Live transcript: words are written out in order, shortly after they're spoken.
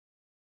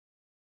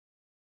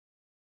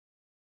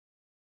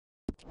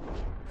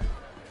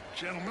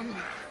Gentlemen,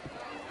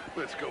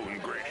 let's go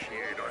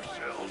ingratiate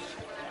ourselves.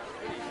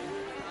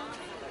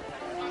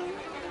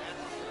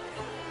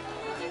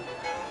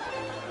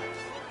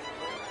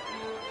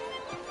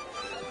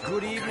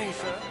 Good evening,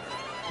 sir.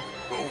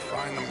 Go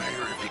find the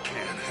mayor if you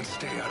can, and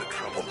stay out of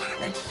trouble.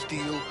 And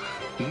steal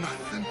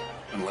nothing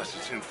unless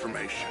it's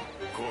information.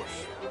 Of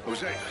course.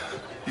 Jose,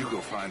 you go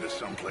find us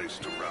someplace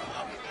to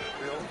rob.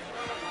 Bill,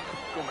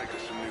 go make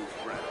us some new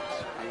friends.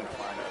 I'm gonna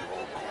find out if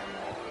old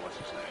Cornwall and what's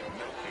his name,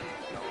 Milky,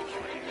 knows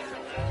we're here.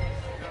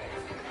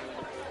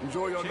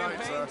 Enjoy your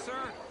night, sir.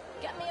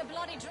 Get me a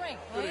bloody drink,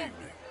 will you?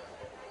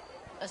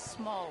 A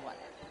small one.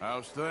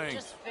 How's things?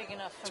 Just big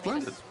enough for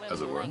Splendid, me to swim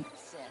as it were.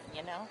 lengths in,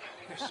 you know?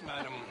 Yes,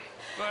 madam.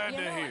 Glad You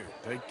to know hear.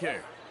 Take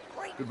care.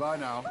 Great Goodbye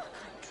now.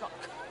 drunk.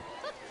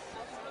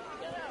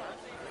 You know,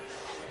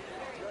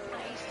 I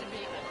used to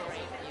be a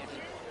great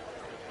beauty.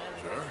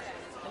 Sir?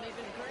 And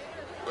even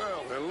greater.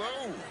 Well, hello,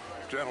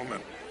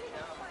 gentlemen.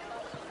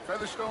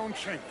 Featherstone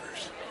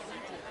Chambers.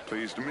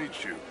 Pleased to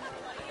meet you.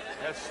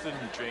 Heston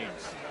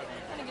James.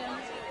 And again.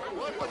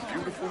 What a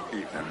beautiful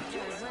evening. Well,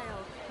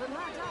 but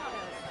my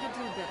daughter could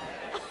do better.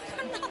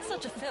 You're not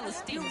such a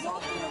Philistine. You're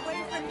walking away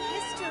from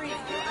history.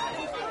 You're not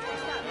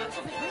encouraged that much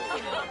of it.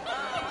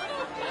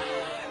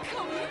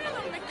 Come here,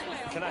 little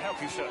McClellan. Can I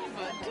help you, sir?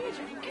 Did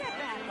you get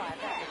that by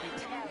that?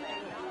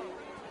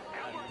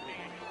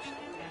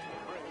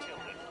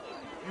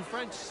 You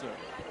French, sir?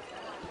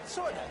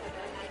 Sort of.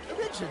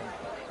 Originally.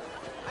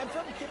 I'm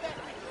from Quebec.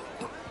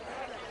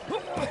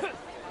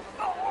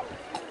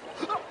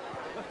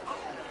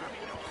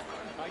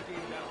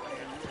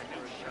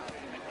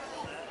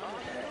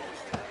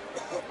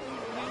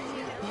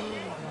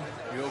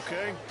 You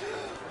okay?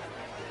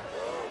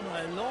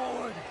 My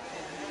lord.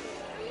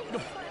 The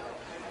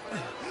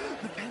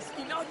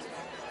pesky nut.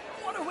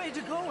 What a way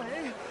to go,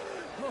 eh?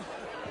 Oh,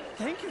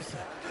 thank you,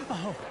 sir.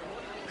 Oh,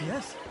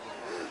 yes.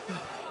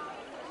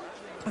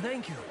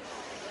 Thank you.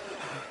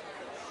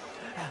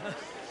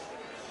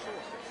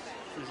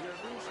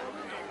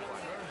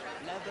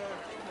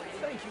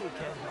 Thank you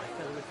again, my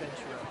fellow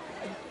adventurer.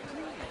 And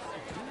please,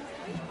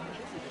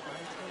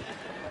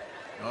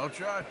 I'll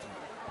try to.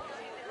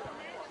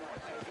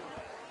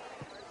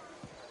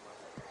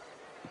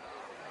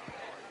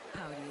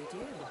 How do you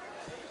do?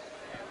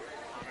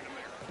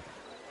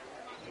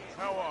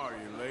 How are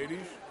you,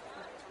 ladies?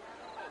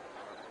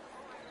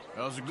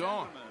 How's it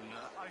going?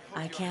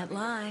 I can't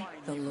lie.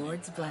 The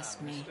Lord's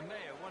blessed me.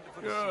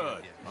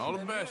 Good. All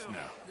the best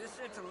now.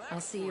 I'll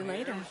see you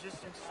later. I did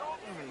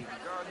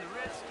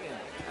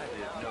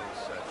no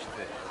such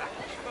thing.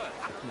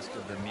 Mr.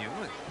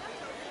 Lemieux,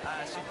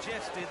 I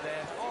suggested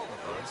that all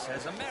of us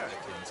as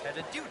Americans had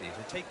a duty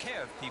to take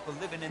care of people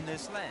living in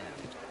this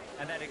land.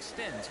 And that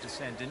extends to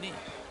Saint Denis.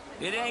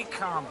 It ain't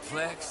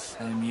complex,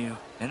 Lemieux.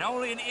 And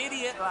only an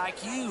idiot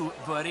like you,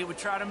 buddy, would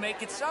try to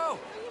make it so.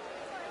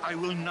 I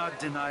will not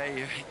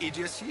deny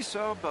idiocy,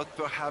 sir, but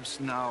perhaps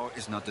now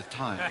is not the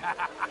time.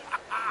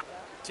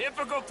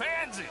 Typical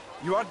pansy.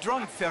 You are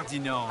drunk,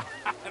 Ferdinand.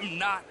 I'm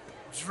not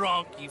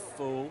drunk, you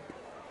fool.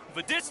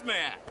 But this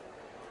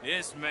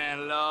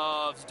man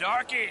loves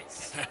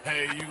darkies.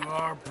 Hey, you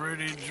are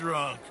pretty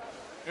drunk.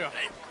 Yeah,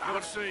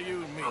 what say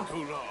you and me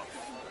cool off?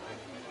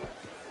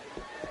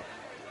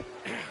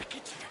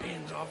 Get your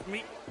hands off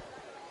me.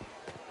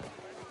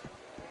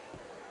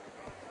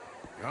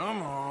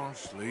 Come on,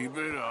 sleep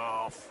it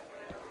off.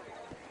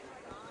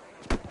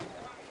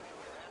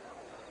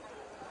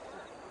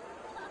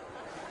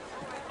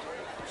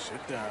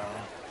 Sit down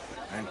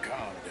and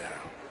calm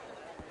down.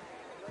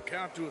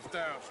 Count to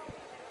 1,000.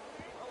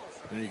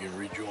 Then you can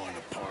rejoin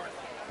the party.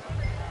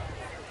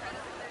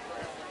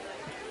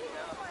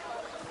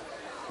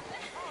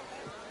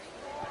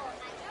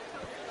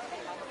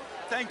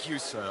 Thank you,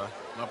 sir.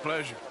 My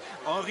pleasure.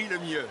 Henri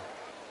Lemieux.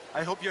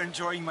 I hope you're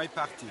enjoying my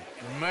party.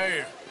 The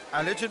mayor.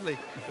 Allegedly.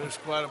 There's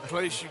quite a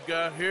place you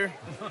got here.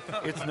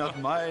 It's not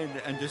mine,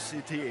 and the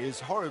city is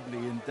horribly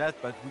in debt,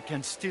 but we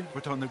can still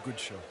put on a good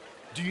show.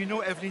 Do you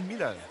know Evelyn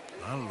Miller?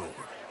 My lord.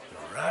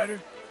 The writer?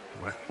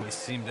 Well, we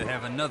seem to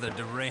have another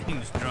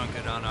deranged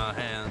drunkard on our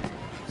hands.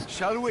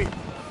 Shall we?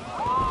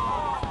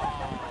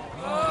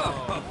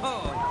 Oh,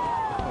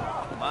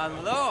 my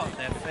lord,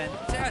 they're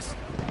fantastic.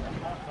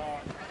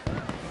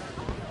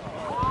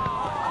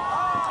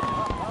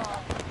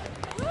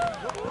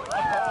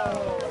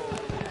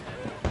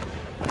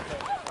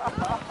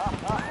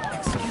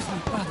 excuse me,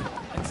 pardon.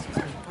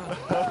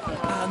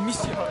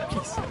 Monsieur,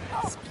 please.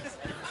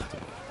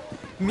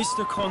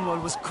 Mr. Cornwall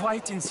was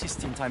quite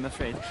insistent, I'm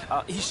afraid.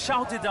 He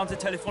shouted down the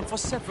telephone for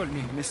several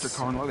minutes. Mr.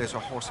 Cornwall is a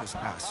horse's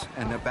ass,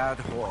 and a bad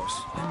horse.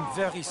 I'm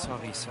very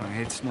sorry, sir.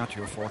 It's not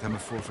your fault. I'm a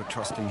fool for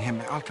trusting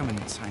him. I'll come in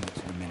and sign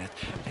it in a minute.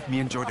 Let me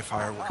enjoy the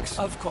fireworks.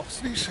 Of course.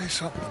 Did he say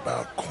something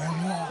about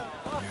Cornwall?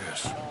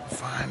 Yes.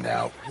 Find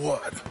out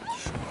what.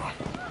 Sure.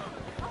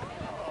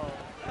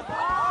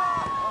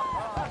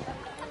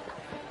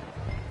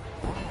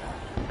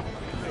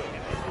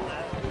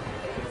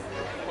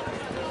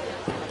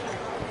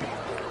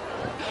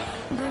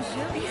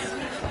 Bonjour,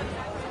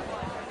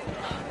 monsieur.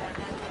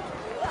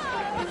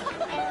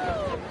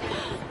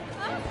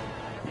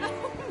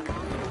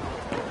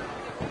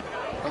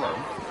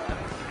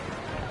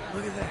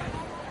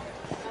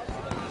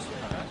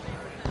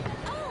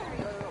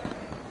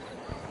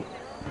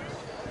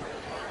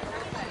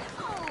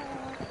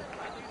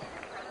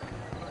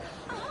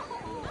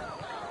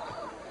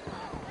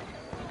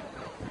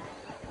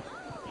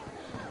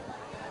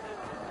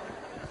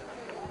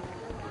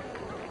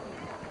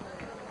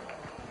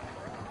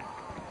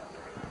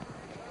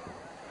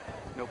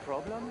 No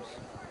problems?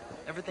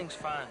 Everything's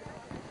fine.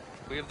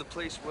 We have the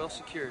place well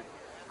secured.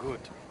 Good.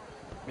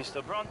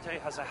 Mr. Bronte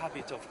has a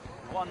habit of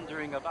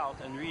wandering about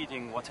and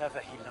reading whatever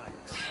he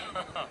likes.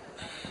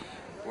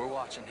 We're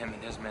watching him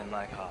and his men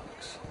like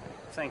hawks.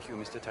 Thank you,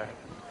 Mr. Terran.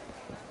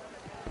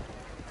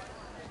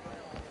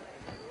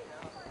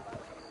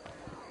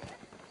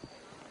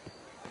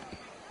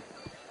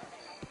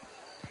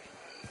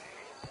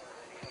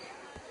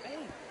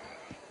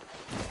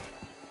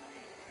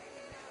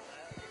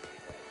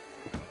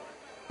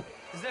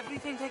 Is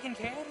everything taken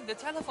care of? The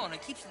telephone,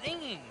 it keeps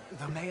ringing.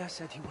 The mayor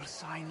said he will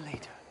sign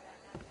later.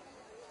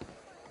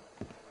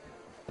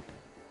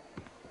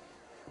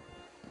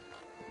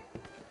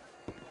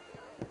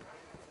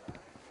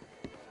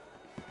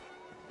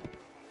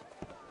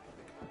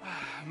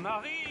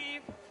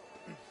 Marie!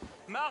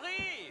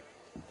 Marie!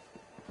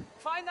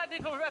 Find that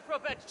little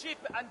reprobate Chip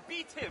and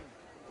beat him.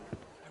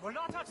 I will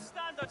not have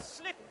standards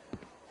slip.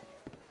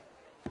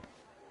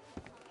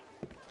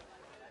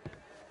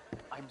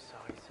 I'm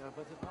sorry, sir,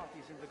 but the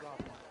party's in the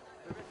garden.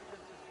 The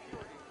residence is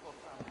purely for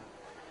family.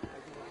 I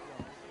do not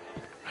know.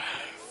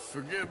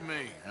 Forgive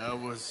me, I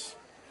was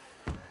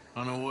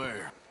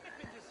unaware.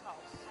 In this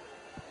house.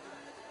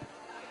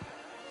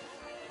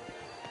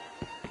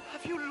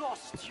 Have you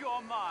lost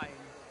your mind?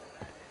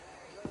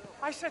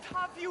 I said,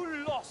 have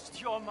you lost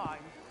your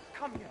mind?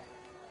 Come here.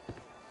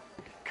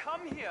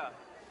 Come here.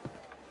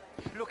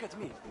 Look at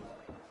me.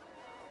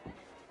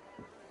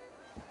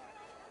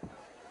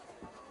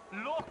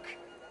 Look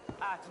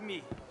at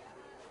me.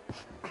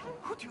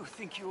 Who do you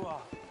think you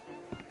are?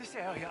 This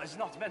area is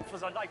not meant for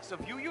the likes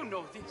of you. You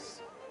know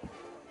this.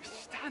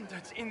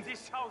 Standards in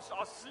this house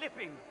are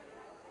slipping.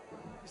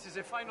 This is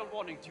a final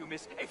warning to you,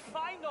 miss. A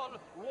final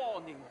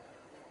warning.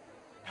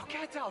 Now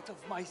get out of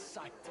my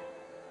sight.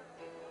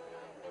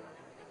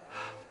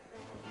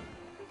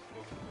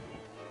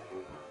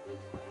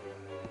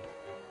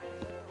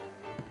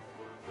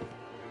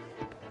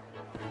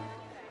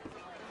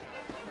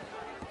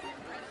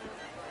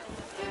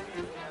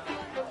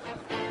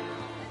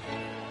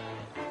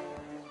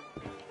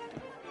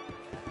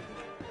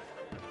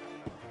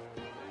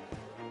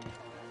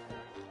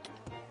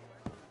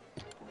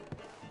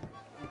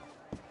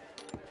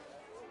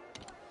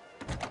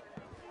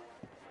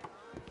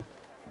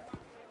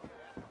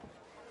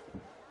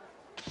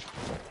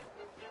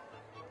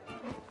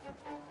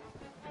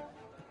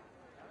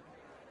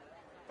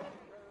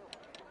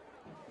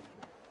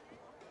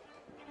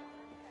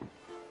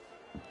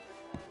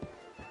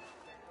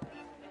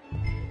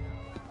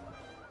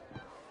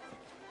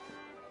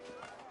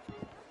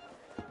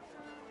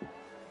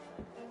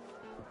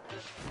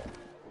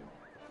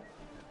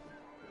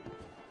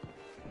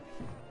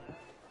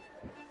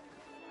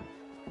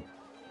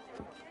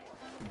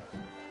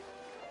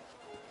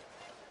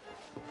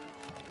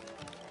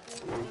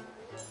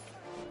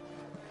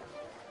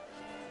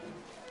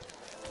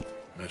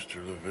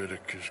 Mr.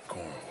 Leviticus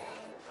Cornwall.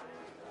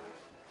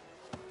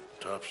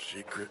 Top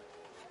secret.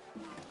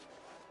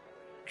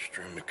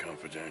 Extremely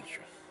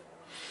confidential.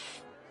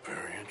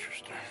 Very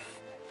interesting.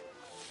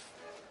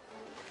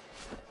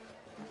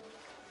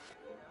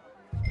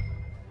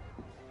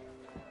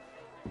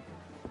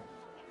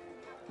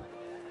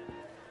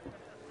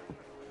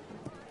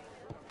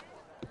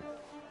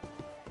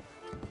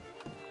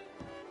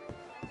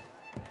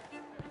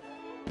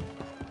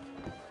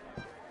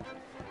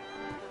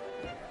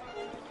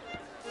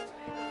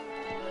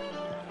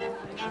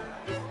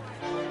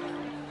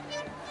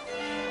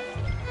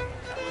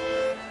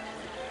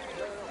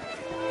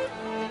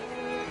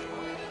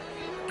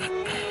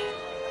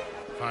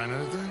 Find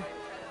anything?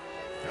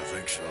 I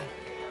think so.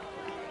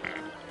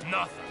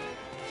 Nothing.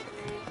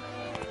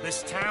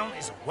 This town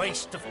is a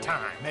waste of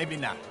time. Maybe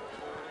not.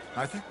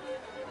 I think...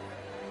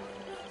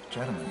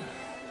 Gentlemen,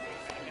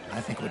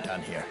 I think we're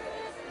done here.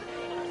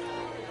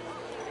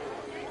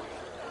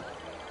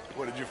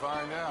 What did you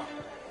find out?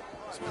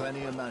 There's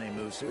plenty of money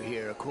moves through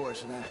here, of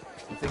course, and I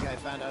think I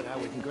found out how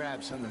we can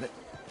grab some of it.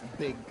 A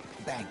big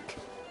bank.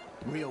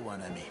 Real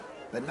one, I mean.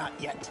 But not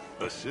yet.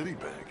 A city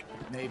bank?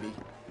 Maybe.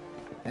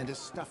 And a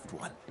stuffed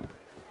one.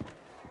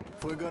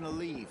 If we're gonna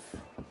leave,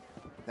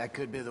 that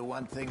could be the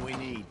one thing we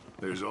need.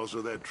 There's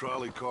also that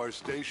trolley car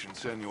station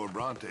Senor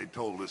Bronte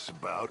told us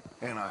about,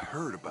 and I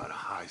heard about a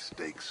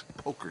high-stakes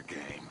poker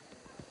game.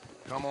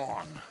 Come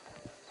on.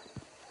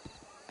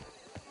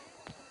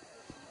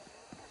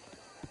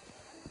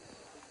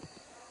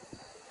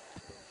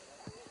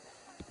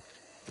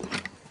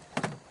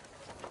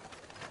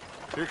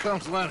 Here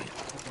comes Lenny.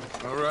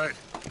 All right,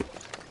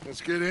 let's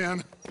get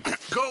in.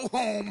 Go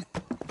home.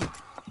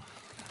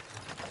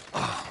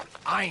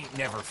 I ain't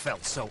never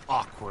felt so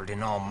awkward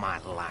in all my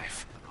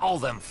life. All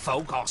them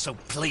folk all so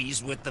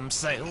pleased with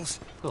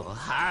themselves. Oh,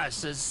 high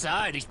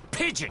society's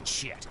pigeon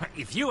shit.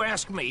 If you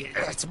ask me,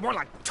 it's more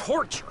like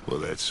torture. Well,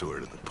 that's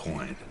sort of the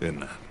point,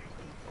 isn't it?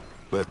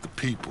 Let the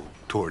people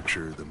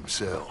torture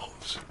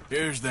themselves.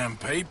 Here's them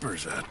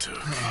papers I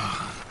took.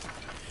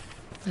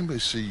 Anybody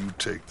see you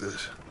take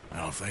this?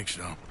 I don't think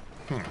so.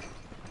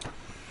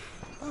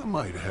 I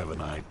might have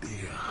an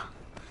idea.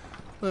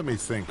 Let me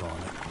think on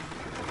it.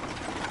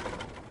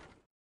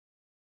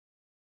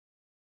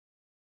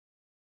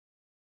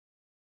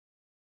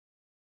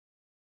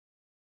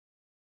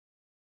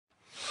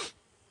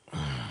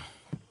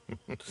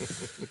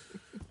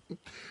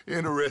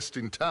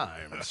 Interesting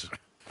times.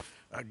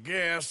 I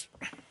guess.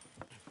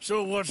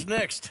 So what's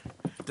next?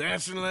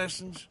 Dancing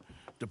lessons?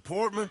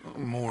 Deportment?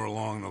 More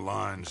along the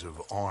lines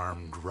of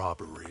armed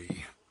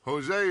robbery.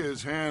 Hosea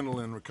is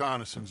handling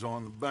reconnaissance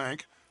on the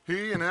bank.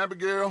 He and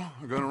Abigail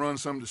are gonna run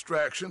some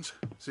distractions,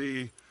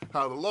 see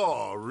how the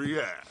law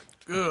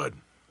react. Good.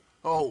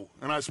 Oh,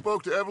 and I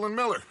spoke to Evelyn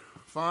Miller.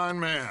 Fine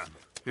man.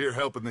 Here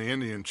helping the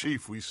Indian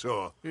chief we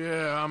saw.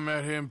 Yeah, I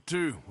met him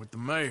too, with the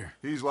mayor.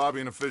 He's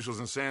lobbying officials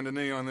in Saint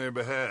Denis on their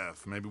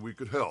behalf. Maybe we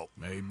could help.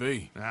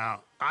 Maybe.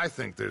 Now, I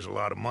think there's a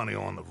lot of money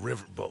on the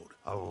riverboat.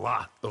 A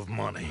lot of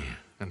money.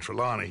 And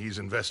Trelawney, he's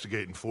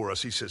investigating for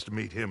us. He says to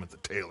meet him at the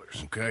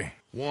Taylor's. Okay.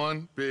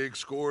 One big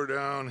score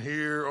down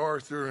here,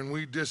 Arthur, and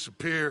we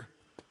disappear.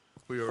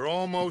 We are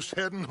almost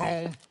heading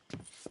home.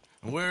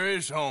 Where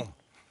is home?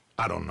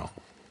 I don't know.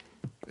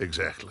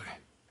 Exactly.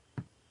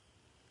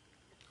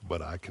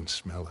 But I can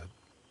smell it.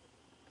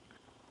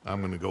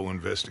 I'm gonna go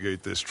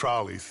investigate this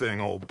trolley thing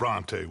old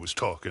Bronte was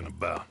talking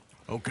about.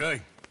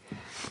 Okay.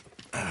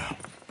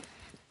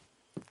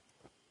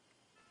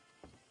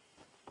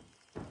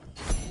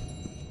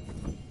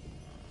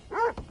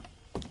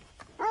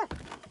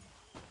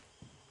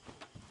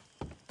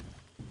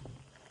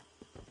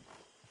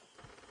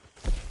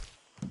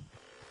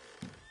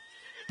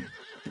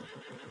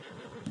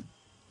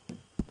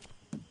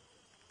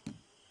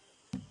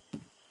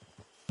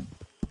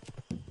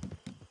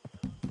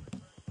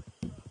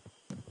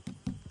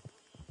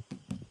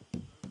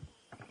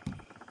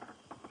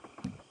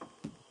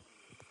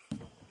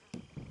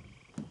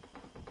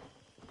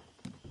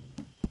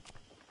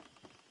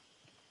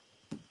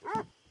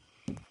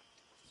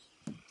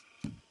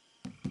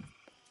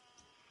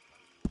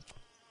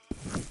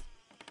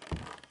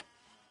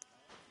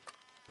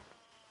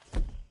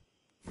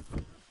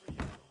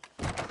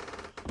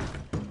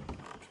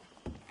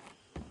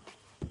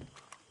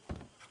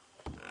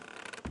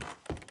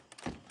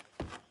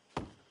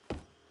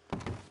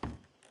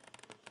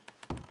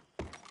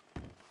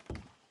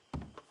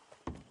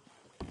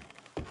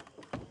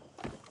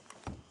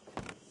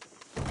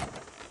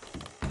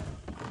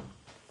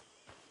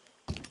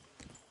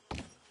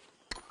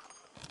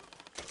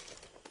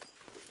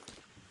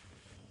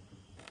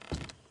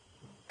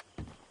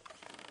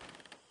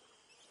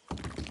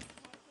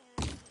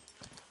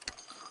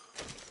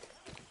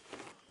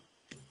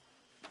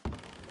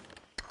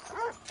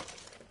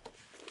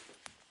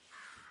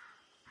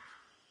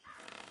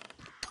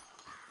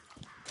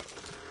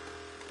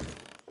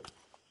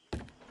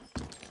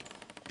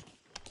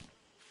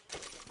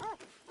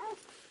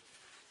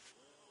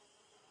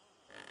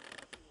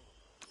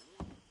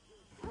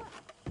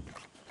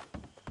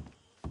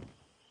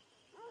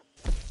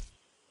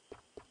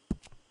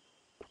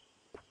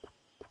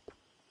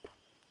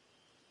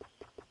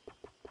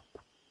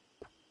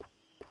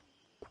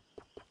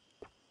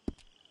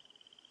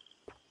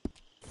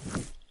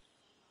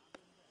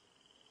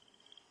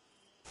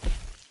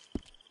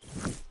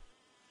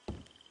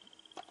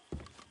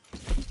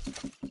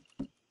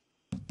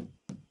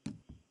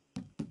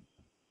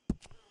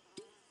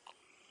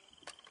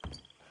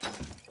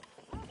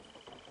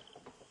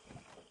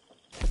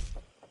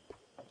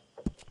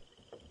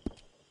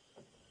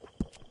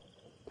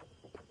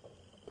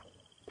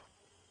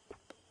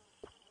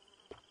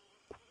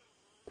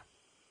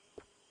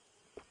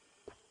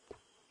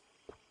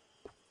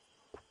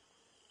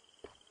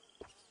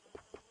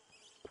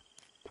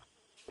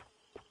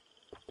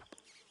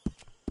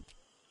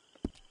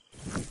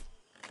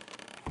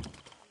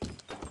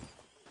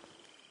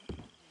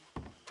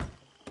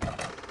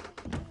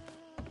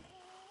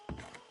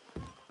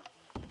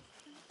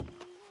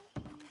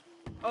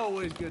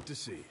 Always good to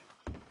see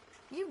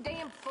you. You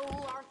damn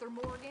fool, Arthur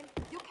Morgan.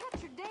 You'll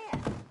catch your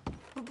death.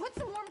 Put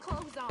some warm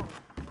clothes on.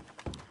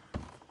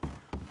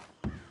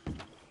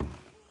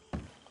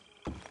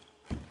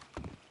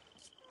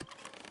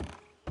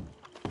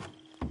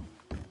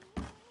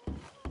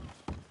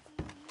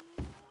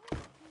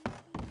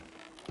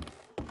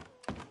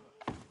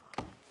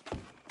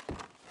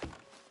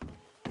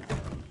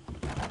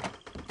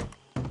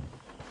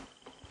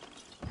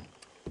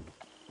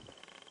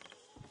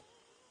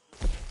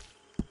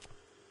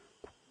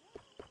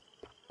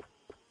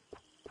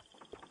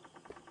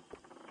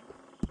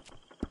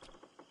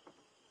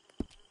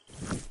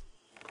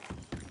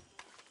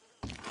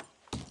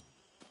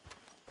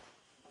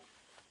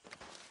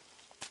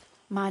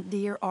 My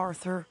dear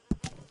Arthur,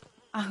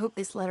 I hope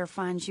this letter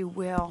finds you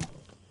well.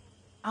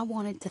 I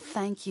wanted to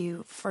thank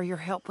you for your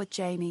help with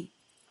Jamie.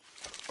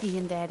 He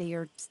and Daddy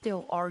are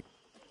still arguing.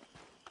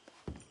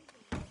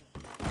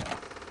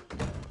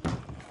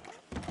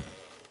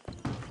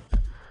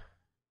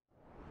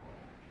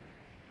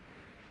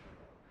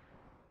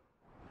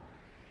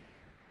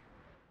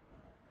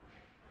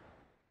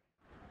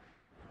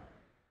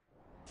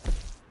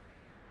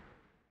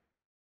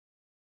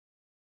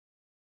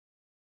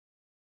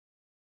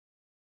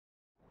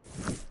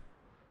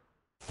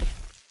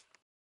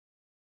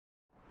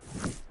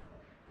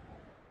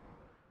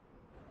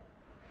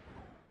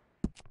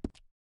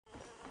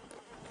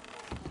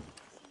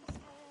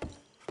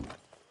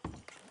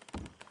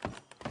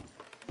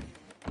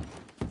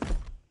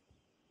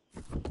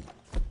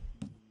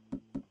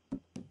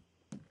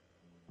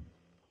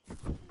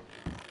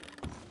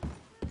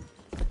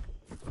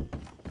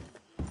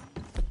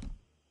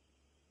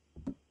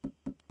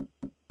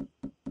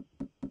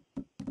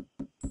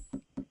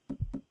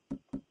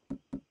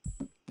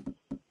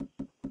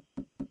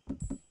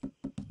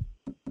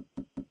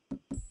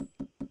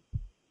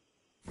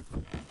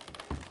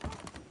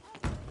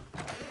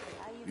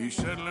 You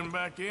settling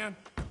back in?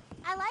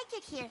 I like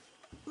it here.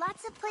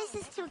 Lots of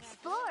places to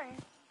explore.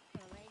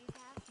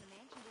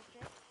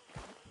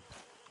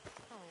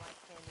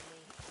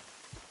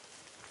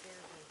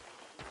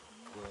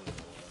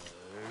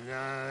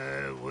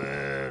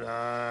 When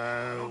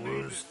I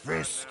was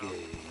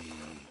frisky,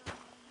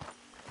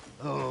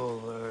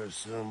 over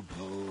some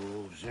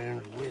potion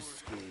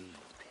whiskey,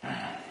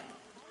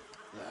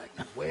 like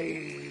the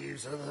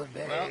waves of the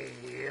Bay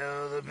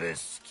of the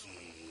Biscay.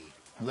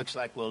 Looks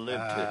like we'll live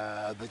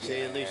to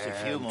see at least a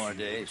few more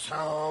days.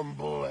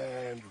 Tumble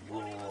and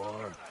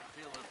roar.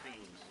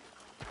 Philippines.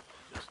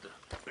 Just the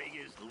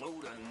biggest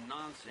load of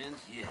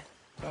nonsense yet.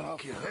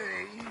 Okay,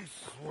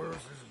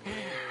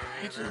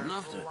 It's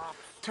enough to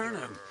turn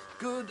a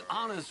good,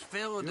 honest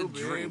fella to drink.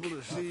 You'll be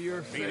able to see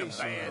your Beat a face.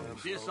 bad,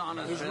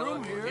 dishonest There's fella.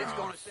 room here. It's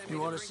gonna send me You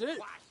to wanna drink sit?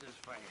 twice as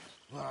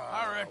fast.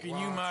 I reckon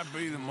you might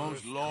be the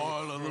most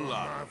loyal of the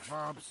lot.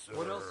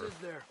 What else is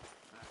there?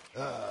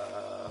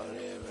 I'll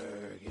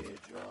never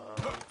get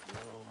drunk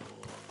no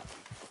more.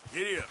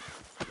 Giddy up.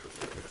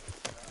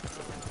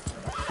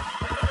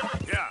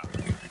 Yeah.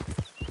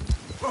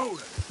 Roll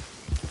it.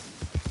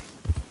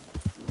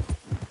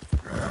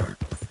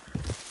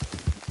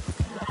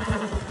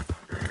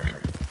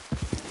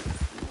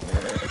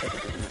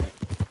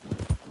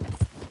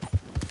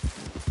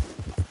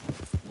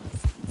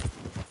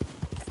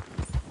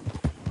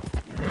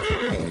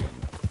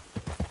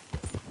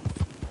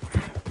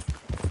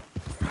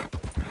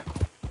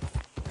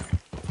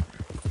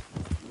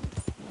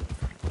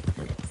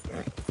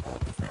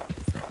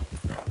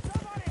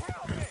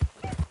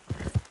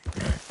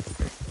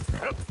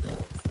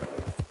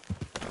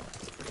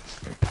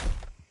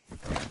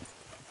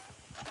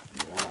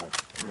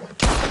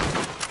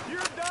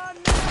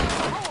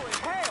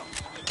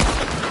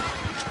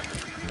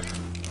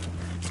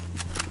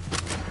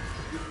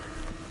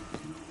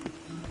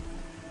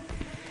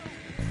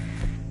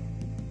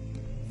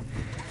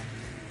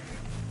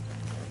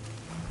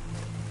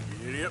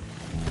 Giddy up.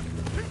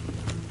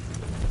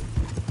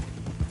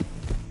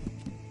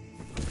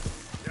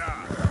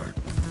 Yeah.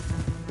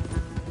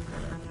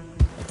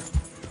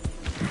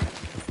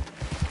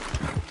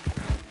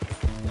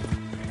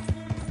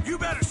 You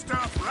better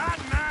stop right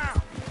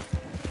now.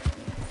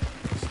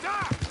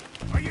 Stop,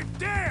 or you're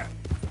dead.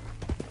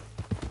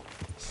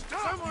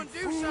 Stop. Someone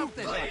you do fool.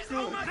 something. Please,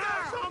 Oh my now.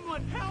 God,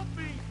 someone help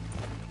me.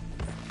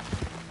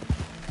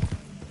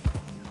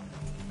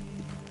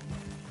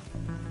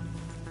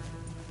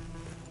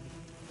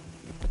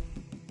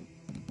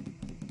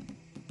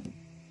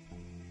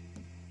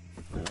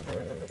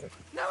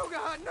 No,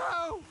 God,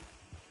 no!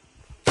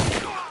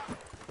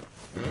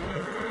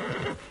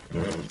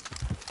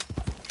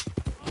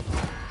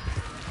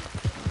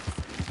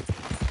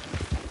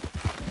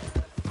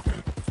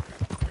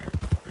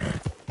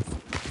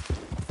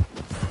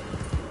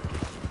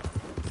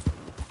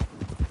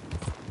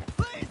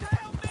 Please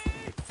help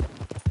me!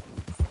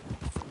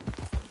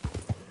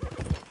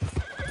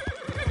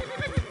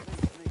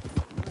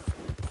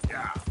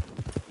 Yeah.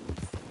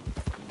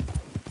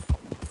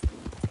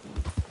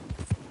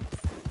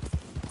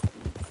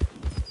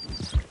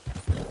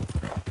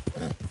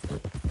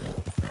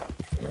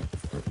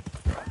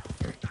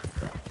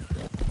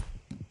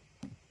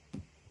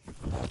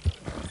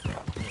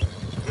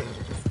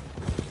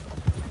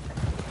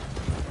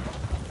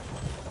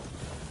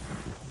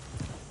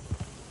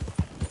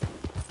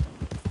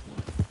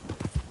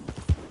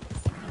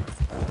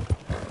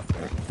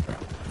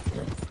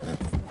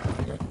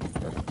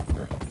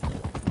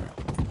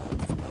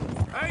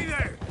 Hey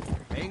there!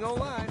 Ain't gonna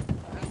lie.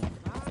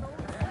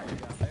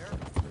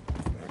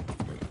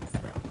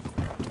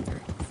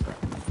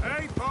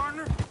 Hey,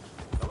 partner.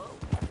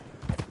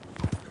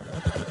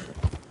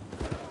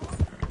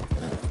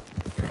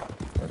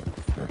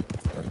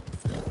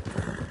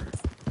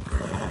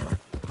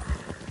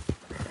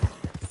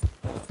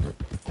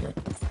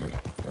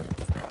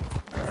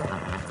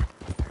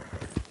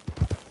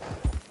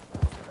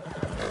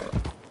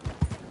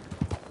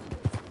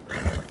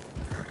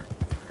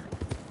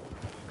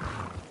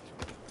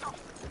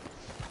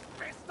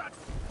 Bastards!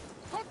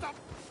 What the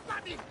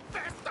bloody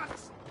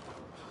bastards!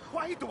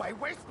 Why do I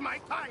waste my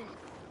time?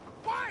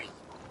 Why?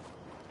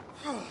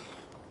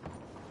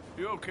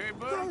 You okay,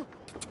 bud?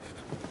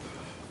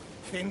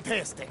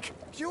 Fantastic.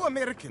 You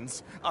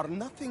Americans are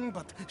nothing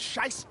but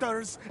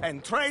shysters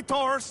and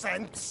traitors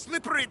and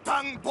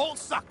slippery-tongued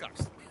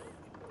bull-suckers.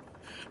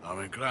 I'm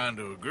inclined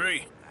to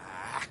agree.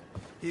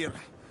 Here,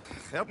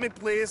 help me,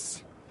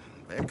 please.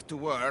 Back to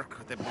work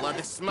with a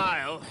bloody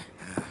smile.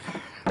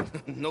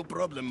 No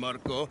problem,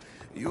 Marco.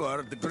 You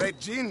are the great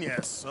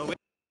genius, so we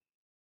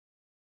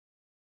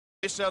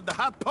shall the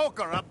hot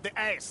poker up the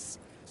ass.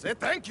 Say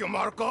thank you,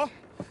 Marco.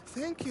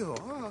 Thank you.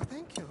 Oh,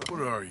 thank you.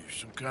 What are you,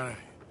 some kind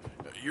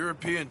of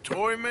European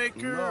toy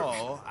maker?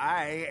 No,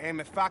 I am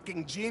a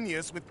fucking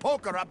genius with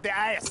poker up the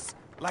ass,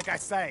 like I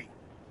say.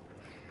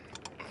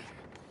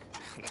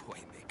 Toy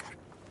maker.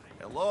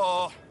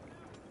 Hello?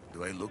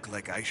 Do I look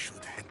like I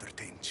should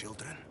entertain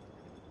children?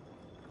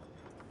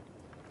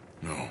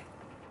 No.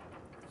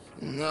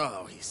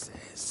 No, he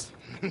says.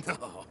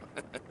 No.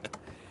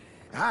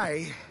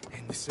 I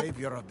am the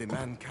savior of the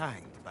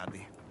mankind,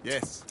 buddy.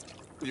 Yes,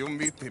 you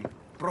meet him.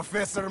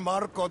 Professor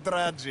Marko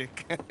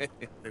Dragic.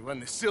 The one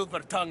the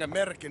silver-tongued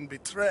American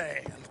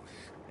betrayed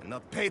and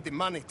not paid the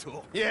money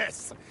to.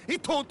 Yes, he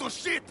total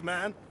shit,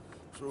 man.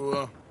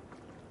 So,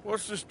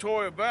 what's this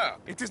toy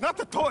about? It is not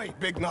a toy,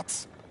 Big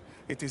Nuts.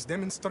 It is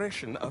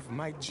demonstration of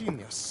my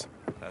genius,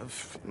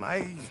 of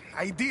my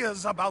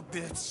ideas about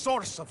the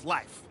source of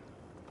life.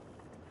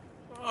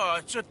 Oh,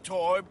 it's a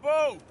toy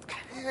boat.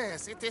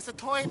 Yes, it is a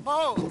toy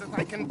boat that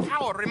I can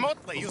power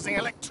remotely using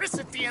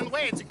electricity in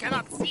ways you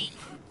cannot see.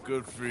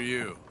 Good for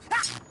you.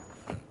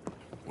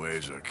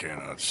 Ways I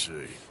cannot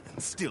see. And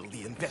still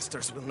the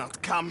investors will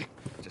not come.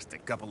 Just a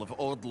couple of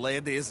old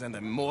ladies and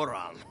a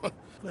moron.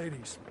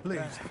 Ladies,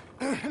 please.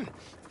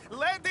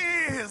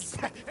 Ladies!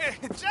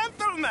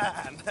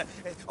 Gentlemen!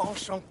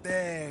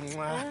 Enchanté.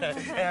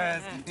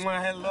 Yes.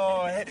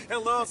 Hello.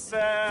 Hello,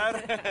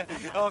 sir.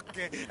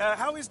 Okay.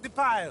 How is the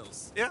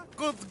piles? Yeah?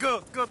 Good.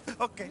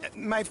 Okay.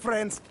 My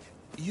friends,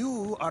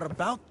 you are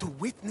about to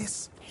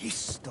witness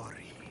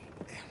history.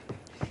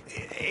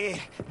 A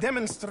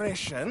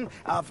demonstration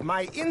of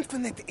my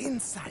infinite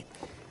insight.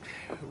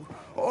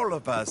 All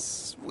of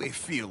us, we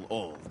feel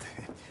old.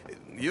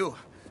 You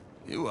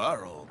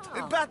are old.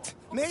 Oh. But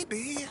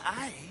maybe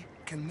I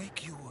can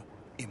make you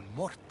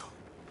immortal.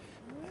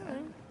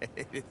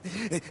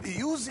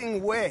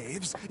 Using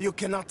waves you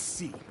cannot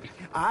see,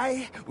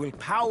 I will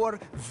power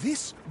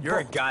this You're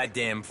a boat.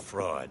 goddamn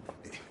fraud.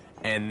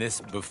 And this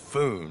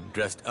buffoon,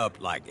 dressed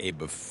up like a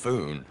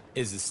buffoon,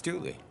 is a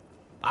stoolie.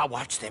 I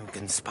watched them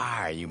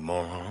conspire, you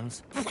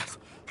morons.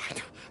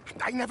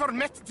 I never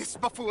met this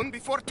buffoon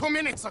before 2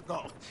 minutes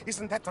ago.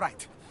 Isn't that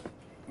right?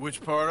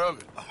 Which part of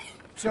it?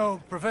 So,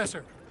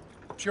 Professor,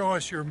 show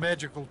us your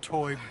magical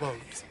toy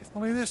boat.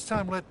 Only this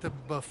time let the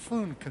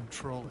buffoon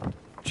control it.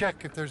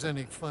 Check if there's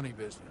any funny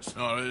business.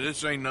 No,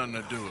 this ain't nothing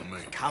to do with me.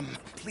 Come,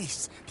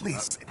 please.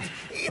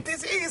 It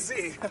is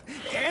easy.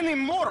 Any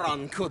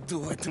moron could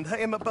do it, and I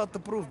am about to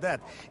prove that.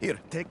 Here,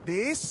 take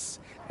this,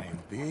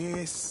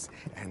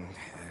 and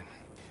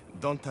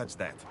don't touch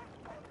that.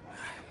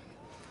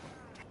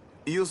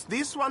 Use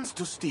these ones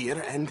to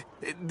steer, and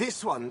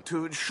this one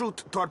to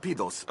shoot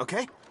torpedoes,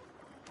 okay?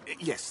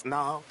 Yes,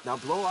 now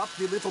blow up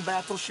the little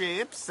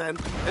battleships, and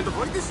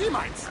avoid the sea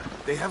mines.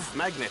 They have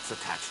magnets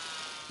attached.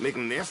 Make a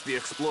nasty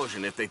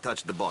explosion if they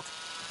touch the boat.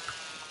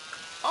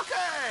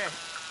 Okay!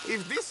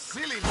 If this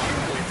silly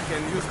dimwit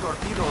can use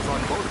torpedoes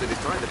on boat to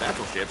destroy the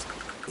battleships,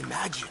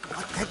 imagine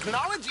what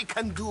technology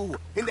can do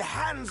in the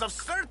hands of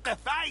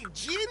certified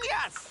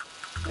genius!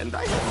 And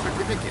I have a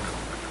certificate.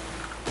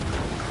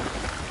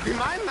 Be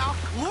mine now.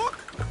 Look!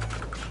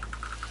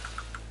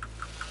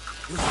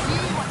 You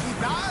see what he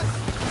does?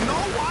 No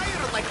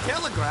wire like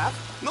telegraph.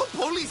 No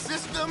pulley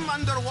system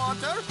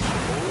underwater.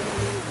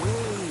 Only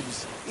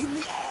waves in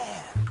the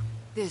air.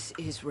 This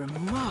is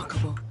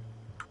remarkable.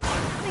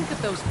 Think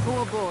of those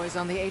poor boys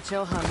on the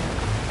H.L.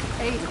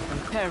 Hunter. 8 of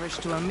them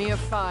perished to a mere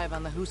 5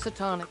 on the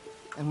Housatonic.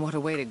 And what a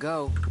way to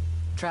go.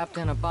 Trapped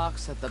in a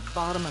box at the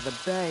bottom of the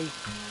bay.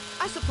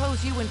 I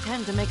suppose you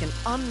intend to make an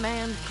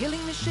unmanned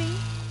killing machine?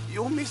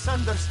 You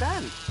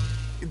misunderstand.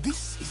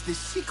 This is the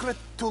secret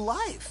to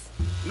life.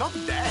 Not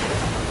death.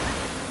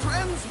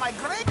 Friends, my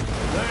great...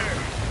 There,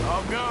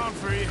 I'm gone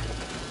for you.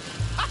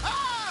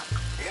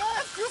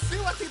 Yes, you see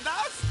what he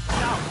does?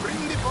 Now,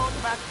 bring the boat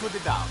back to the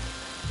dock.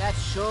 That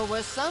sure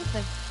was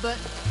something, but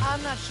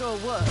I'm not sure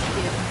what,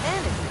 if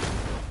anything.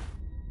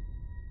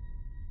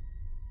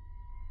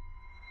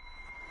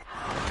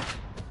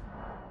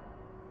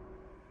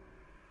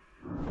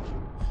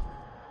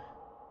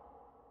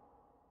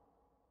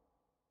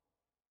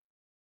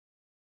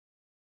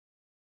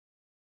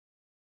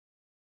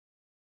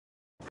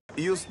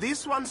 Use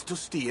these ones to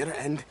steer,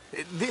 and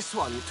this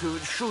one to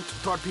shoot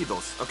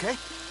torpedoes, okay?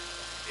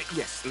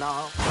 Yes,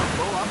 now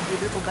blow up the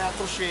little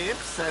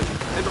battleships,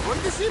 and avoid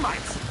the sea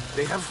mines.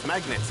 They have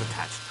magnets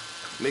attached.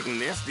 Make a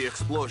nasty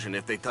explosion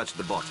if they touch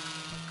the boat.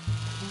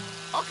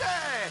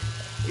 Okay!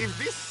 If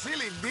this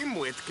silly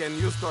dimwit can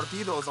use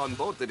torpedoes on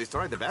boat to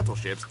destroy the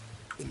battleships,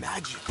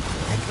 imagine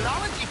what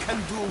technology can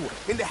do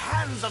in the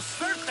hands of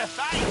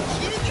certified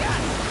genius!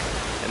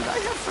 And I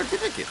have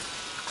certificate.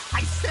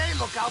 I say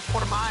look out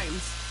for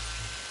mines.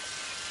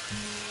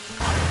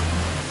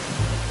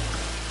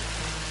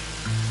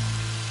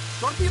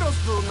 Torpedoes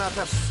do not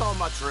have so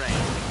much range.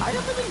 I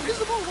am an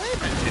invisible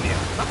wave engineer,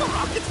 not a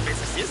rocket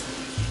physicist.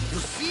 You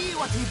see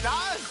what he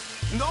does?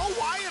 No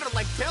wire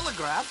like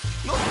telegraph,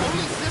 no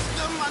pulley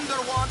system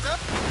underwater.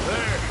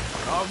 There,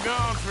 I'm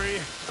gone for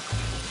you.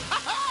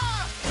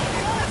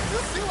 Yes, you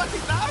see what he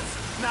does?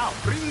 Now,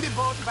 bring the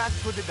boat back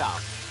to the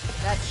dock.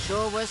 That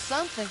sure was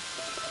something.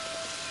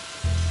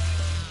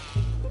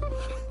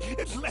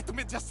 Let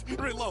me just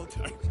reload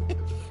her.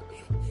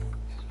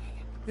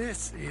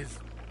 This is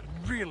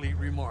really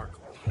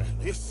remarkable.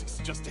 This is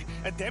just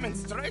a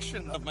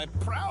demonstration of my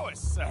prowess,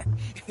 sir.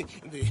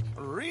 The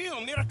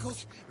real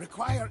miracles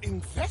require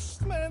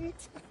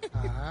investment.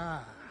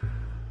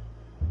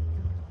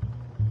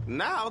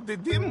 Now the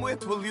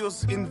dimwit will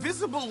use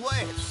invisible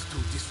waves to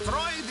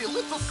destroy the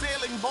little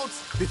sailing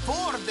boats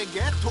before they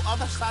get to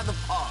other side of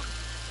pond.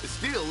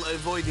 Still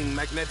avoiding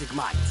magnetic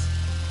mines.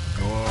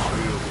 Well,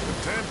 he'll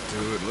attempt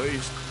to, at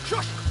least.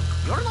 Shush!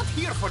 You're not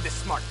here for this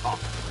smart talk.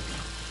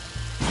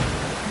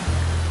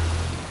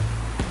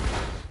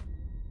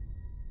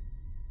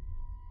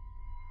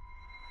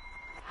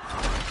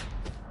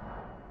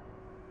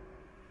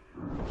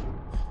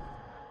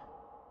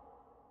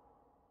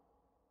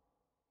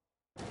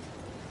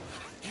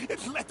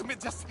 Let me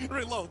just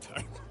reload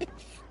her.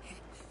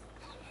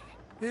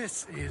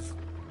 This is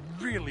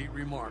really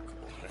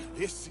remarkable.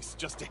 This is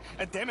just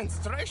a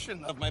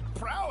demonstration of my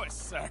prowess,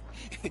 sir.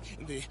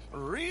 The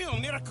real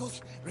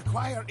miracles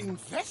require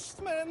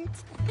investment.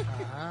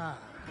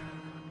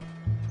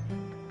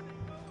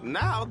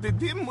 Now the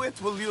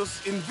dimwit will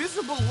use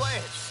invisible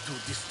waves to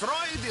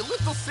destroy the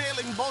little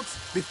sailing boats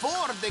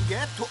before they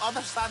get to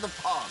other side of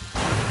pond.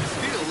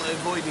 Still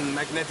avoiding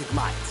magnetic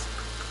mines.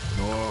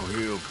 Well,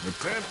 he'll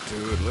attempt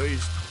to, at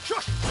least.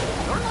 Shush!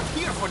 You're not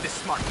here for this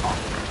smart talk.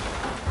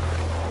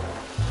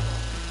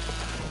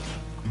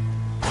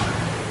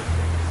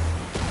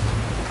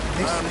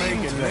 I'm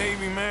making a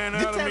Navy man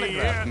out of me, The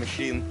telegraph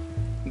machine,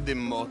 the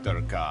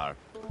motor car.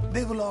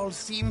 They will all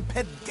seem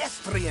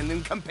pedestrian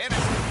in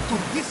comparison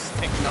to this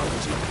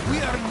technology. We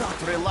are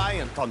not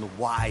reliant on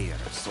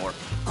wires or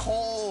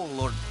coal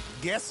or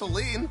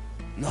gasoline.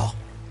 No,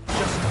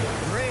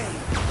 just rain.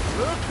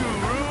 Look who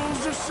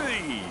rules the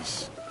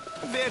seas.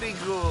 Very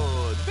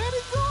good,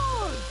 very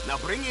good. Now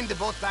bring in the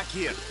boat back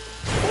here.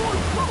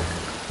 Foolproof.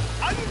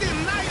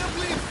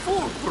 Undeniably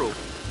foolproof.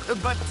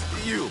 But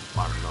you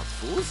are not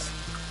fools.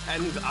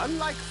 And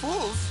unlike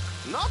fools,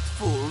 not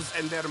fools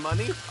and their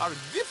money are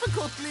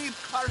difficultly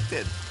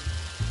parted.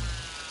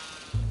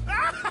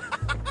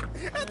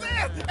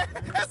 There,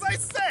 as I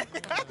say,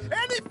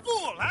 any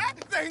fool, huh?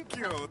 Thank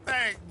you,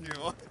 thank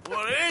you.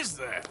 What is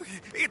that?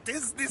 It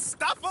is the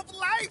stuff of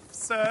life,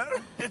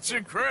 sir. It's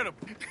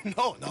incredible.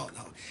 No.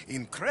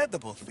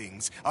 Incredible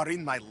things are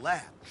in my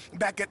lab,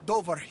 back at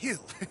Dover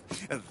Hill.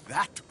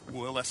 That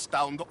will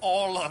astound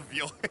all of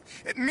you.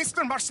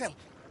 Mr. Marcel,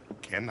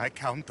 can I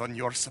count on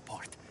your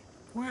support?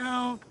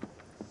 Well,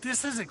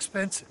 this is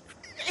expensive.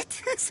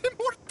 It is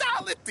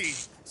immortality,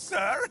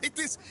 sir. It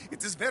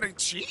is very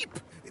cheap.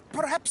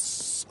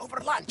 Perhaps over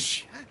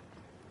lunch.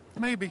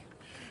 Maybe.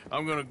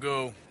 I'm gonna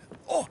go.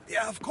 Oh,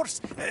 yeah, of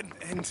course.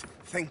 And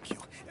thank you.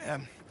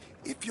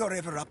 If you're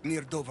ever up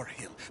near Dover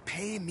Hill,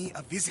 pay me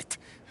a visit.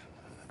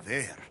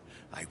 There,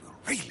 I will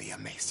really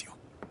amaze you.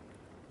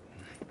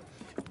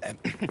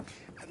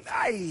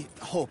 I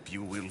hope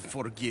you will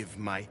forgive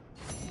my...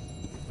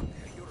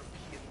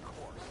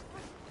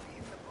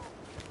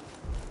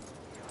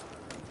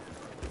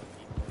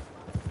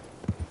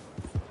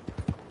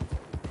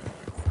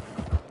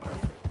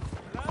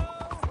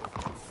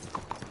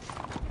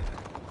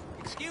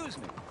 Excuse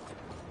me.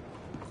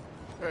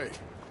 Hey,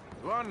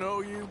 do I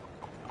know you?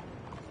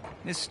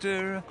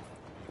 Mr.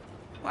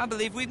 I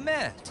believe we've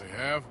met. We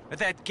have? At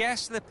that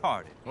ghastly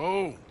party.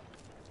 Oh,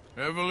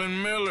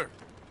 Evelyn Miller.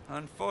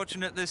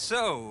 Unfortunately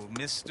so,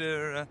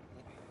 Mr.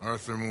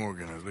 Arthur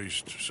Morgan, at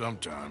least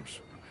sometimes.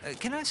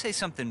 Can I say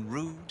something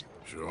rude?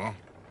 Sure.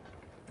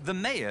 The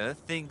mayor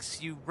thinks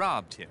you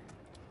robbed him.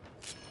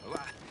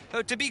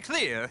 To be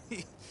clear,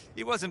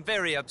 he wasn't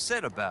very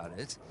upset about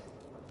it.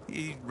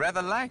 He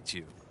rather liked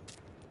you.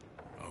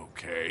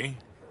 Okay.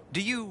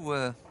 Do you,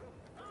 well,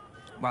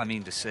 I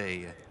mean to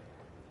say,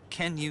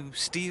 can you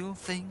steal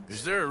things?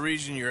 Is there a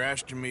reason you're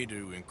asking me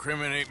to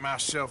incriminate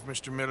myself,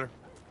 Mr. Miller?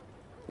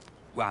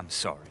 Well, I'm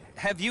sorry.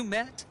 Have you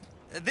met?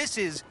 This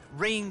is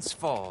Rains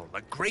Fall,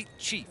 a great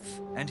chief,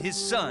 and his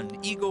son,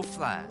 Eagle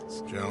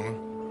Flies.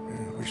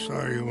 Gentlemen? We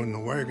saw you in the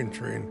wagon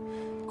train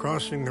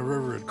crossing the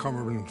river at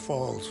Cumberland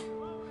Falls.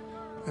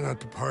 And at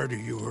the party,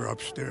 you were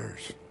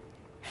upstairs.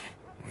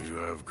 You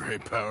have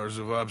great powers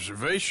of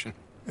observation.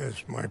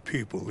 Yes, my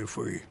people, if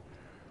we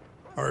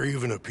are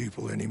even a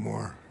people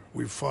anymore.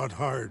 We've fought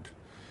hard.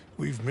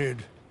 We've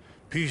made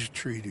peace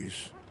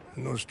treaties,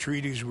 and those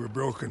treaties were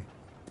broken.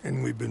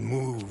 And we've been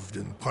moved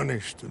and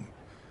punished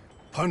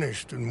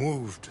and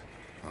moved.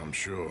 I'm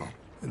sure.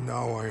 And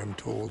now I am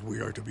told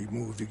we are to be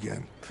moved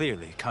again.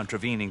 Clearly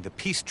contravening the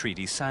peace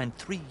treaty signed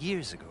 3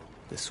 years ago.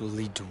 This will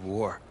lead to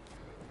war.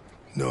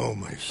 No,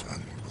 my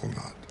son, it will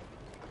not.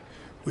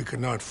 We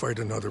cannot fight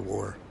another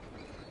war.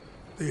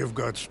 They have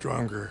got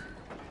stronger,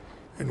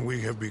 and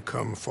we have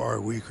become far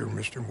weaker,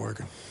 Mr.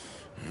 Morgan.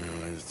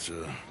 Well, it's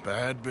a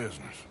bad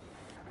business.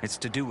 It's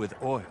to do with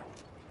oil.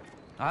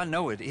 I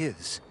know it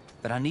is,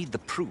 but I need the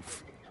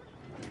proof.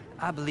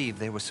 I believe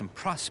there were some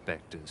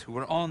prospectors who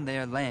were on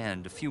their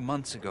land a few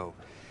months ago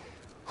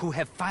who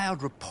have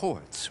filed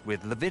reports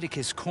with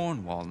Leviticus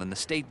Cornwall and the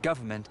state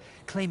government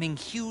claiming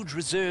huge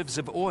reserves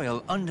of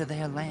oil under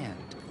their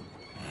land.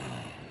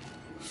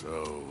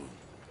 So,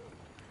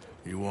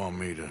 you want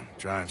me to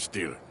try and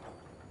steal it?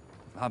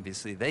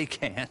 Obviously they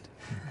can't.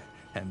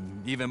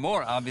 And even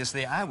more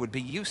obviously, I would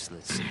be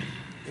useless.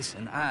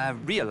 Listen, I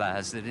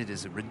realize that it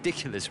is a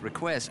ridiculous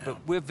request, but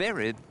we're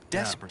very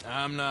desperate.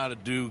 Now, I'm not a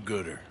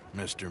do-gooder,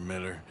 Mr.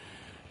 Miller.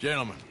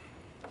 Gentlemen,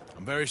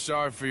 I'm very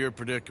sorry for your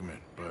predicament,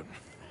 but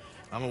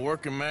I'm a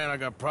working man. I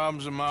got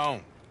problems of my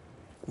own.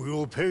 We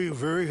will pay you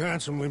very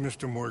handsomely,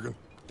 Mr. Morgan.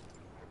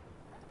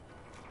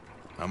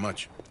 How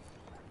much?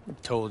 I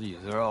told you,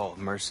 they're all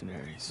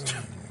mercenaries.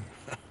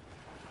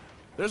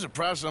 There's a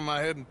price on my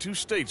head in 2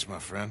 states, my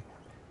friend.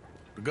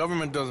 The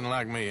government doesn't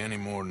like me any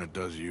more than it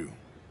does you.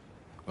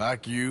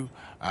 Like you,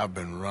 I've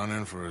been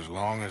running for as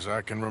long as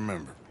I can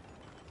remember.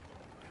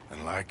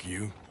 And like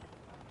you,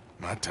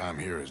 my time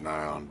here is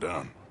nigh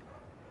undone.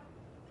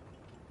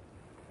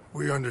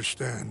 We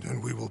understand,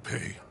 and we will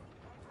pay.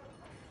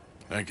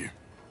 Thank you.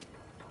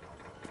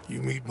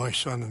 You meet my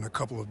son in a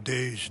couple of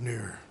days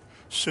near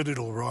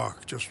Citadel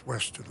Rock, just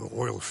west of the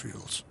oil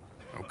fields.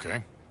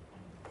 Okay.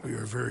 We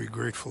are very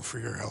grateful for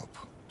your help.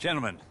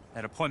 Gentlemen,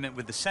 that appointment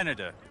with the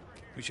senator.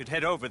 We should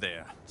head over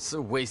there. It's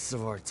a waste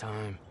of our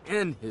time.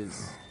 And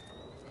his.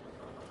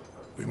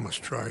 We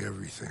must try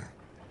everything.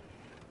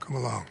 Come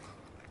along.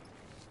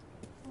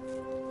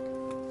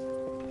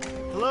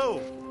 Hello,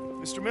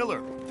 Mr.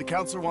 Miller. The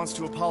counselor wants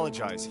to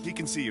apologize. He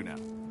can see you now.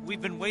 We've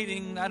been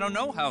waiting I don't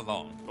know how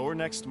long. Or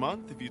next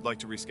month, if you'd like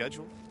to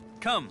reschedule.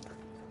 Come.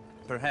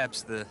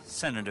 Perhaps the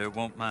senator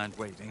won't mind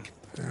waiting.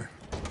 Yeah.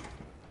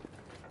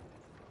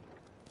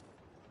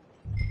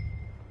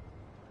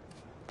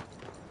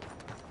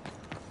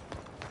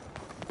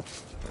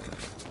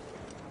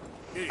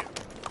 Here.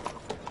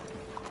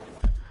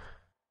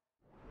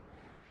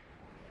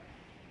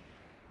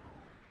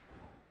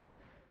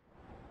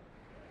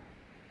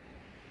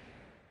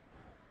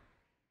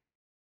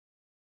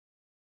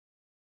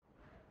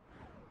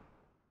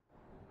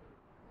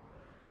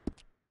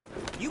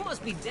 You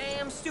must be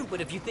damn stupid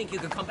if you think you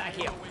can come back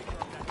here.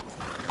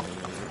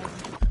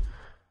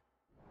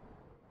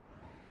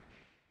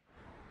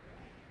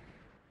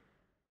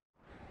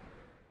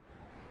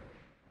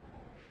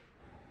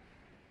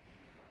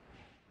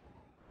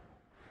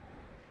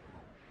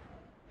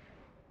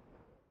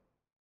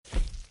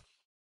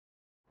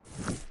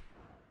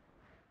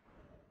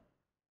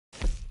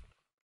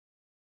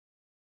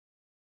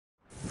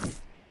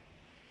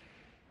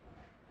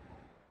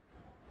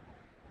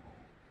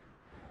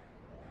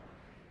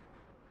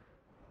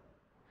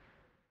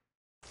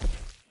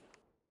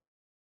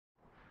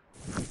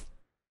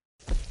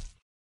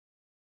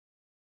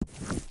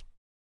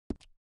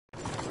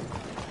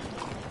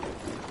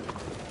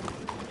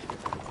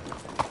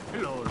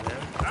 Hello there.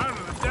 Out of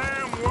the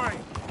damn way!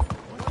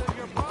 What is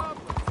your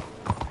problem?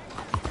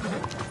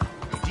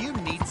 Do you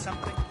need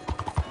something?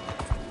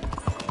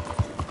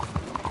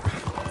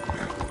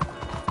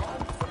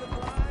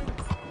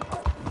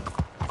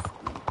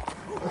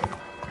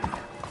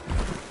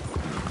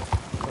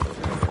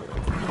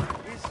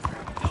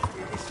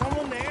 Is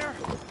someone there?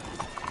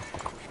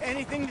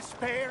 Anything to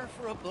spare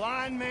for a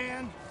blind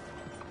man?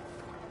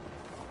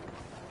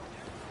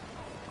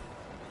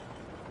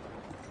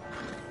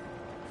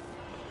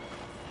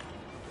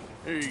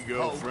 Here you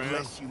go, friend.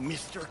 Bless you,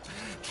 mister.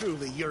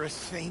 Truly, you're a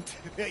saint.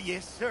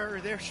 Yes, sir.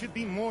 There should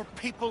be more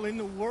people in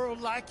the world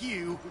like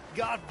you.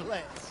 God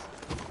bless.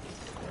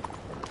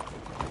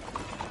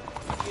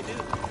 You do.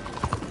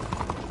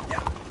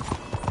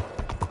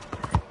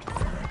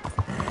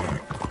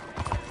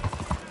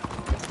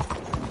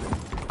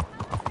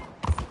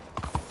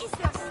 Is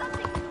there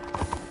something?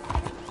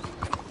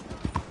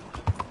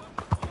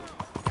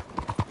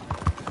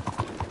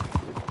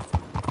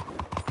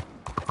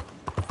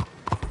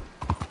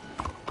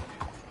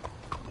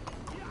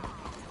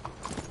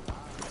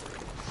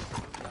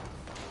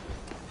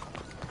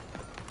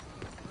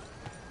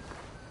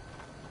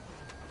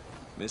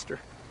 Mister?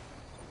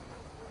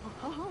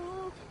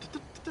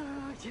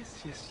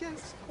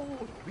 Yes.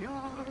 Oh, we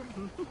are.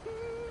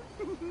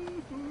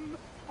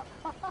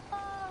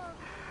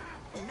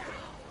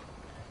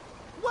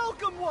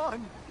 Welcome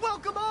one,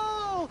 welcome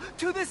all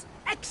to this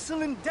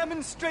excellent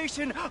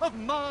demonstration of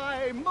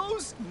my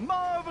most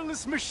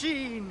marvelous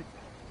machine,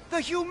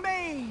 the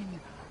Humane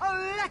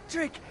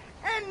Electric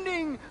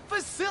Ending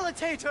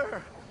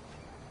Facilitator.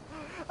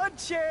 A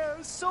chair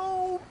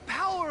so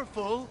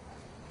powerful,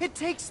 it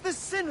takes the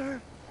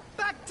sinner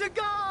back to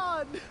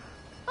God.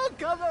 Oh,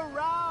 come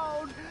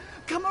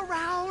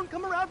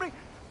around.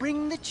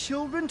 Bring the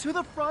children to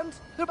the front.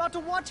 They're about to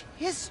watch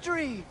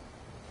history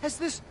as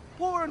this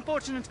poor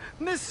unfortunate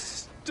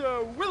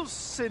Mr.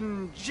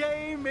 Wilson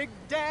J.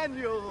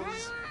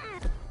 McDaniels,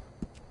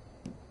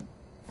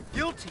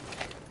 guilty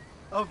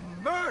of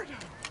murder,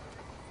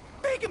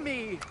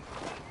 bigamy,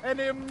 and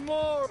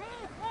immoral.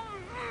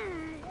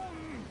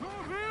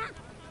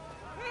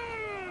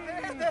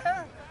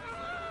 There.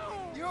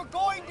 You're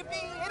going to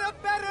be in a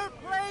better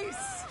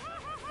place.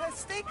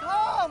 Stay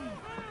calm.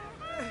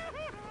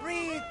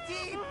 Breathe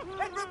deep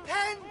and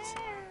repent,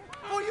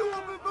 for you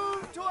will be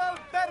moved to a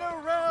better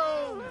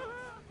realm.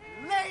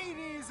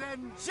 Ladies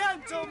and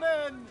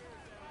gentlemen,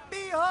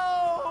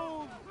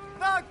 behold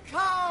the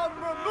calm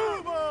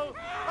removal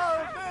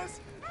of this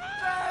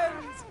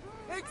friend's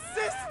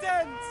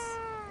existence.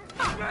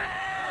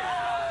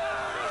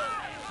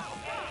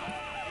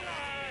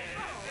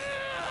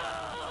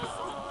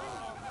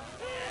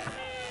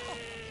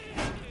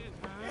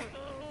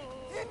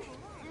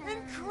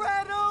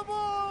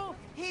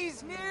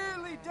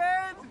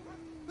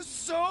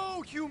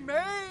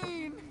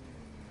 humane!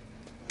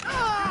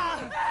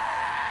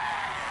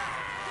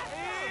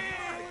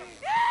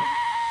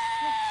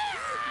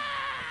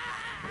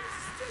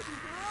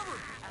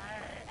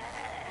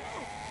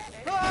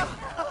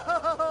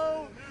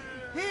 Oh,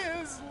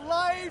 his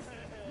life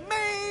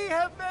may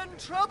have been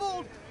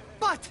troubled,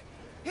 but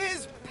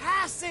his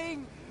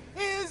passing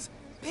is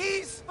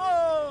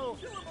peaceful!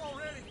 Kill him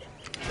already!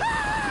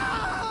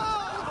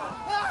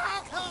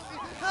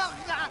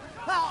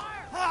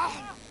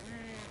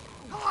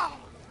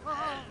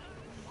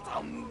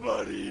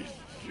 Somebody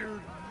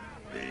shoot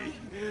me,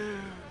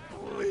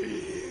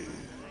 please.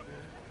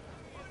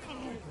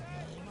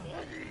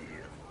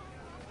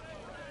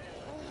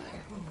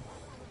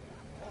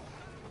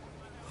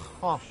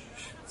 Oh,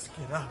 let's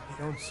get up.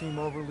 You don't seem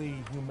overly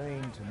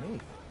humane to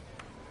me.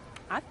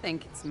 I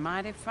think it's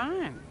mighty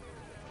fine.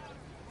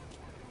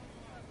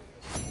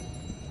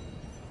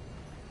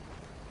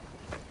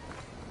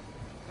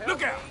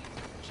 Look out!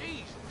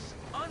 Jesus,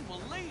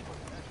 unbelievable!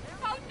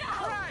 Oh no!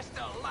 Christ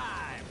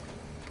alive!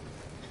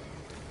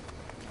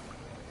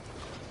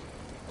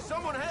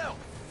 Someone help!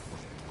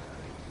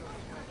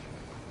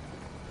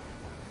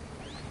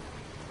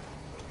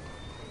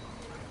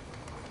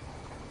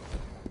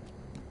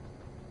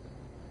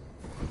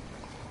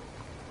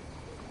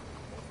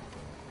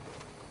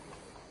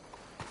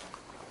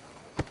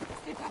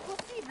 C'est pas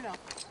possible.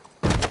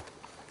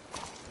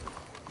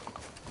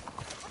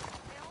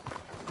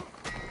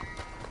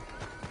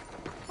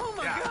 Oh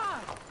my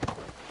God!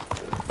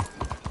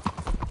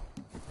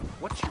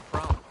 What's your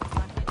problem?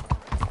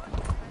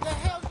 The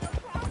hell's your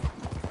problem?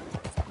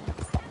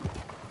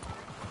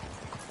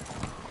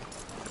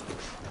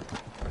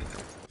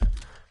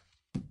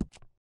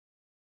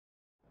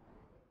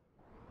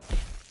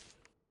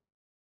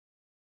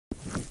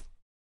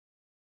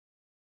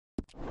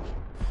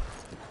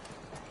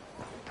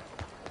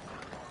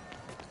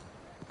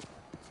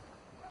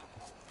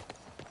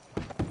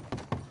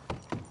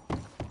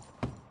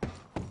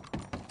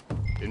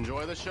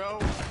 Enjoy the show?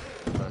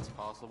 If that's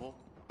possible.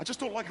 I just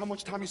don't like how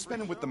much time you're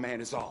spending with the man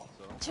is all.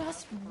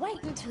 Just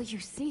wait until you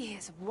see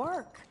his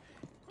work.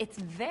 It's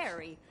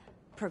very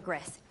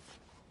progressive.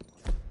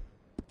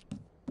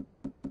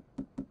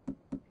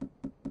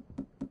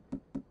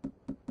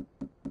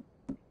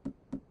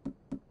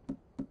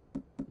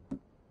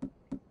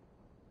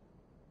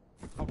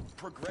 Oh,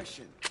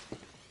 progression.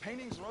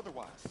 Paintings or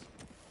otherwise.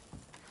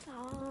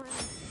 Oh,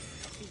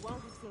 you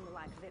won't have seen the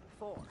like of it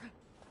before.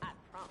 I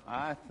promise.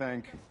 I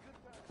think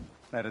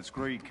that it's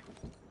Greek.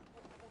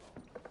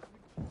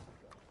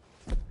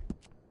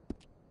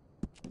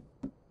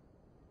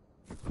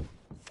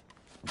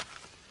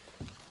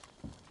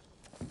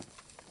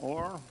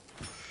 Or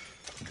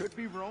could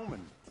be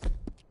Roman.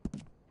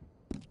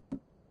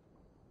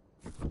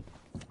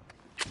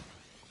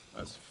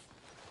 That's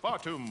far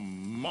too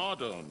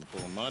modern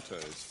for my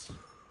tastes.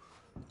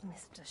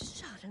 Mr.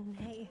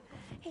 Chardonnay,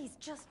 he's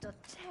just a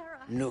terror.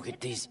 Look at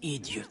these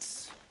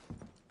idiots.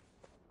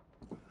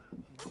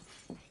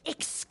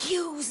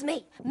 Excuse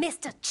me,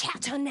 Mr.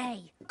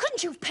 Chardonnay.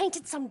 Couldn't you have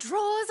painted some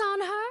drawers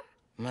on her?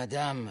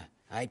 Madame,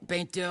 I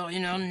paint her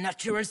in her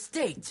natural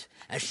state,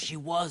 as she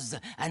was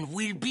and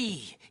will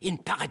be in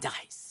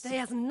paradise.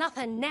 There's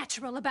nothing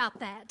natural about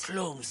that.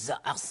 Clothes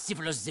are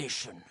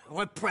civilization,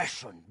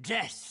 repression,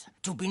 death.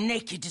 To be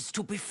naked is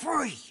to be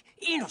free,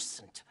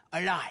 innocent,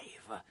 alive.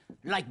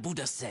 Like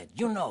Buddha said,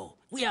 you know,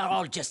 we are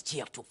all just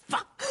here to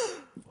fuck.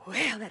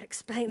 Well, that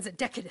explains the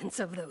decadence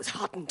of those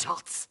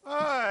Hottentots.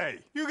 Hey,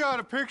 you got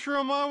a picture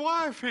of my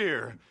wife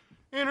here.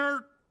 In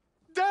her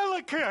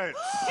delicates.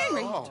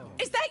 Henry,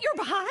 is that your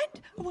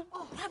behind?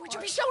 Why would you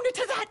be showing it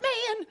to that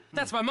man?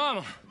 That's my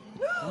mama.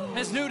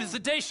 As nude as the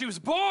day she was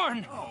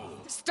born.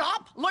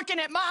 Stop looking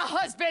at my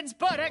husband's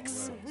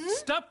buttocks.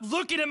 Stop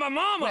looking at my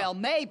mama. Well,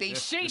 maybe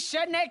she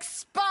shouldn't have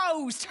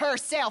exposed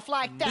herself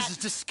like that. This is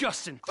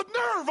disgusting. The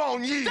nerve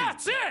on you!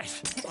 That's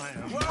it!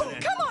 Oh,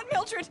 come on,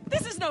 Mildred.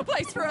 This is no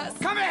place for us.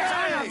 Come here!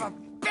 Son of a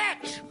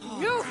bitch!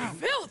 You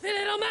filthy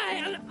little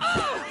man!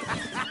 Oh!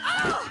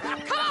 Oh!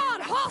 Come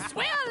on, horse,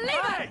 we'll leave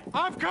it! Hey,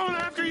 I'm coming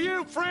after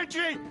you,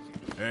 Frenchie!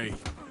 Hey.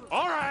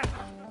 All right.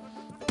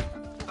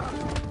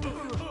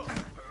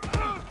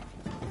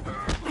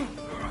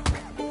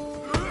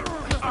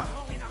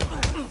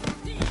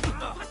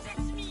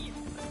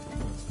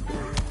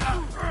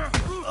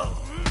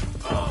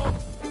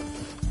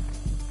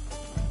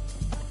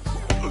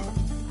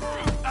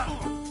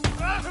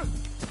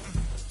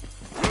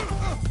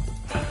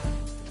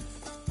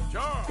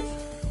 Charles,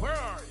 where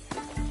are you?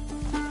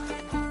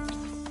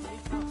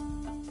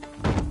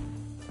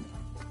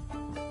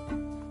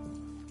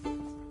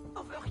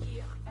 Over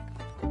here.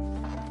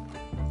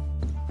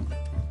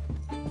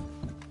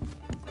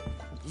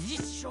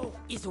 This show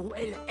is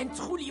well and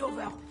truly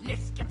over.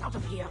 Let's get out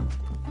of here.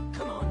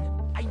 Come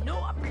on. I know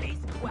a place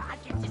where I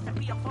can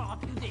disappear for a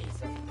few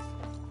days.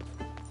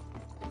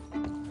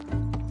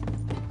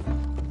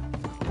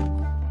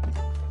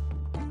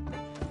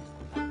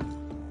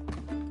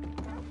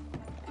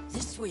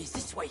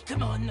 This way,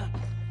 come on.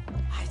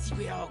 I think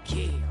we are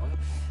okay.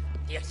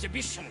 The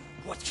exhibition,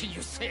 what can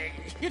you say?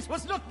 It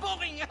was not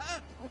boring, huh?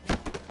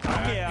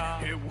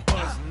 Yeah. It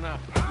was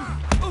not.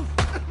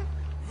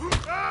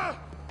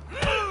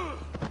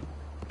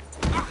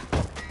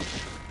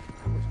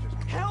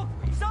 Help!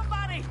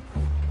 Somebody!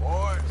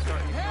 Boy,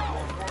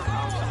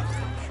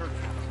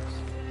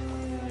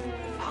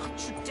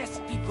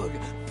 Arch-test people,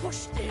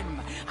 push them!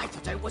 I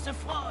thought I was a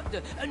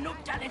fraud, a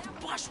no-talent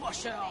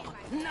brushwasher.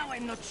 Now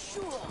I'm not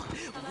sure.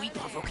 We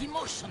provoke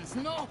emotions,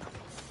 no?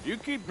 you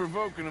keep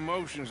provoking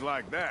emotions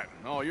like that,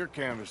 and all your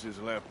canvases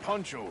will have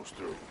punch holes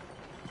through.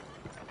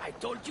 I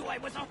told you I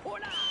was a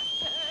hola!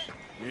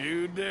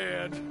 You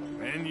did,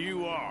 and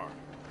you are.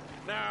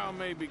 Now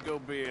maybe go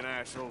be an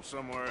asshole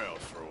somewhere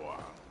else for a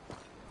while.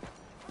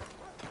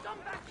 Come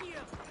back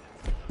here!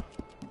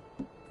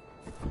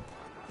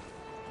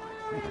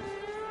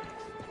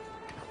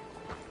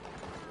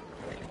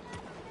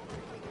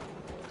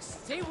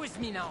 Stay with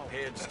me now.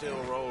 Head still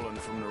rolling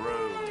from the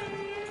road.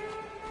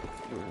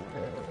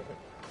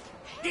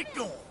 Get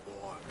going,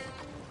 boy.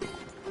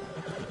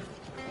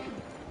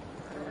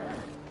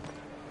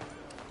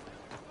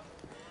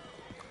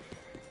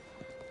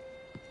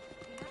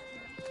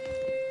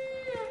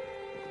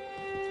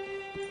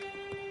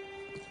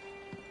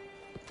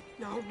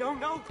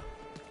 No.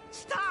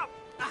 Stop!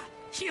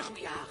 Here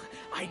we are.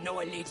 I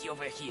know a lady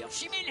over here.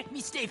 She may let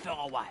me stay for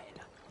a while.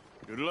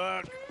 Good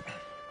luck.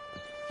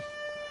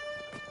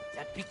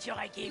 That picture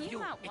I gave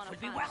you, it will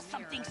be worth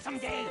something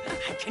someday.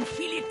 I can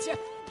feel it.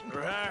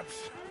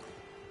 Perhaps.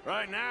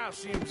 Right now,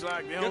 seems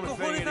like the only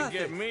thing that'll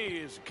get me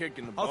is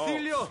kicking the balls.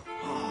 Auxilio!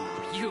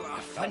 Oh, you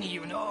are funny,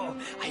 you know.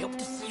 I hope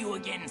to see you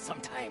again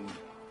sometime.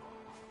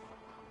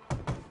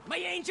 My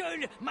angel,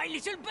 my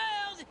little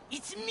bird,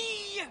 it's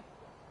me!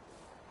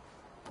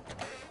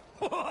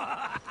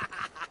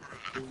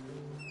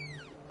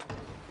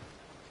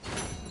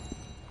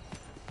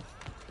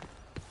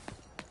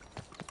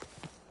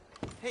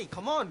 Hey,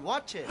 come on,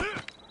 watch it.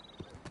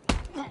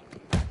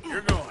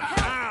 You're going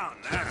down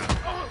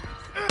now.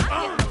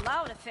 I'm getting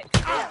low to fix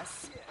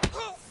this.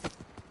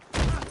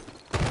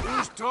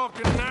 Who's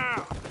talking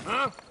now,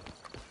 huh?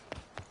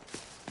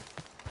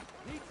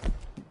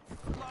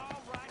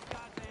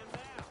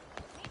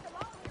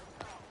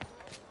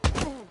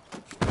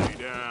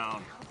 Stay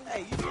down.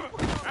 Hey,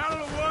 out of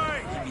the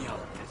way!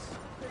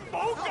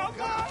 Oh,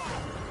 come on!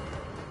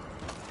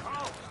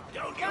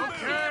 Don't get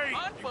okay,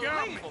 you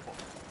got me.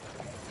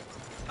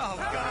 Oh,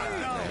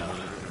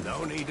 God,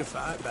 No need to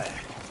fight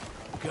back.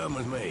 Come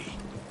with me.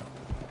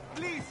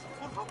 Please,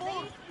 por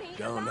favor.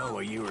 Don't know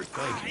what you were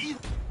thinking.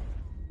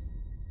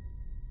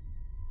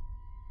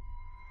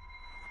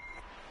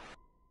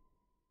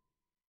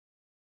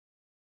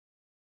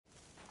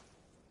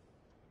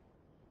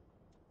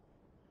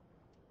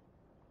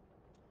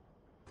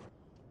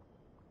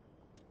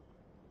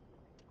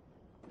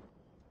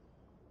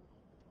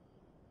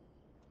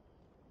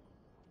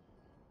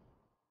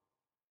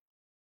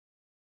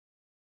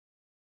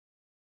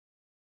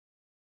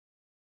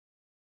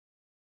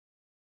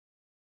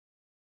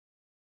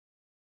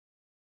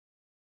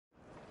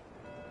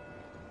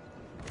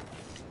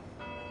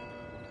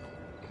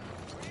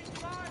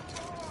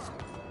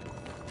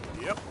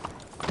 Yep.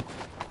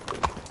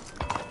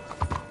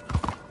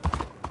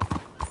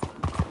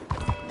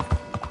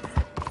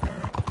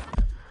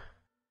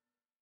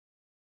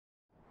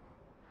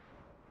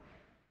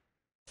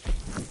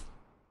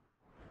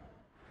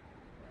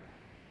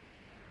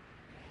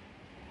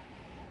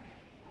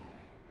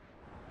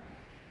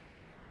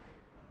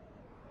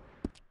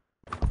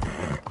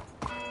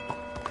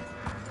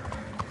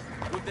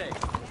 Good day.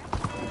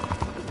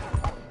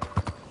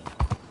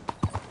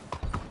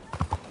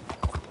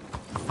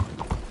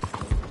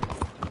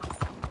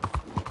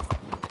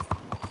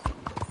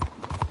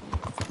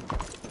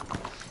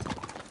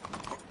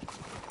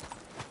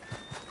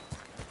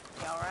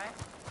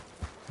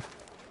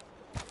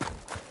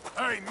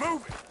 Hey,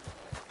 move it!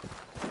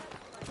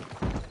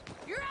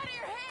 You're out of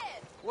your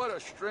head! What a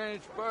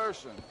strange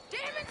person.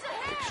 Demons of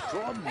hell!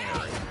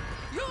 Extraordinary.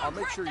 You I'll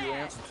make sure you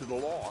answer to the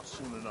law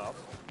soon enough.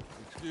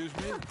 Excuse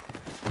me?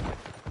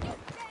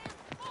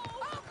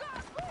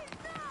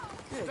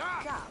 Good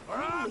Stop, or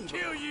I'll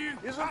kill you!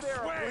 Isn't there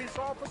swear. a police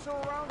officer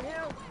around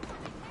here?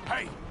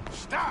 Hey,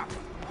 stop!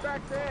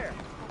 Back there.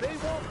 They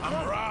won't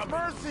I'm robbing.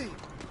 Mercy!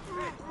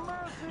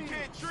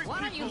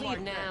 Why don't you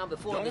leave now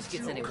before this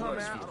gets any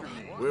worse for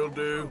you? Will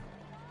do.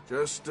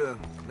 Just a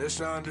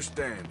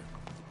misunderstanding.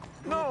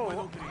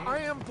 No,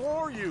 I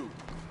implore you.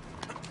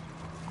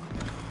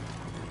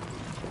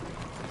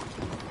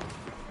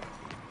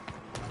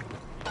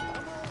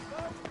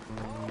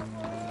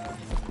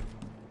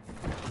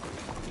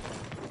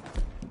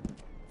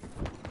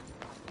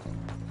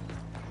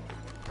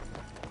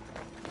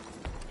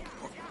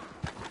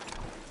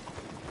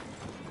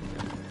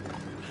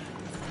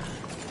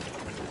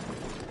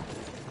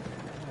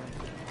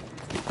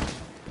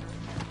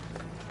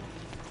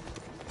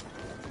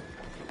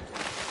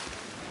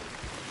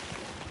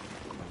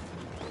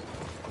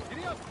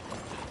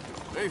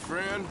 Hey,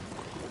 friend.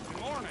 Good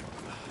morning.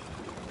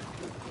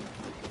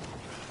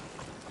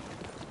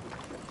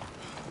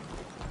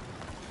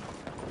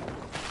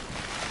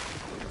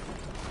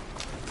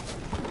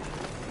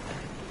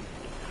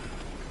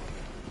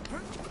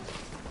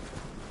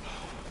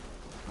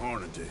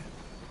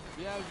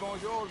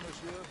 bonjour,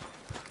 monsieur.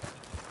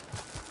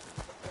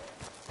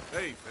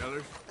 Hey,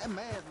 fellas. That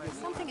man.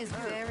 Something is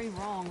very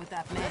wrong with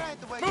that man. That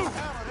ain't the way you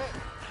handle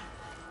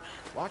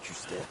it. Watch your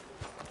step.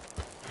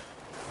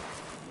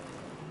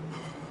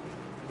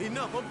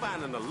 Enough, I'm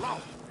finding the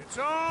law. It's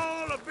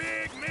all a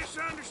big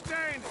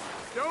misunderstanding.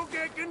 Don't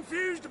get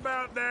confused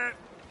about that.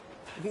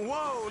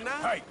 Whoa,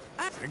 now. Hey,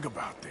 think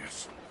about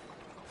this.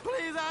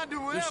 Please, I'll do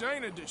whatever. This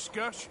ain't a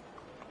discussion.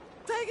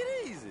 Take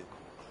it easy.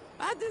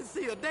 I didn't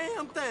see a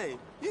damn thing.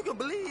 You can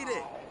believe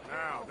it.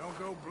 Now, don't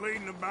go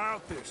bleeding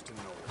about this to no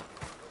one.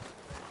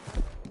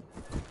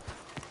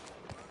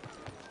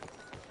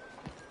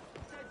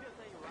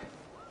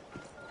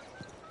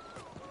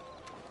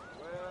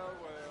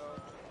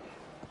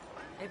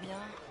 Eh bien?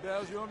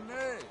 There's your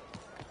name.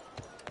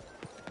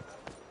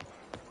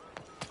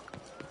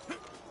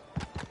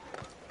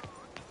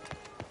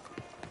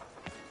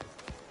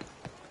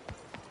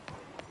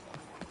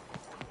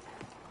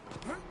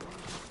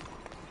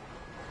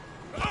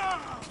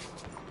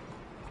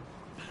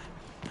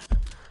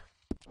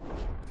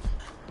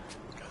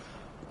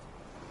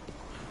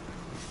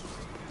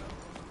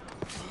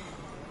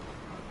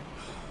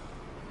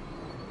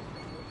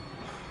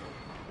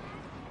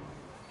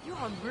 You're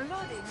a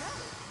bloody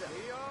mess.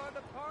 We are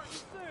departing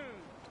soon.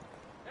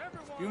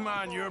 Everyone You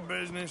mind your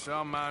business,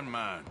 I'll mind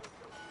mine.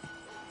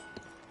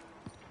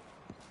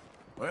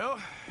 Well,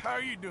 how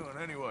are you doing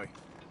anyway?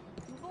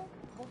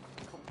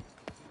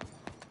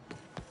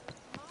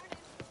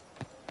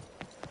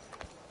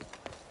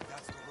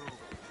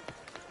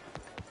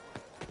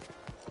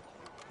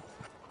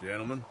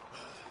 Gentlemen.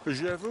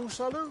 Je vous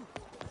salue.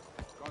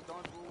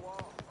 Content de vous voir.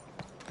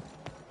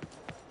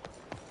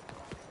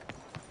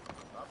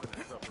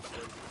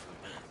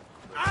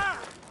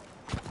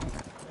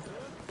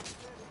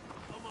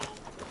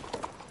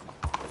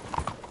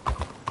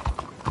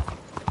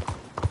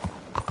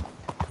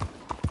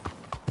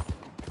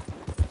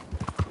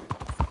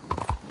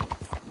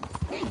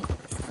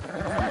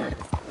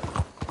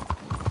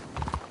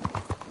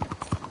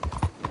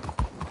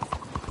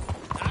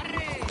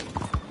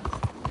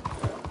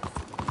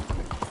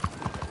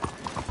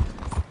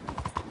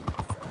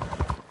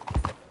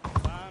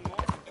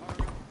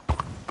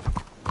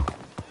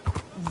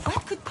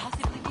 What could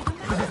possibly be the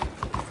matter?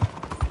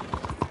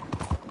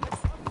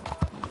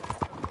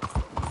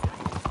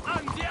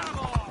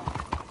 Andiamo!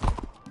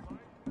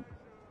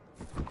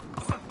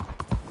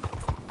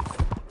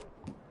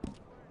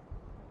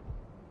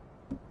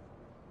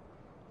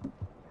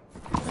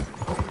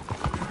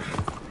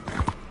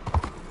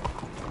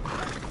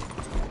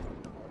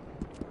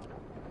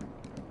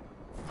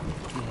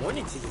 Good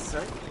morning to you,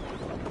 sir.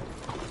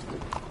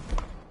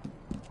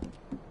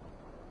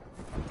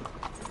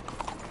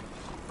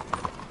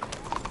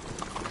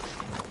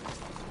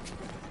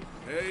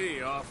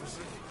 Hey,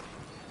 officer.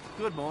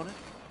 Good morning.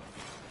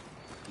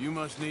 You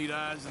must need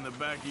eyes in the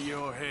back of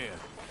your head.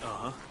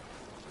 Uh-huh.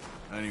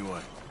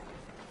 Anyway,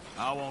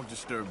 I won't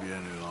disturb you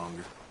any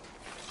longer.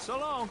 So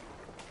long.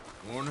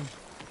 Morning.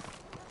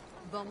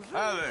 Bonjour.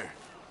 Hi there.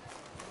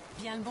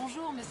 Bien le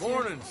bonjour, monsieur.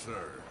 Morning,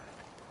 sir.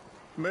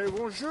 Mais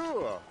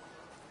bonjour.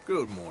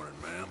 Good morning,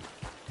 ma'am.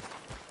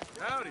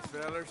 Howdy,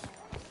 fellers.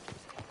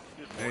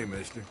 Hey,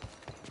 mister.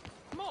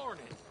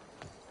 Morning.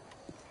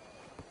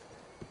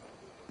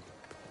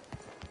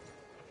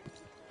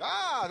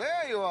 Ah,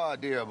 there you are,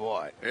 dear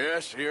boy.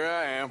 Yes, here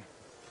I am.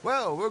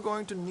 Well, we're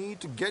going to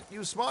need to get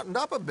you smartened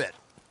up a bit.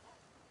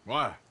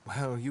 Why?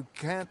 Well, you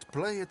can't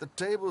play at the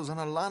tables on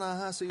a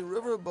Lannahechee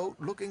riverboat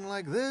looking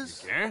like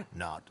this. You can't?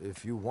 Not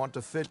if you want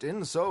to fit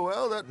in so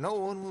well that no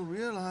one will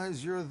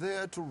realize you're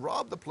there to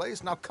rob the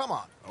place. Now, come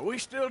on. Are we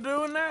still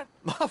doing that?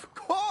 Of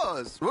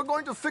course. We're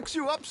going to fix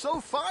you up so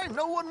fine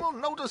no one will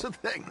notice a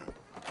thing.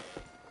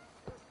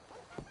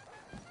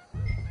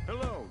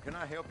 Hello, can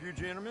I help you,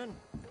 gentlemen?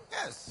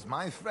 Yes,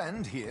 my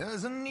friend here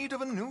is in need of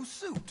a new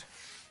suit.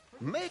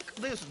 Make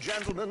this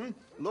gentleman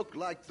look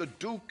like the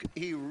Duke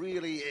he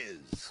really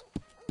is.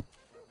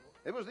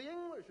 It was the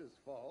English's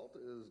fault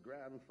his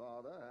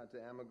grandfather had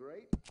to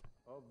emigrate.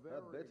 A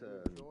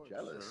bitter,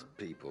 jealous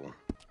people.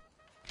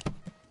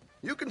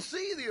 You can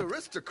see the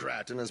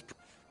aristocrat in his...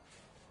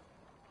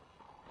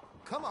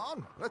 Come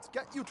on, let's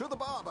get you to the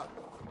barber.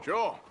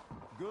 Sure.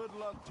 Good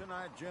luck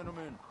tonight,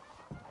 gentlemen.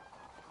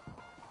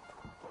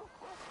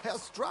 Herr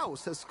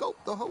Strauss has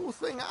scoped the whole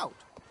thing out.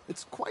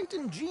 It's quite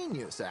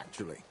ingenious,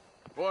 actually.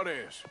 What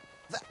is?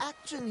 The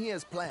action he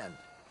has planned.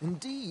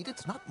 Indeed,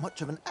 it's not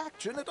much of an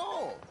action at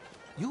all.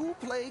 You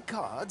play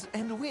cards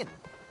and win.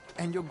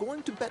 And you're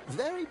going to bet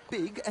very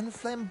big and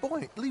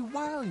flamboyantly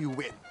while you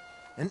win.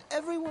 And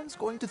everyone's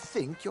going to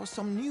think you're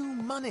some new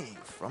money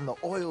from the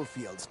oil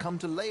fields come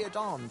to lay it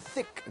on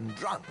thick and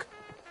drunk.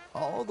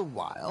 All the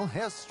while,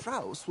 Herr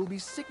Strauss will be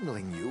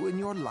signaling you in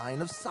your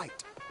line of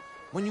sight.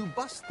 When you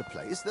bust the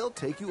place, they'll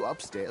take you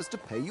upstairs to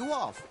pay you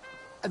off.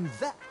 And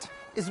that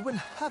is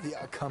when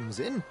Javier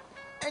comes in,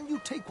 and you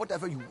take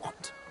whatever you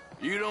want.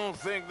 You don't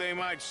think they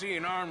might see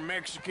an armed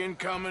Mexican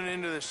coming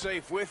into the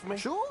safe with me?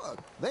 Sure,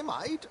 they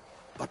might,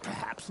 but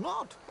perhaps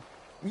not.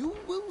 You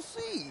will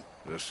see.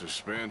 The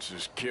suspense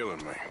is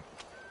killing me.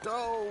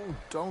 Oh,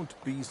 don't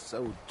be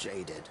so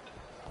jaded.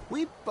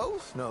 We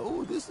both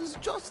know this is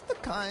just the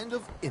kind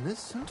of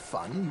innocent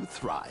fun you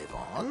thrive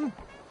on.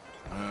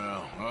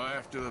 Well,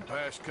 after the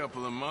past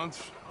couple of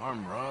months,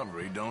 armed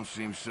robbery don't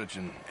seem such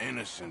an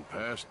innocent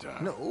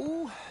pastime.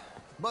 No,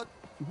 but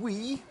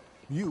we,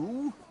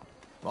 you,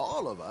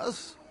 all of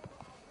us,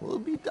 will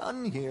be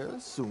done here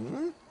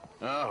soon.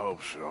 I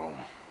hope so.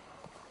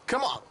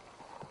 Come on.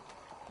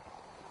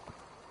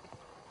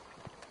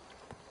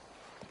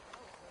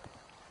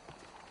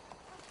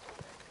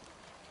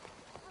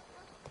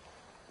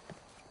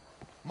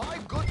 My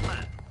good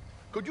man,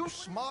 could you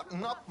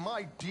smarten up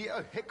my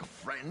dear hick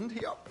friend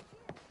here?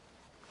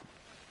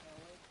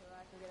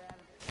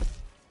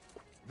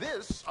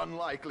 This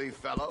unlikely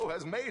fellow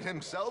has made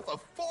himself a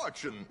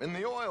fortune in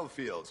the oil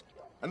fields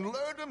and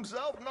learned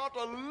himself not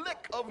a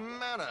lick of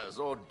manners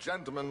or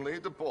gentlemanly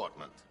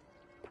deportment.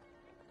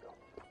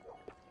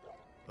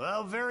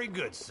 Well, very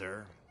good,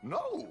 sir.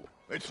 No,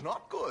 it's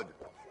not good.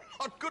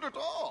 Not good at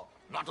all.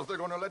 Not if they're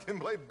going to let him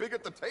play big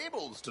at the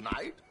tables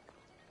tonight.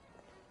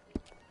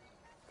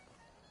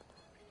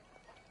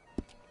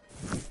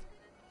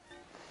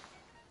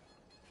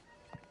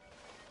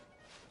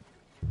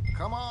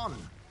 Come on.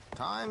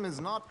 Time is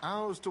not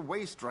ours to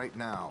waste right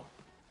now.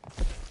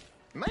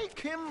 Make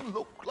him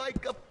look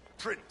like a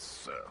prince,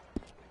 sir.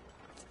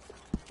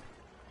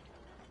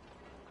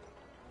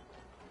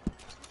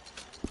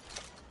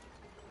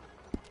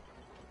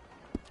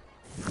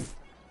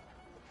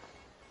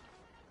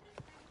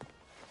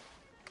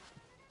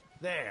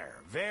 There,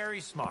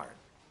 very smart.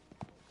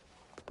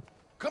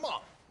 Come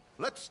on,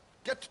 let's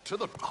get to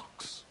the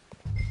docks.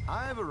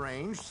 I've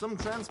arranged some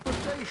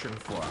transportation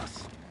for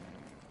us.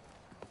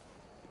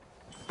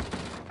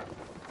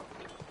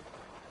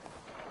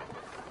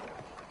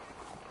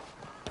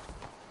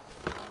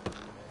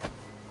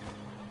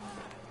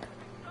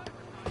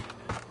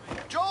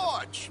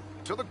 George,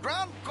 to the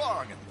Grand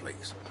Corrigan,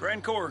 please.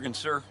 Grand Corrigan,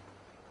 sir.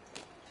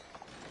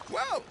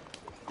 Well,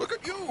 look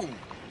at you.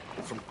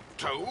 From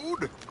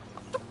Toad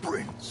to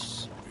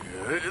Prince.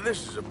 Yeah,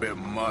 this is a bit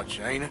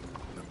much, ain't it?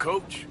 The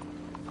coach?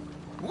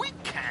 We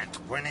can't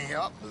whinny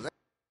up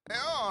there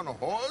on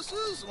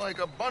horses like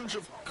a bunch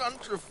of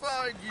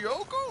countrified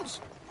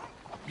yokels.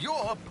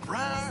 You're a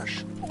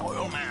brash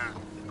oil man.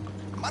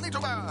 Money to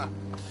burn.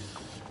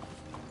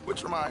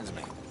 Which reminds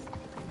me,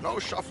 no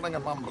shuffling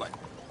and mumbling.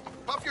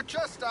 Puff your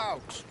chest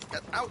out.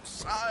 Get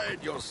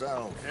outside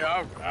yourself. Yeah,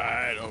 all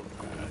right.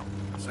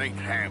 This ain't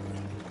Hamlet.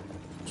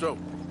 So,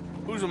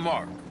 who's a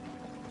mark?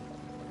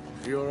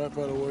 Is he all right,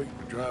 by the way,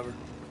 driver?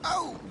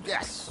 Oh,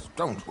 yes.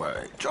 Don't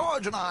worry.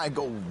 George and I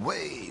go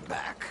way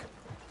back.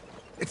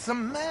 It's a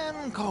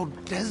man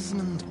called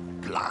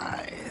Desmond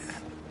Blythe.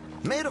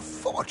 Made a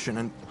fortune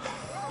in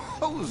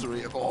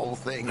hosiery of all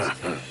things.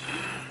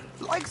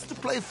 Likes to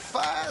play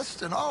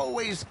fast and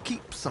always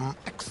keep some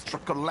extra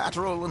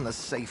collateral in the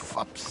safe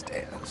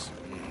upstairs.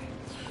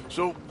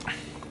 So,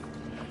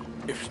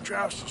 if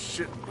Strauss is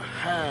sitting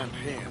behind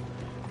him,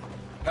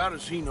 how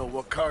does he know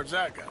what cards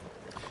I got?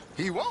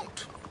 He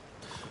won't.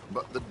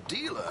 But the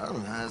dealer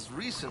has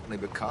recently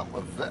become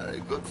a very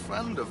good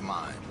friend of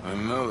mine.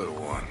 Another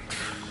one.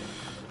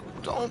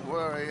 Don't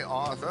worry,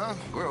 Arthur.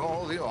 We're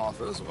all the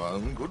authors of our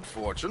own good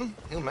fortune.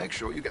 He'll make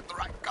sure you get the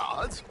right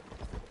cards.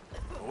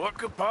 What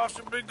could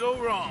possibly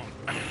go wrong?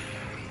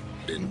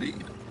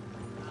 Indeed.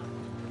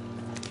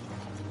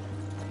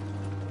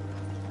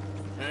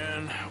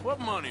 And what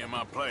money am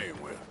I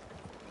playing with?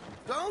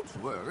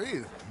 Don't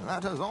worry.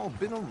 That has all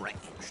been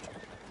arranged.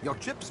 Your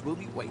chips will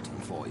be waiting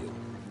for you.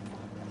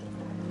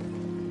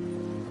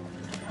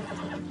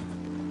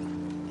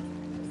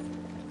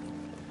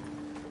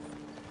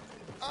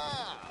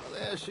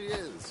 There she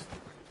is.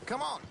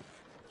 Come on.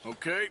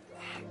 Okay.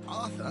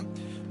 Arthur,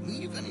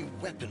 leave any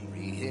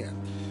weaponry here.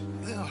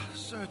 They'll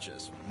search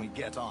us when we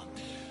get on.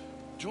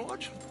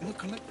 George, we'll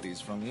collect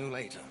these from you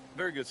later.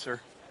 Very good,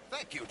 sir.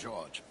 Thank you,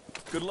 George.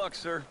 Good luck,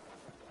 sir.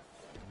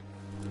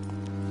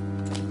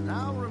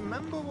 Now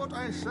remember what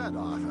I said,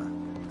 Arthur.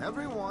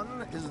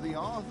 Everyone is the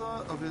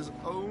author of his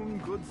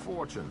own good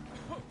fortune.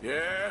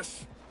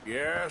 Yes,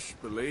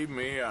 believe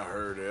me, I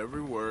heard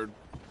every word.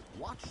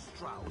 Watch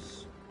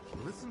Strauss.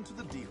 Listen to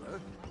the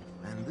dealer,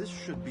 and this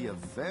should be a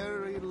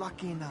very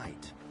lucky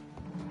night.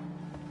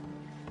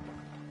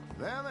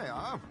 There they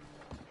are.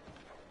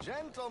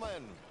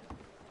 Gentlemen,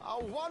 how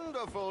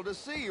wonderful to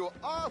see you.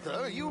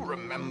 Arthur, you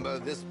remember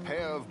this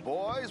pair of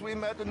boys we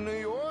met in New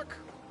York?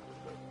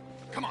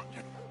 Come on,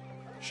 gentlemen.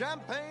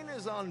 Champagne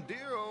is on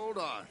dear old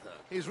Arthur.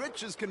 He's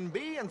rich as can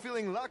be and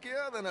feeling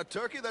luckier than a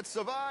turkey that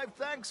survived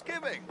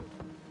Thanksgiving.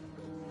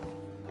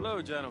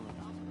 Hello, gentlemen.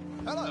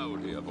 Hello,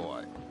 dear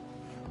boy.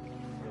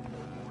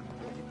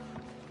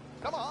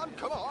 Come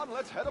on,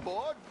 let's head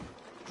aboard.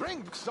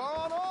 Drinks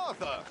on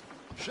Arthur.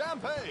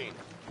 Champagne.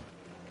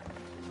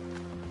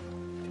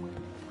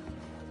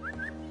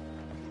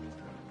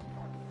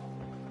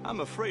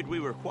 I'm afraid we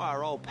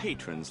require all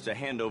patrons to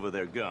hand over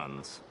their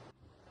guns.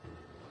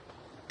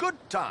 Good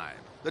time.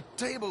 The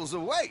tables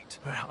await.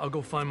 I'll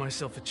go find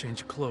myself a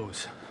change of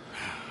clothes.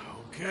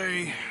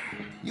 Okay.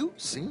 You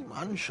seem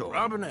unsure.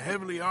 Robbing a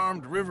heavily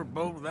armed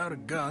riverboat without a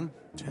gun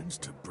tends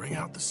to bring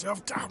out the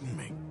self-doubt in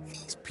me.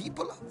 These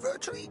people are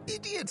virtually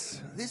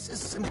idiots. This is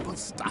simple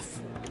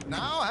stuff.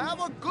 Now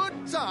have a good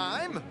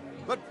time,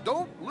 but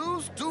don't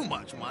lose too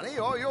much money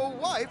or your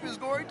wife is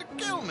going to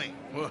kill me.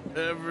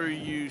 Whatever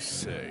you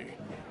say.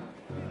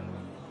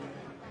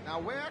 Now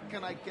where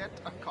can I get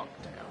a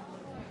cocktail?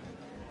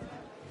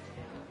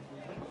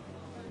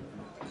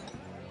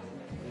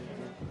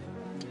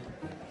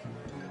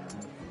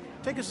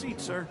 Take a seat,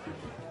 sir.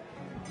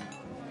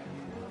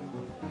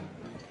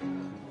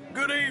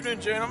 Good evening,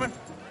 gentlemen.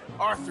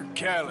 Arthur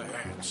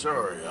Callahan.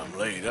 Sorry I'm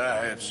late.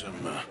 I had some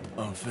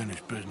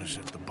unfinished business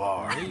at the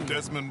bar.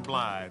 Desmond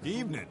Blythe.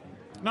 Evening.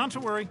 Not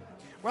to worry.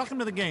 Welcome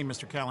to the game,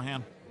 Mr.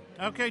 Callahan.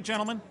 Okay,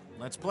 gentlemen,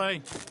 let's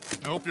play.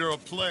 I hope you're a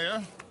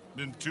player.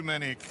 Been too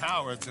many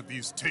cowards at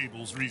these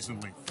tables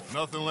recently.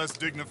 Nothing less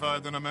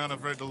dignified than a man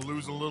afraid to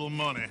lose a little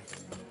money.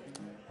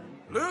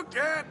 Look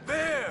at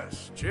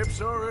this!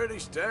 Chips already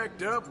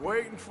stacked up,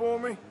 waiting for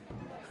me.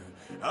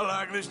 I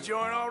like this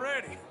joint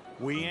already.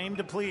 We aim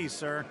to please,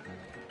 sir.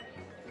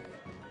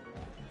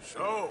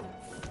 So,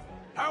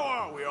 how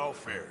are we all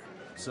faring?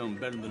 Some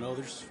better than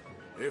others.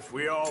 If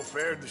we all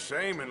fared the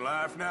same in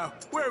life now,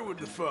 where would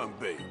the fun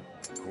be?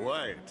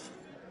 Quiet.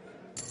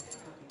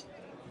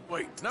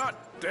 Wait,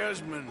 not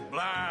Desmond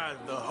Blythe,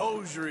 the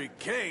hosiery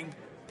king.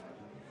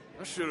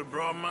 I should have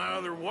brought my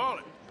other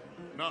wallet.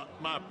 Not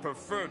my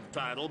preferred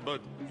title,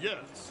 but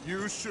yes,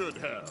 you should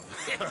have.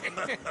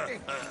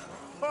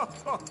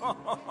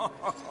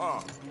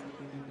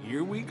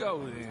 Here we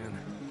go, then.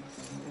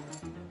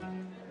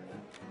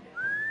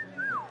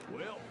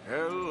 Well,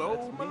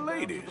 hello, my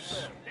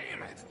ladies.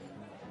 Damn it.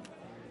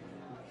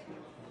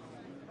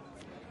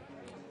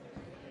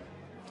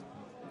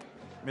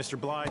 Mr.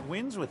 Blythe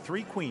wins with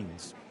 3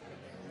 queens.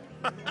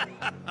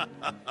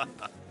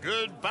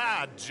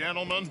 Goodbye,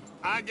 gentlemen.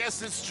 I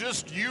guess it's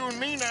just you and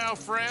me now,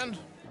 friend.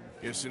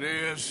 Yes, it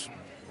is.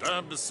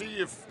 Time to see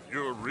if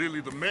you're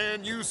really the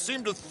man you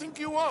seem to think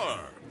you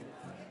are.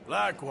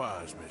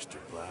 Likewise, Mr.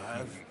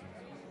 Blythe.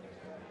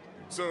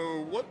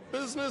 So, what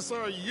business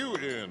are you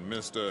in,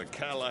 Mr.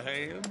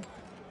 Callahan?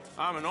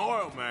 I'm an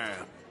oil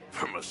man,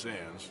 for my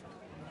sins.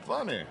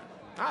 Funny.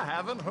 I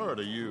haven't heard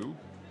of you.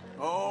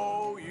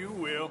 Oh, you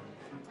will.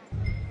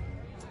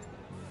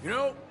 You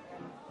know,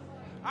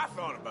 I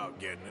thought about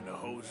getting into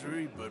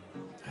hosiery, but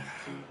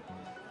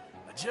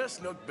I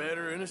just look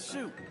better in a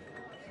suit.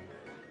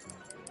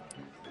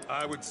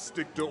 I would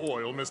stick to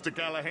oil, Mr.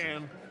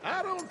 Callahan.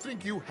 I don't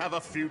think you have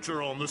a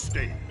future on the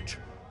stage.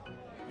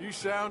 You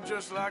sound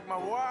just like my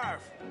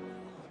wife.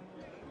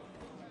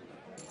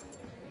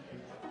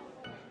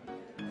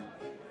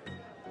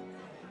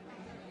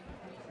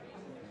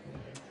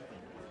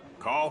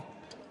 Call.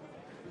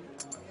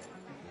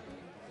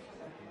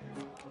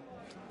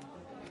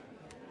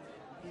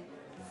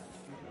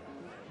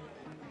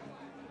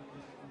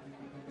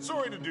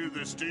 Sorry to do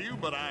this to you,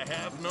 but I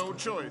have no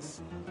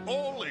choice.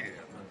 All in.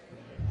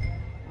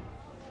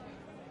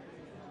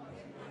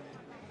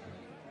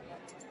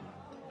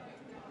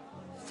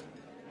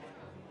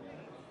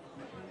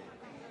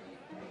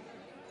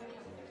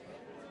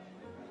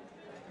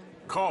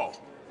 Call.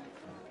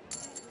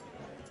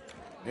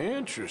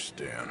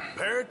 Interesting.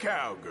 Pair of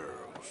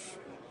cowgirls.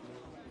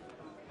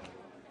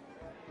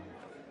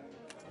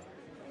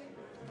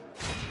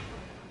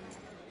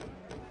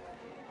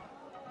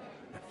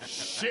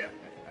 Shit.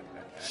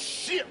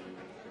 Shit.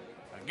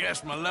 I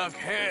guess my luck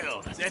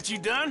held. Is that you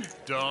done?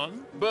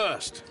 Done?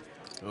 Bust.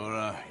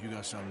 Or, you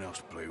got something else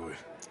to play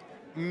with?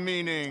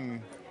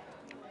 Meaning?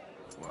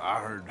 Well,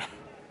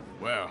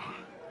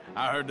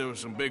 I heard there was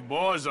some big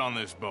boys on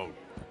this boat.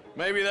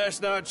 Maybe that's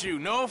not you.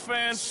 No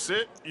offense.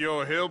 Sit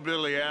your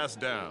hillbilly ass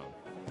down.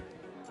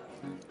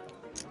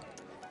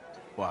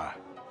 Why?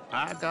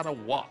 I got a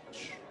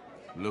watch.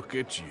 Look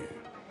at you.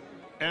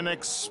 An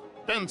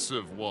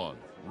expensive one.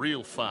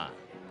 Real fine.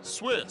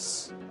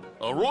 Swiss.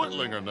 A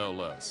Reutlinger, no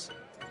less.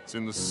 It's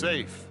in the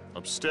safe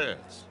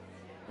upstairs.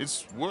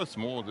 It's worth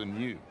more than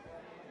you.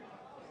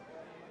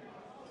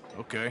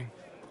 Okay.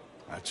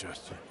 I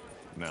trust you.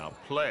 Now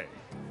play.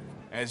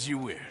 As you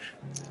wish.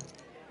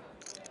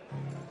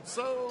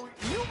 So,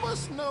 you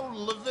must know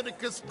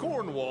Leviticus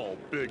Cornwall,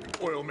 big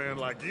oil man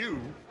like you.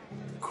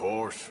 Of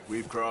course,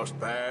 we've crossed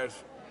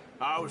paths.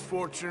 I was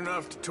fortunate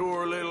enough to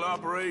tour a little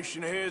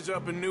operation of his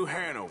up in New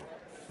Hanover.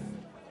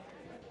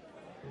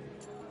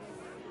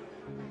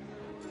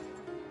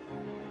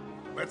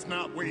 Let's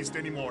not waste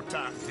any more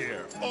time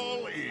here.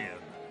 All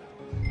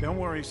in. Don't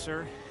worry,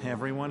 sir.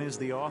 Everyone is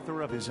the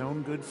author of his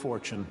own good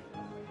fortune.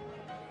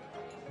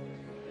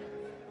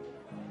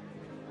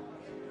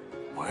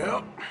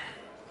 Well,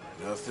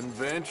 nothing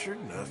ventured,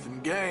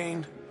 nothing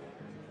gained.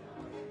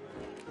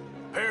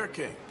 Pair of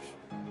kings.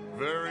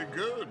 Very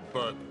good,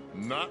 but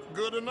not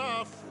good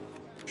enough.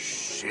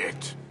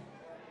 Shit.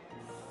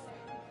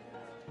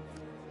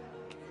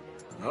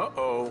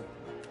 Uh-oh.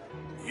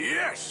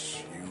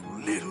 Yes,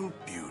 you little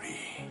beauty.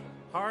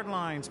 Hard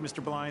lines,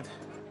 Mr. Blythe.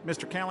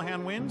 Mr.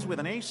 Callahan wins with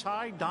an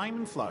ace-high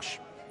diamond flush.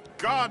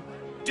 God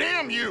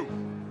Damn you!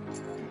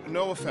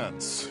 No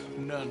offense.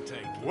 None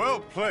taken. Well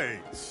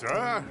played,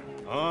 sir.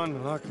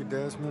 Unlucky,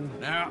 Desmond.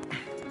 Now,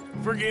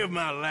 forgive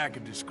my lack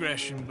of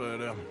discretion, but,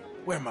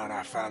 where might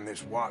I find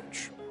this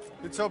watch?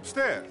 It's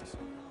upstairs.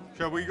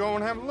 Shall we go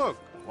and have a look?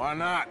 Why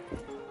not?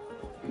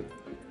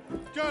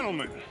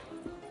 Gentlemen.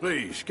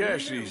 Please,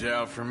 cash these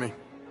out for me.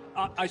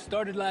 I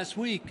started last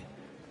week.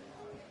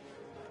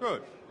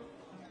 Good.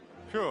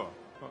 Sure.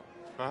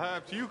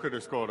 Perhaps you could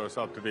escort us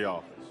up to the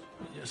office.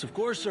 Yes, of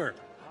course, sir.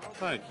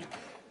 Thank you.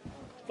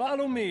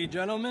 Follow me,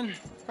 gentlemen.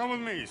 Come with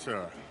me,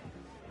 sir.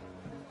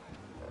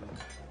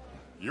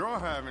 You're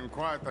having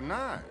quite the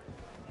night.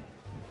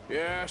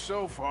 Yeah,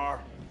 so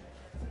far.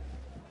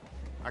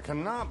 I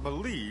cannot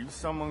believe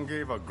someone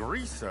gave a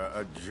greaser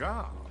a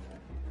job.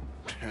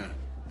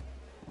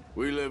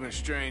 We live in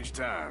strange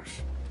times.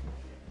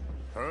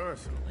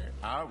 Personally,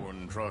 I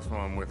wouldn't trust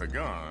one with a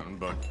gun,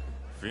 but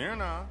fear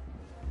not.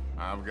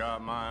 I've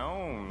got my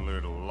own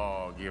little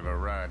lawgiver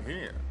right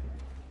here.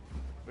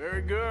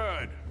 Very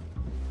good.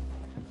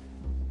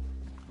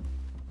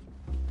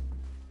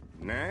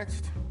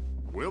 Next,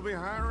 we'll be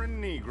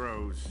hiring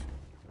Negroes.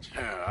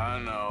 Yeah, I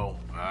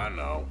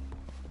know.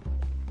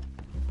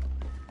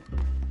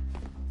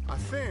 I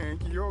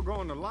think you're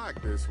going to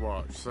like this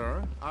watch,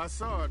 sir. I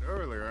saw it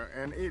earlier,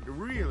 and it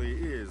really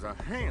is a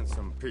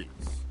handsome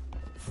piece.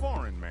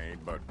 Foreign made,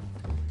 but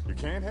you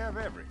can't have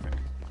everything.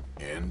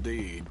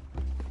 Indeed.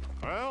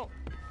 Well,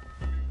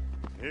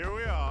 here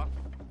we are.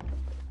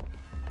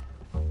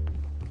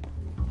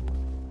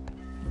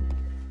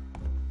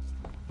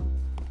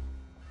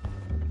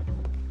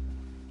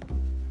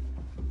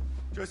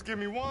 Just give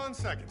me 1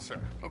 second, sir.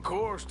 Of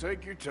course,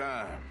 take your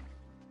time.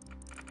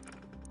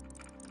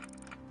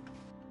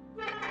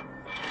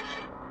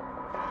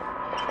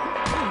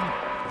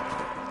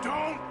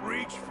 Don't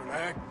reach for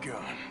that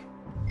gun.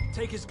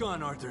 Take his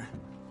gun, Arthur.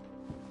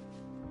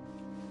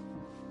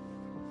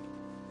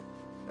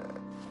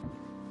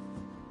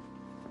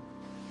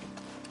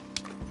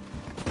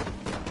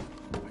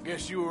 I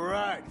guess you were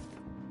right.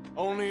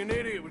 Only an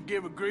idiot would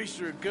give a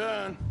greaser a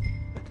gun.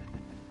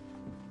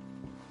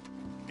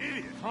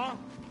 Idiot, huh?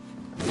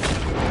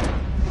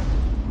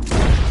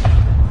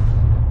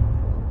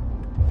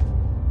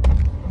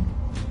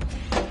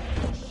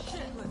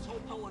 Shit, let's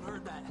hope no one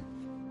heard that.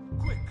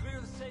 Quick, clear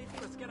the safe.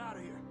 Let's get out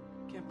of here.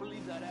 Can't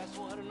believe that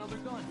asshole had another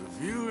gun. The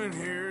view in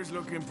here is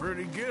looking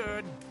pretty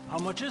good. How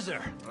much is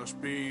there?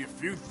 Must be a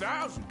few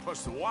thousand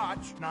plus the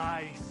watch.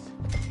 Nice.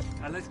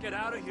 Now let's get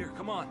out of here.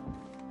 Come on.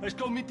 Let's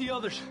go meet the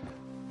others.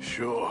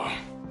 Sure.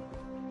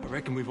 I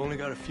reckon we've only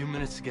got a few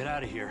minutes to get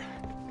out of here.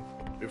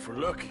 If we're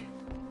lucky.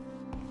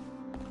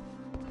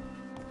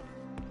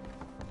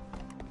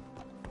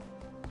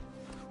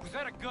 Was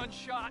that a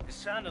gunshot? It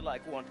sounded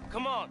like one.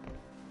 Come on.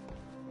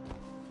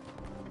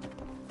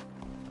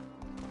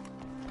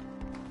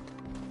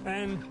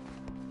 And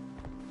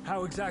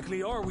how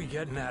exactly are we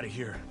getting out of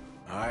here?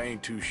 I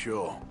ain't too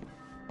sure.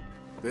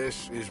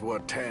 This is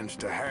what tends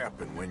to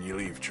happen when you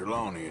leave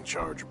Trelawney in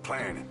charge of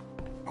planning.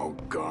 Oh,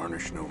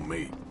 garnish no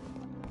meat.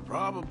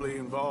 Probably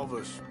involve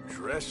us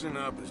dressing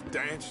up as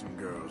dancing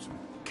girls and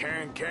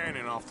carrying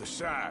cannon off the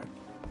side.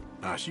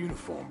 Nice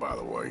uniform, by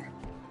the way.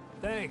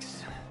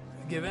 Thanks.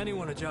 Give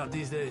anyone a job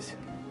these days.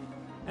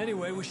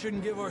 Anyway, we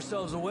shouldn't give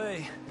ourselves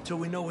away until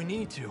we know we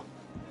need to.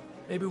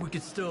 Maybe we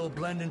could still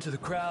blend into the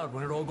crowd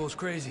when it all goes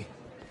crazy.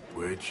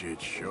 Which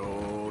it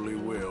surely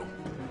will.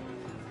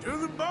 To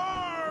the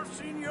bar,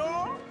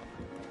 senor!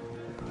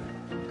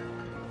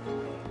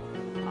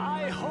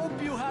 I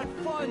hope you had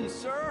fun,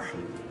 sir.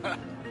 At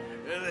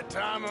the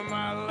time of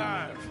my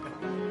life.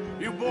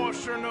 You boys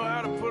sure know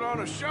how to put on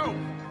a show.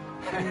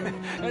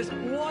 That's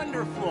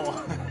wonderful.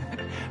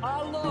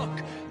 Ah,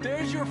 look,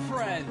 there's your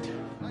friend.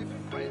 My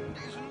friend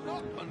is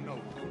not a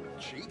noble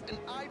cheat, and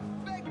I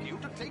beg you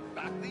to take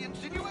back the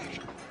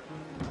insinuation.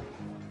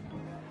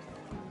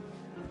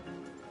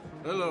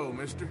 Hello,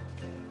 mister.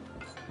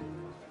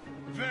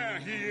 There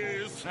he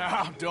is.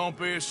 Now, don't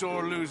be a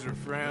sore loser,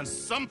 friend.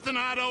 Something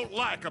I don't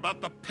like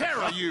about the pair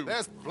of you.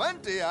 There's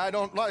plenty I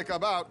don't like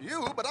about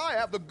you, but I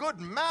have the good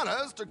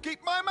manners to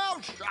keep my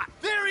mouth shut.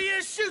 There he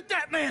is! Shoot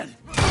that man!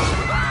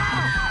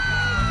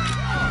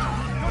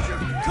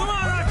 Come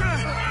on, Arthur!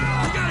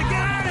 We gotta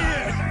get out of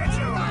here!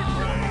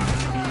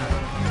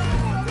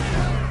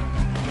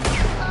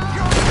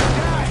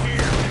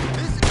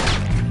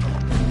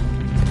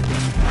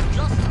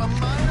 Just a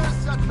minor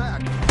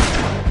setback.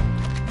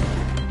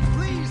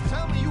 Please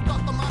tell me you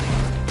got the money.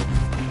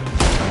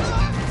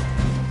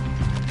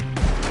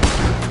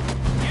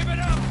 Give it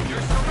up!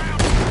 You're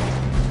surrounded!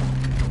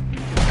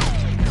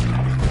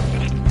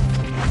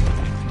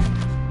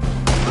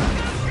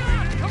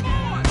 Come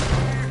on!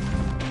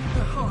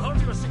 How do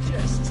you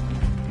suggest?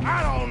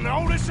 I don't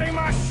know. This ain't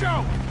my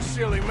show.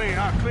 Silly me.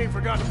 I clean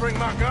forgot to bring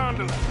my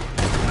gondola.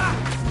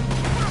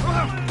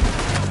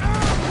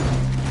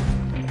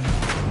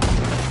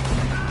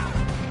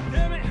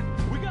 Damn it!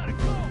 We gotta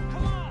go!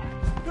 Come on!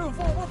 Move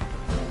forward!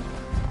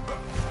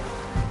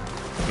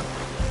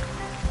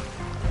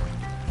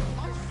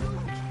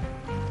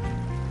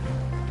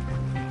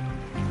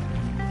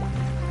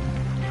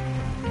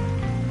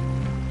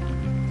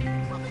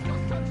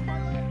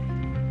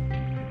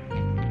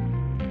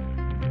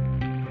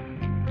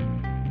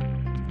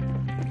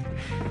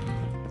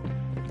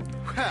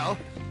 Well,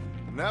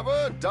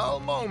 never a dull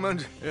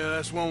moment. Yeah,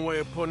 that's one way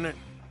of putting it.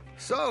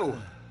 So,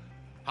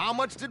 how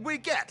much did we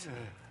get?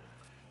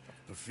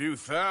 A few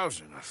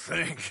thousand, I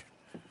think.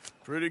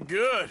 Pretty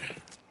good.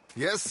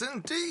 Yes,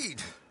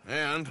 indeed.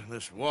 And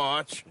this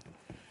watch,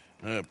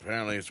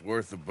 apparently it's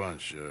worth a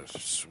bunch.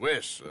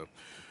 Swiss,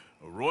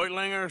 a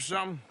Reutlinger or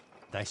something?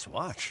 Nice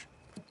watch.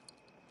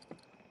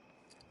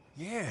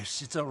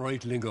 Yes, it's a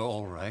Reutlinger,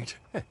 all right.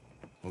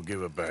 We'll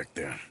give it back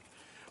then.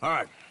 All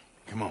right,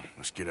 come on,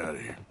 let's get out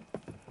of here.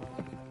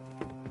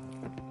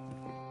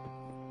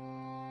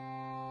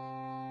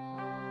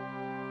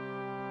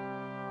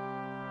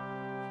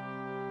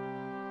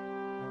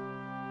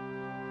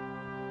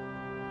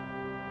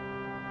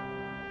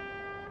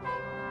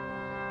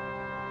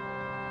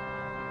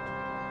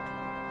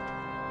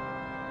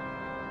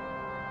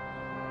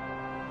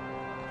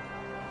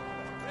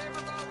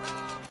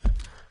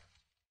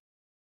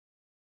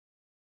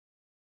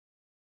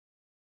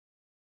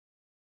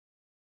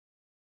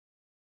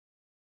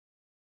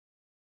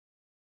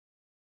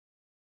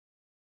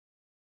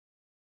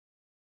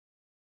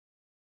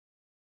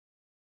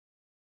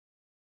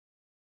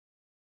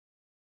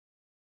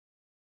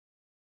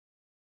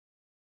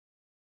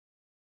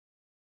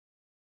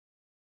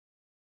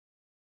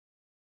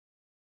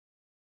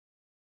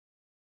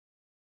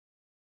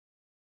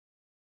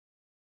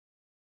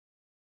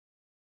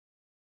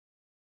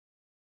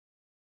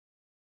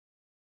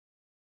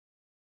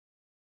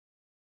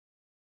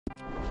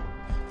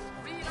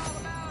 Read all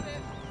about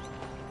it.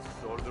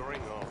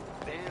 Soldering on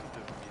damn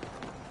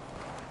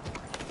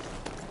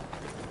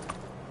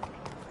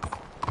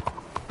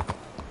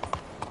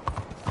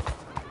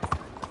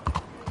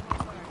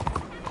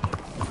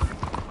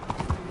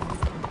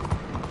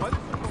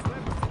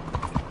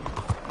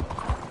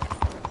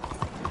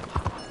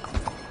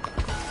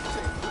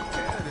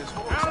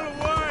Out of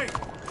the way!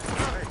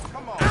 Hey,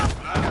 come on.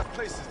 I got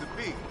places to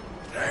be.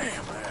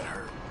 Damn, that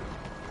hurt.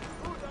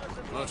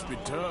 Must be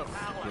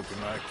tough,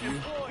 looking like you.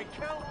 Boy,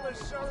 countless,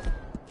 sir.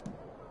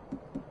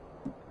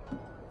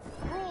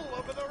 Rule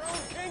over their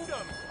own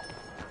kingdom.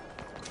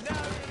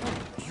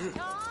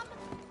 Tom?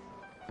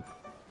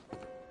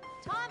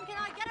 Tom, can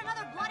I get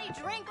another bloody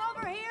drink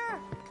over here?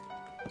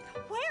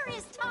 Where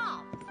is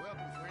Tom?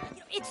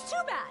 It's too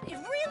bad. It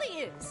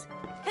really is.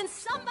 Can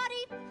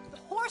somebody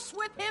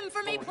horsewhip him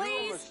for me,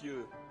 please?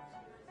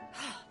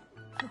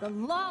 For the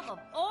love of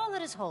all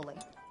that is holy.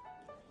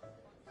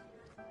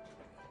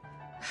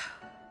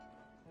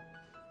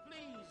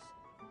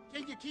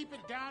 Can you keep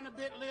it down a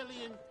bit,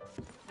 Lillian?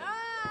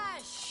 Ah,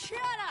 shut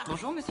up!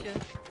 Bonjour, monsieur.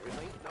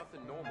 There ain't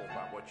nothing normal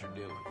about what you're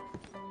doing.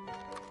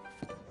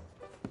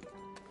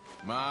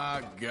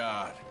 My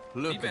God,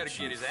 look He better at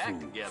you get his act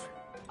fools. together.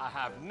 I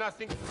have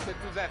nothing to say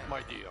to that,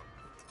 my dear.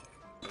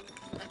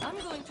 I'm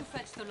going to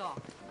fetch the law.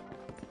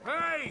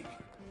 Hey!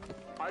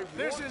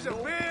 This is a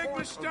big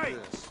mistake!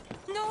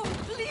 No,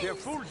 please! They're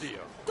full, dear.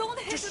 Don't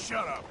hit Just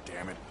shut up,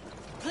 damn it.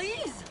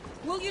 Please!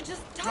 Will you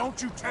just stop?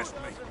 Don't you test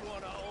me.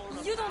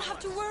 You don't have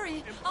to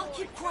worry. I'll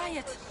keep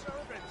quiet.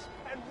 Servants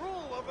and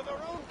rule over their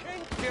own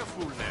king.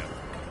 Careful now.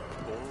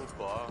 Bon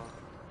bar.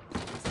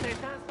 C'est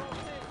un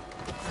français.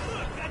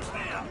 Look, that's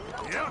them.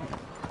 Yeah.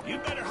 You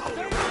better hold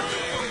it.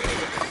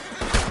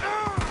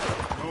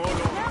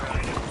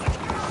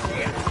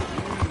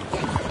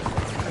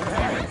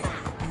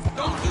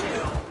 Don't you?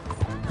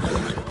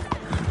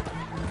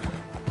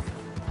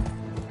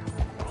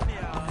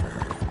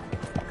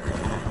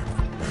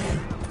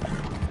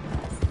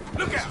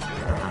 Look out!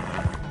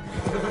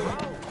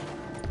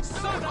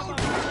 Son of a...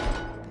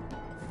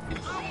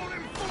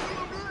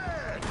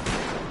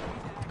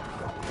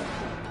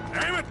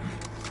 Damn it!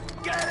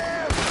 Get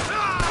him!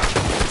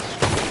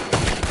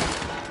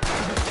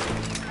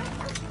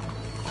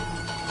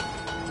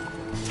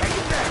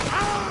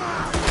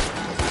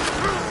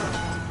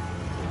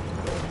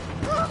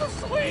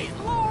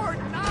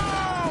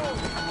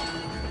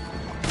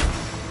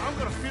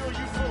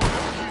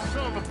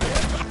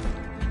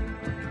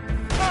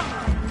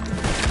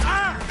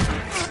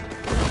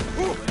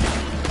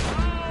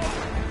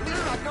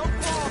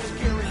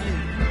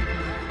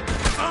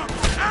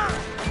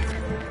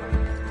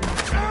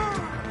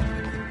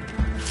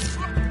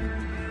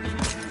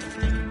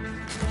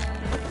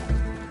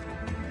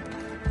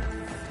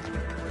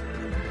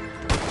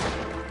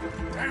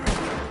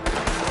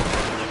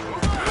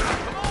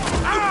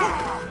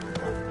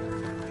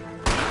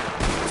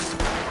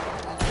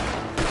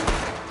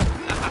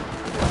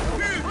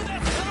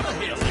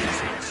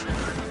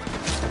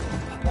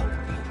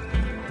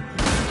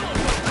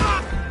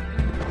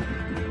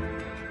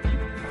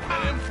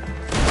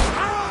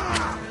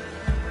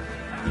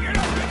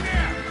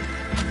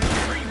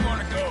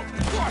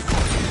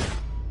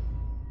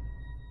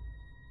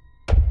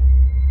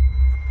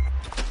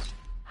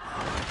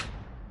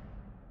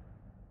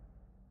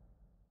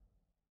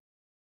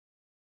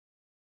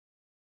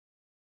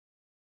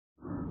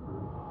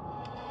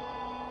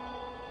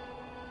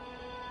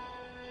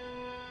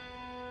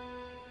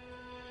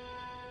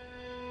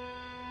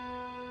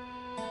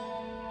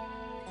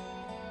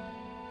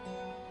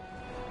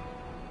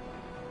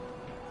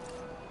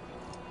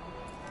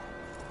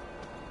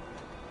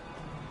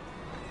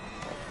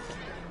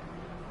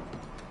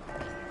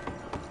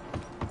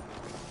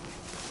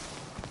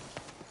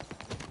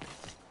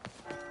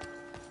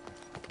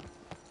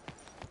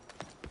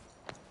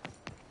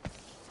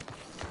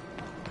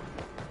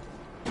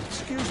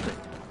 Excuse me.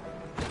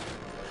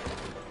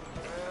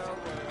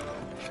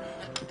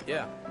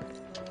 Yeah.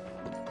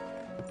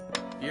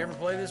 You ever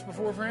play this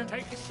before, friend?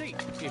 Take a seat,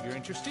 if you're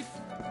interested.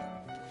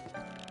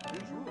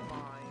 Would you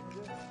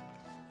mind?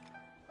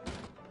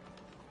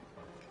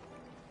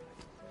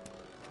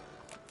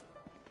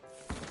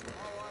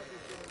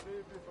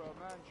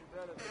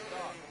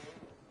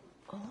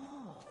 Oh.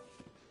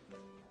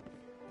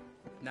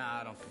 Nah,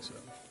 I don't think so.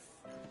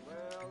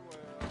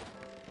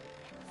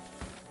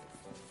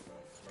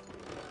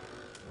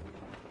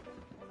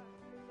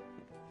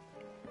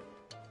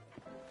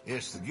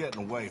 It's the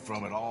getting away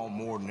from it all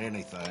more than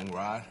anything,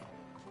 right?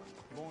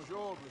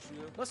 Bonjour,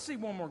 monsieur. Let's see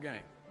one more game.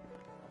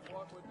 I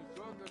fought with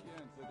the cook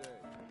again today.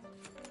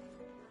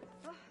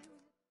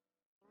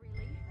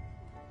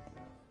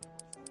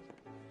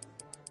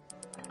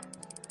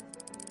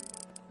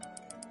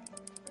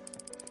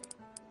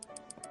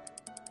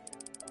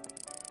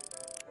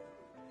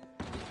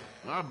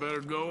 I better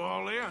go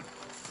all in.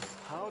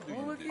 How do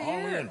Look All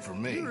at in for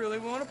me. You really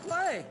want to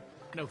play?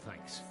 No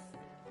thanks.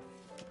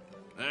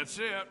 That's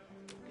it.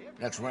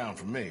 That's round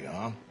for me,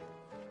 huh?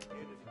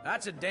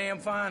 That's a damn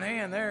fine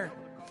hand there.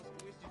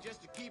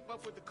 Just to keep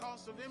up with the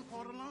cost of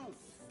import alone.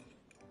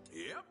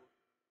 Yep.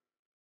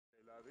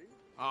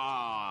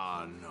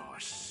 Ah, no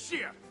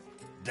shit.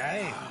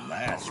 Damn,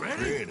 that's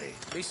Already? pretty.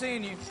 Be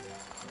seeing you.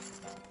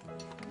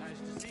 Nice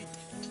to see you.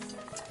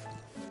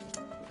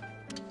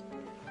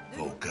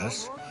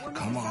 Focus.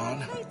 Come on.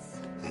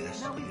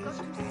 This Now we've got is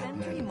to send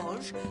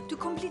Limoges to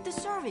complete the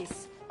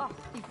service. Oh,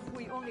 if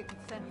we only could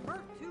send her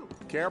too.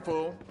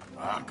 Careful.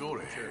 I'll go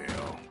to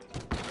hell.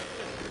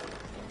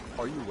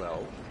 Are you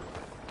well?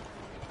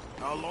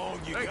 How long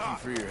you got?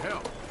 Thank you for your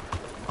help.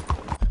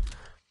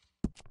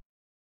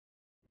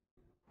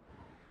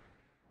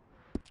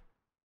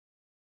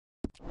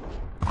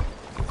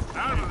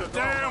 Out of the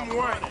damn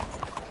way!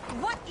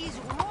 What is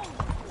wrong?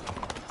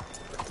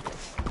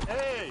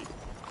 Hey!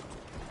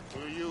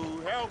 Will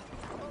you help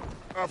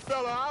a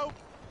fella out?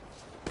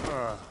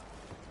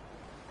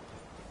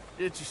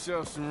 Get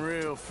yourself some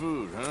real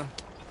food, huh?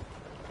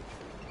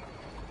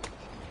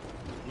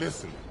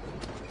 Listen.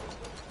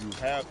 You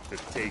have to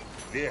take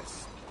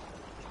this.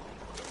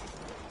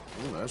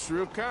 Well, that's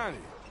real kind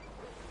of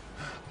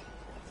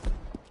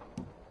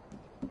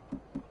you.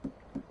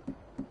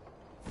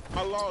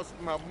 I lost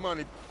my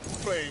money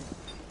playing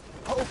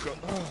poker.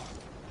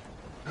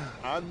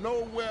 I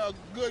know where a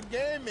good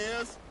game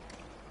is.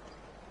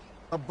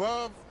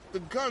 Above the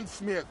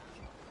gunsmith.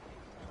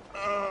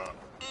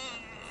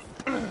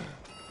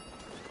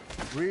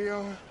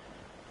 Real.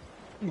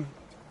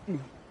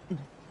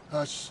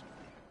 Hush.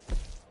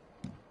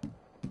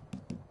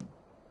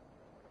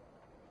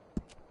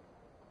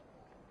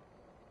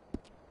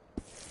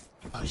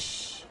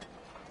 Hush.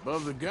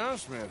 Above the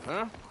gunsmith,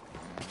 huh?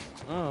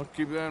 Oh, I'll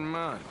keep that in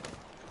mind.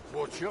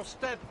 Watch your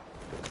step.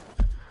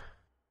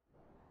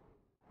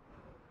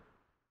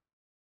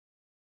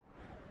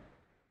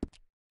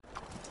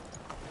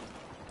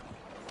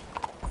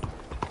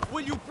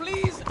 Will you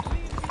please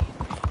leave me?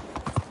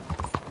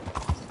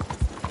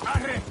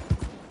 Arre!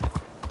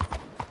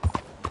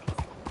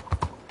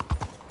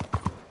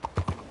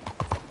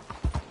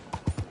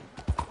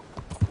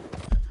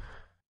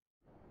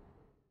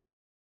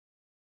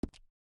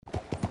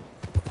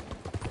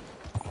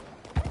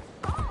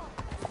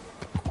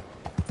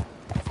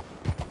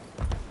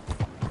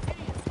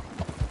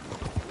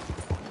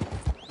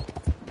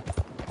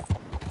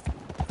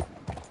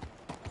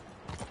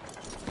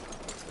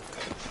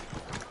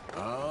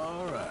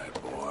 All right,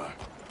 boy.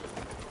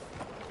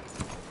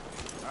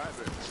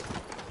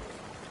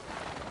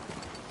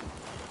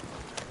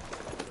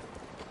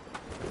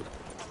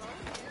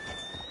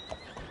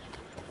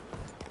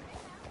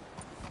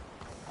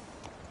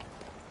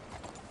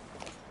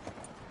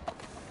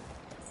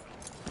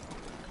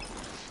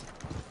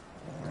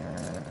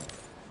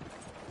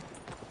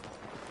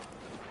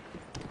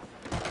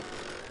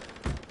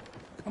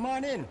 Come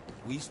on in.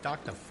 We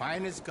stock the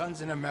finest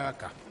guns in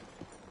America.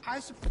 I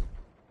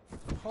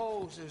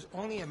suppose it was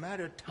only a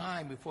matter of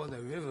time before the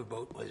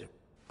riverboat was...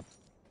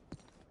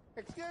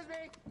 Excuse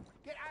me!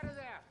 Get out of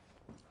there!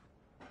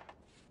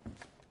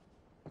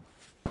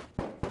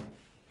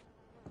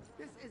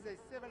 This is a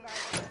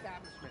civilized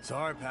establishment.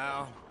 Sorry,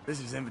 pal. This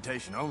is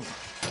invitation only.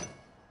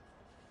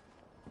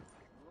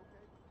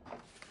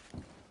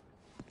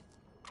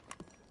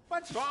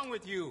 What's wrong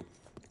with you?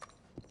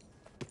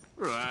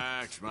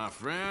 Relax, my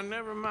friend.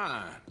 Never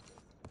mind.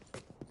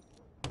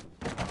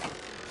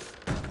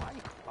 Why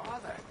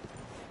bother?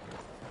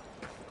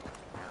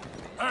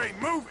 Hey,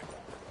 move it!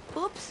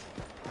 Oops.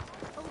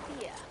 Oh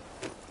dear.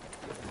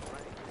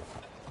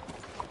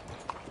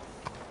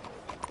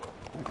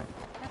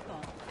 That's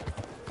all.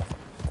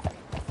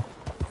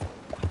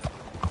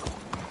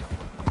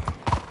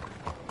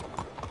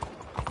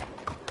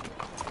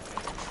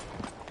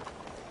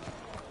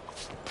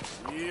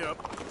 Yep.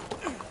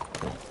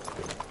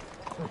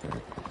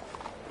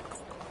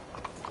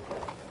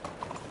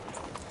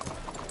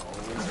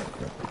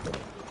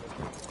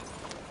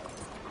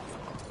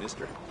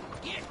 Mister.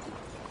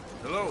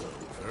 Hello,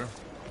 sir.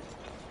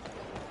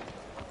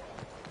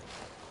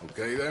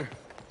 okay there?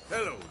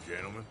 Hello,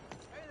 gentlemen.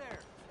 Hey there.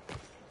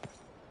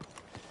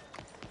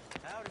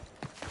 Howdy.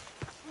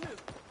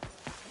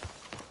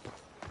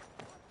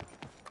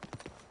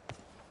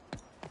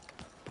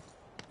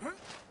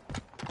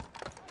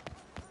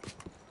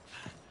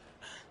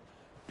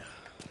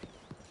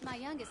 My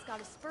youngest got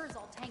his spurs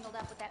all tangled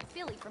up with that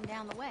filly from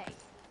down the way.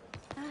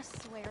 I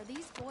swear,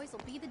 these boys will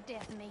be the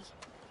death of me.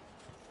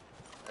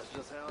 That's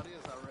just how it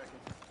is, I reckon.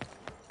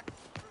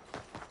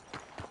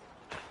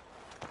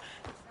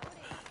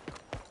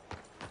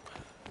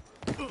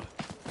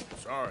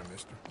 Sorry,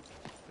 mister.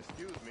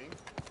 Excuse me.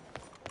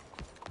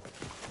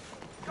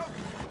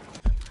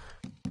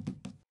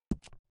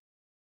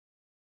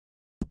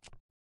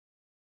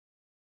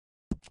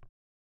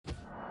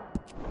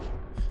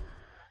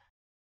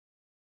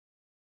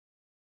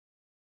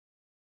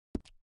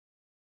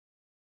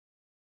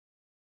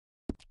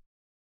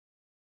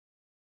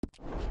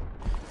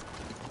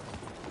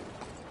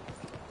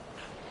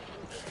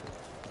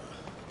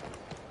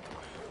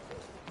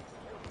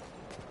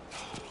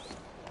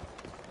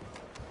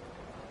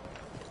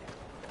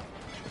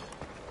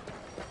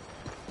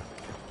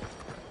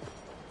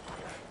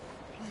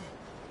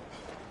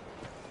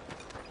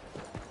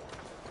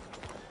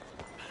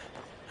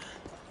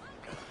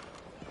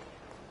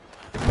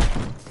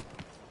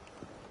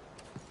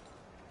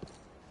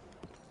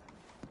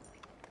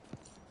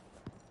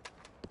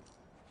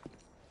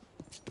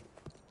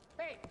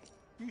 Hey,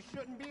 you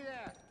shouldn't be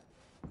there.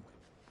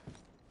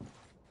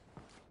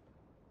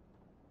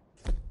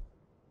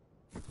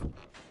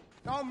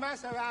 Don't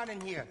mess around in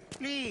here,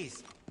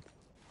 please.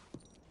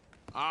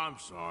 I'm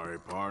sorry,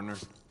 partner.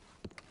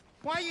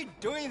 Why are you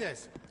doing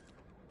this?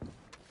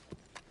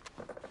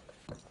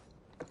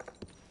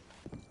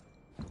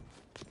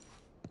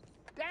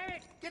 Damn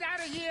it! Get out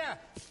of here!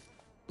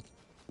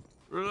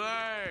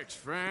 Relax,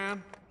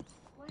 friend.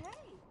 Well,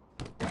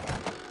 hey.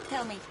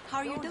 Tell me, how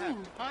are you Don't doing?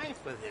 have time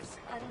for this.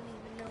 I don't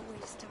even know where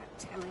to start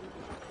telling you.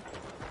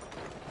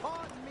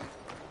 Pardon me.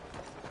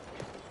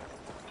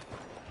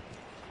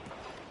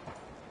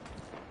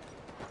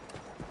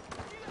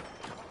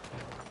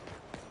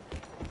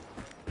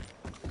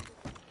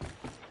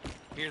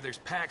 Here there's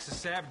packs of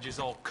savages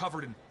all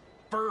covered in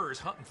furs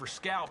hunting for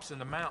scalps in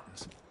the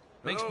mountains.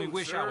 Makes me Hello,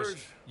 wish I was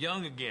sirs.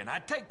 young again.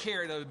 I'd take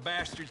care of those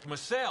bastards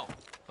myself.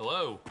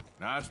 Hello.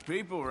 Nice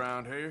people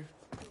around here.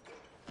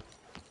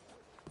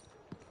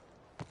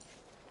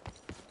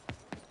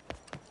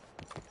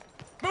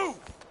 Move!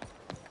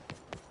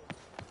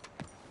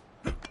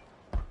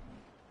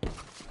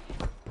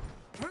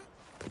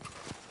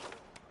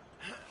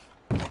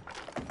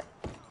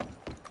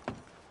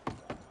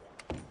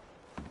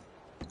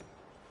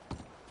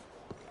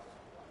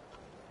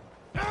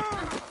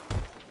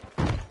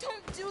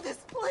 Don't do this,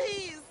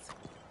 please!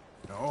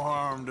 No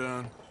harm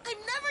done. I've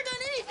never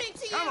done anything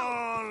to you! Come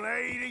on,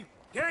 lady.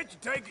 Can't you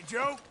take a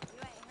joke?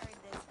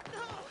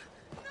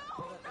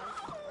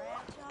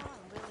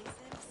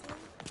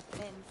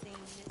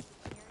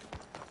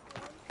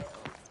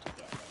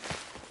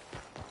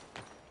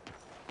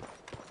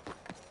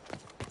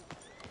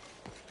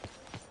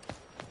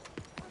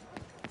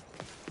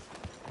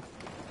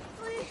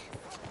 Please,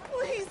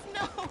 please,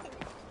 no!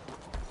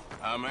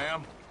 Hi,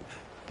 ma'am.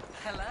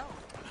 Hello.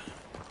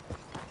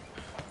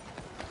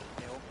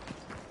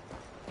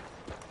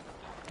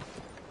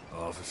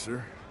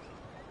 Officer.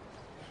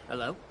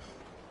 Hello.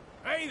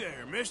 Hey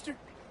there, mister.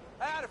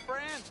 Howdy,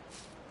 friend.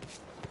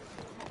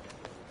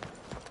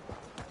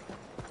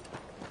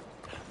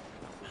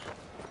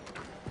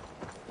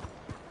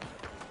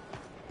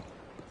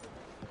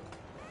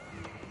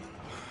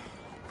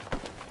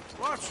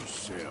 Watch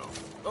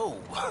yourself. Oh,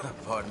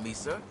 pardon me,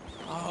 sir.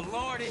 Oh,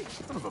 Lordy.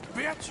 Son of a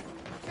bitch.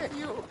 Hey,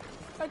 you!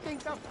 I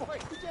think that boy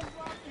just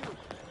robbed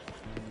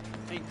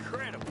you.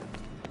 Incredible.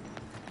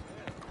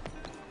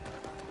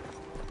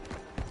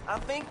 I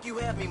think you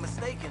have me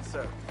mistaken,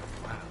 sir.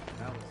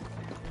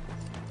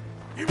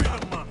 Give me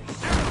the money.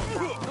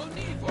 No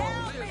need for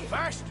all this.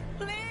 Faster.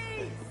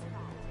 Please!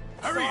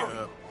 Hurry Sorry.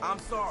 up. I'm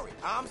sorry.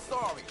 I'm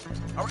sorry.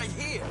 All right,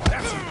 here.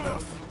 That's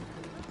enough.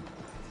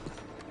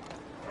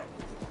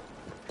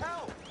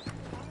 Help!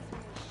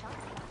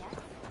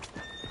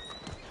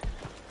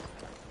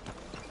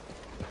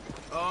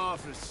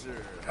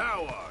 Officer,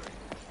 how are you?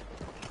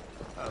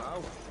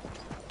 Hello.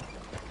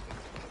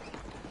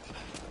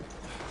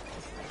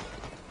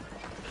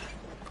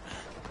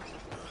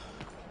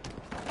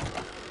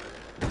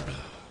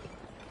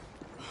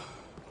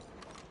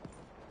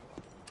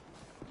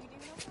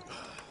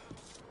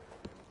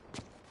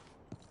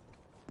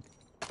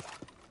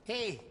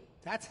 Hey,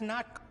 that's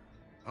not...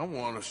 I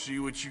want to see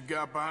what you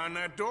got behind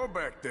that door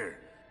back there.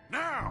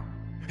 Now!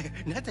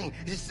 Nothing.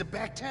 This is the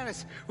back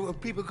terrace where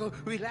people go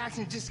relax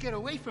and just get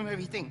away from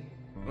everything.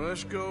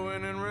 Let's go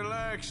in and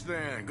relax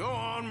then. Go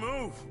on,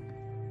 move.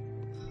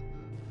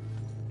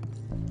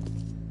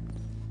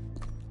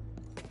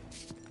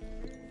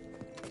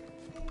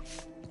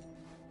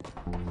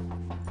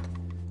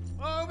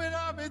 Open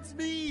up, it's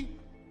me!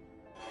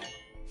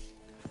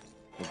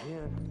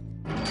 Again.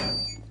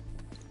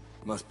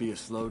 Must be a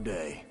slow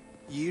day.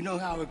 You know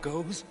how it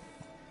goes.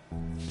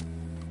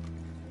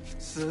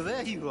 So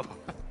there you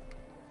are.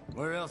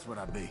 Where else would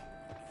I be?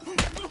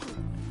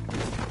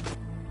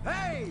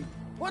 Hey!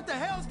 What the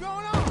hell's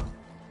going on?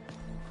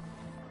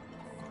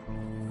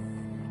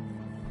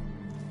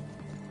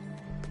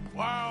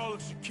 Why all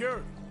the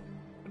security?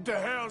 What the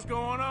hell's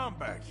going on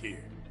back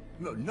here?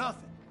 No,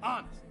 nothing.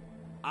 Honest.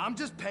 I'm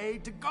just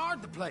paid to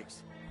guard the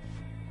place.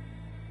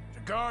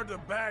 To guard the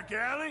back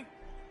alley?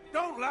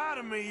 Don't lie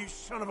to me, you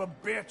son of a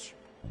bitch!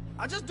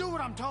 I just do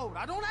what I'm told.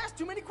 I don't ask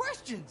too many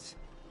questions.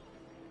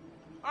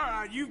 All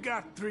right, you've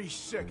got 3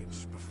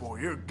 seconds before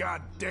your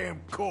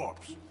goddamn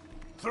corpse.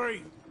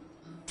 3,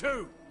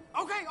 2...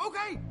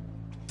 Okay.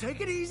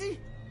 Take it easy.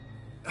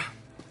 A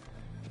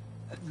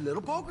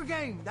little poker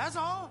game, that's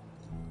all.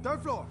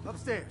 3rd floor,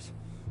 upstairs.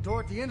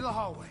 Door at the end of the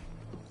hallway.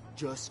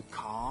 Just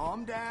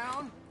calm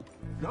down.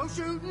 No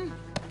shooting.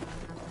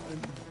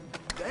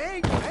 They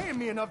ain't paying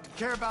me enough to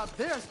care about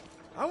this.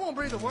 I won't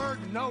breathe a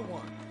word to no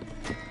one.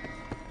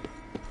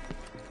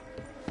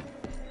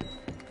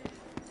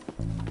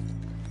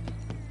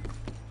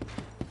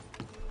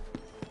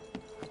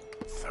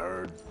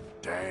 Third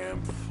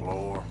damn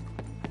floor.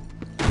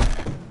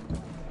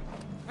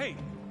 Hey,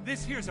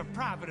 this here's a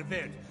private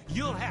event.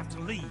 You'll have to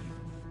leave.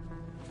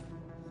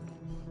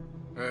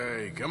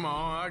 Hey, come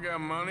on, I got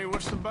money.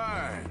 What's the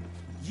buy?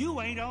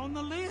 You ain't on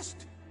the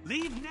list.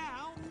 Leave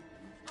now.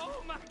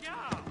 Oh my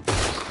God!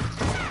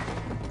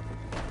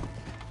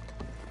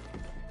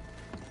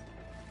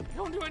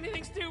 Don't do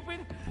anything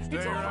stupid. Stay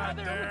It's all right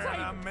there there, on and the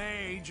I table.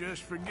 may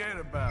just forget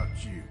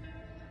about you.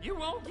 You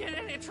won't get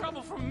any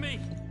trouble from me.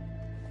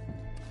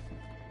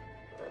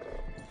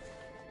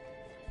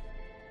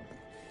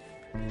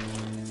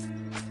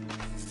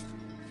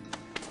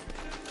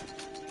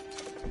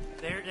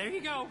 There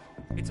you go.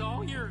 It's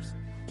all yours.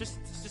 Just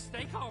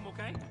stay calm,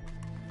 okay?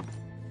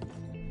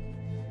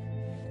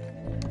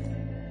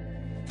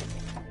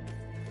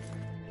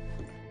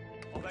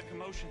 All that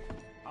commotion,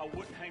 I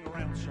wouldn't hang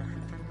around, sir.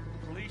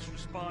 Police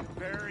respond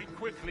very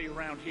quickly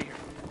around here.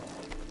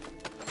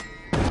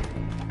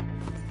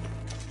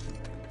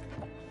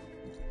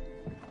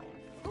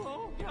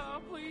 Oh,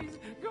 God, please,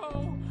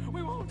 go.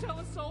 We won't tell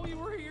a soul you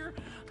were here.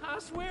 I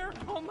swear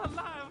on my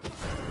life.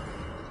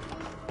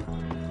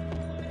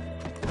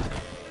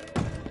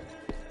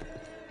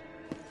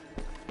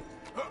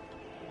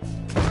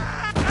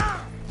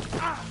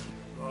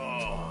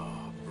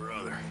 Oh,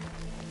 brother.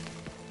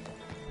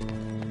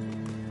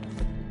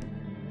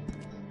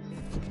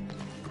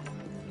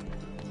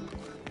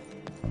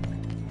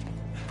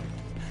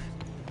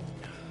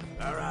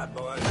 All right,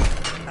 boys.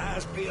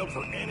 Eyes peeled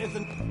for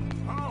anything.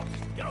 Oh,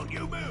 don't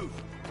you move.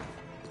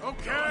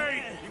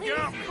 Okay, you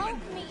got me. Help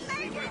me.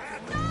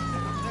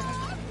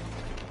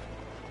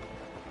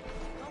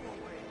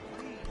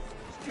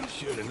 You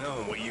should have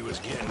known what you was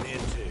getting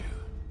into.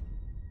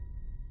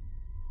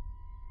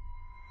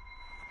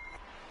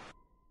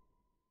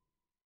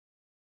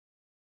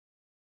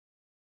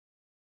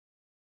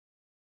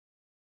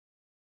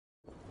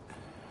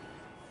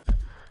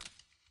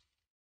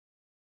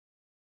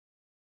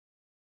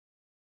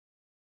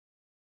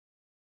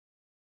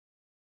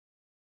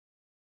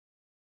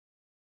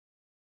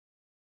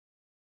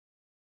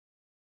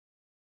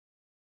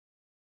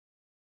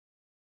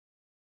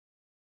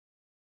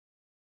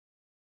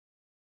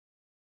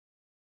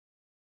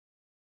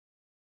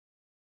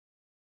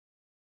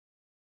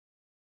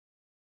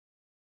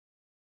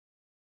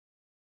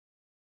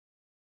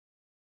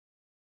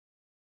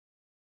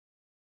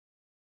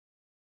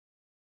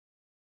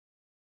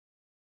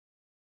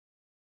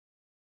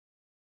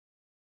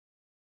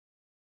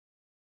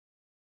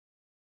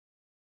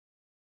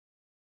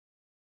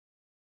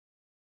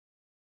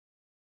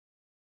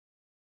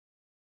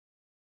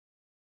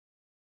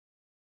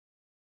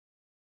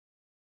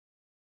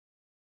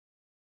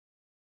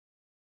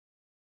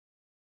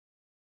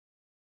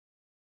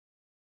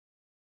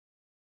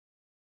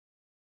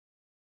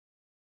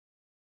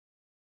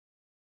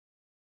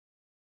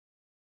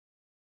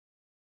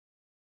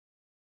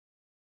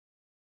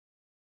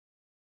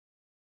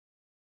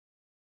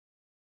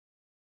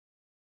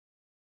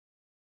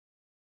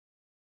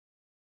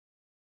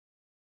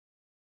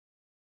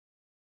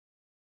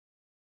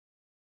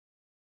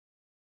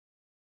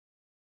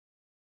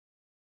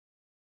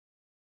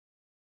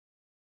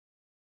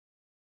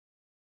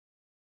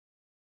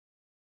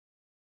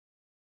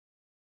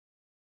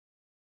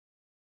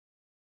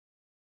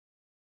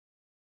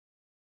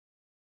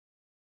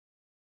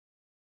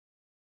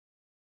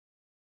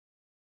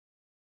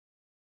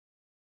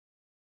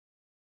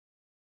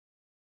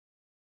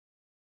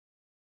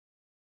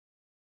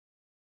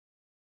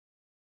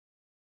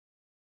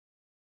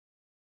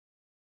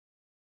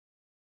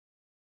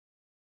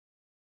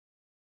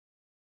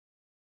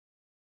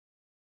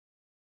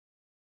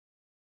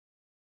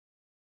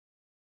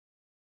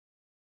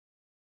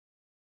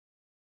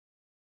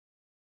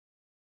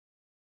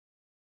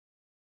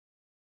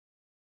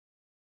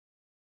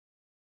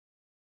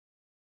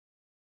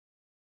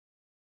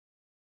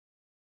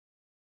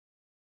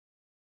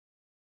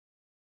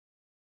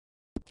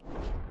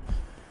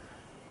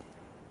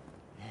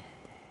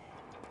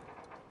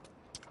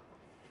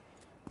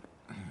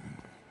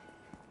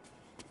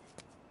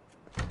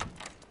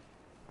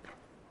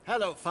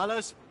 Hello,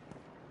 fellas.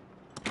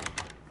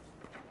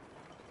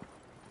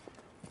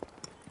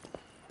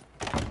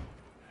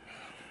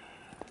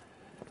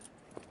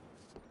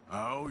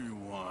 I owe you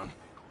one.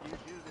 You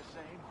do the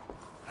same?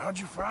 How'd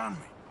you find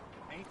me?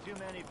 Ain't too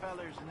many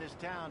fellers in this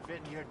town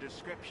fitting your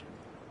description.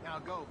 Now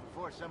go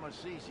before someone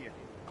sees you.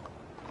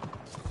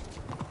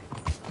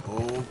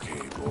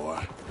 Okay,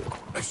 boy.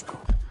 Let's go.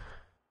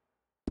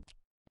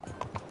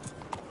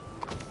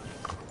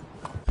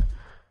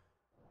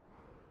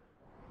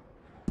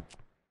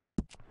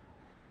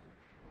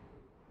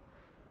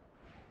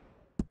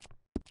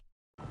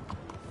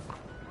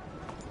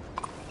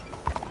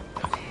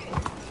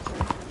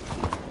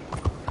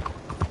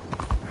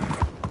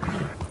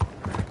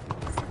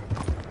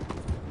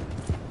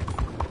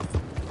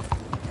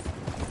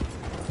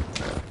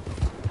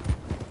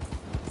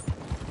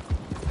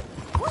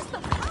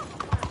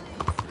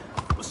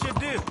 What's your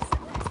deal?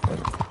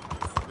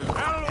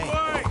 Out of the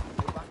way!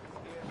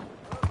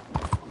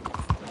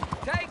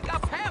 Take a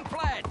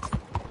pamphlet!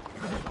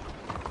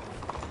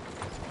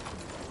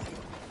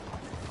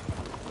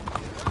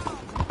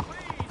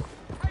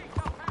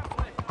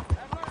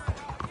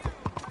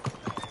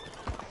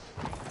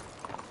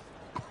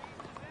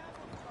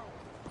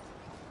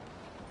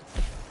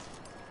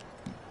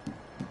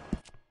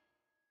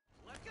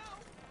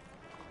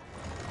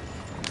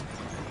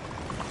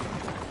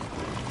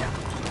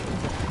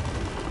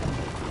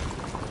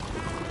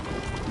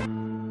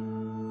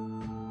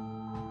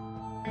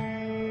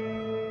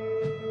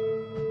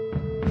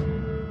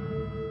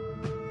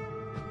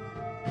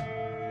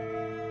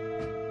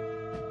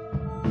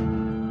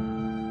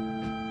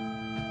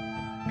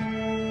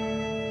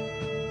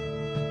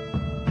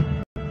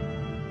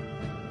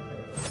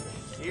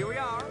 Here we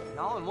are,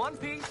 all in one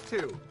piece,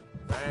 too.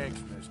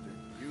 Thanks, mister.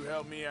 You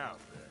helped me out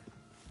there.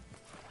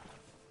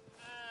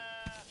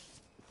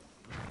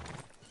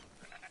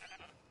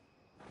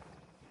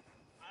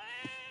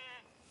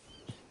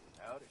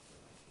 Howdy.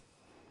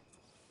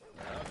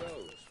 How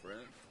goes,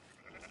 friend?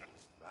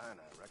 Fine,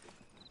 I reckon.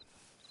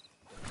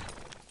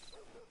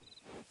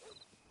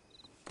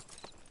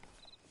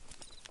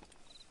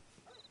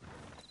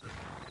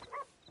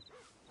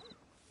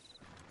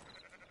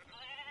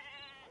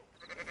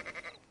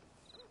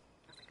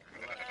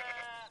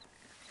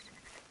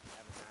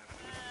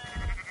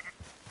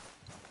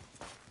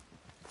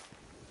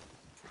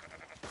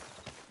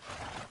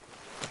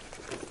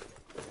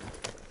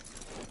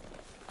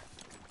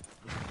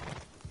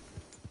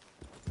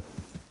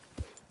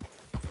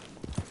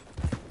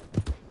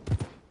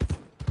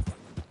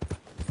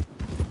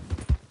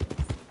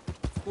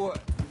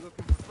 What? You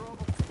looking for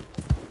trouble?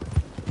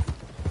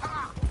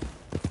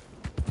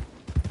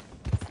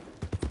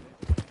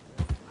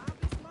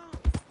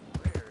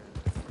 Where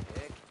the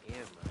heck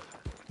am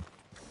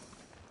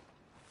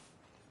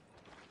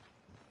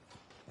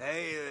I?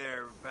 Hey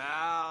there,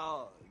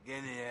 pal.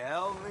 Can you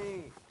help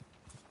me?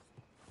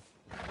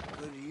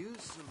 Could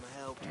use some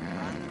help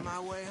finding my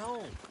way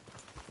home.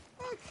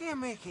 I can't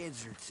make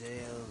heads or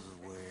tails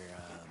of where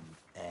I'm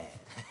at.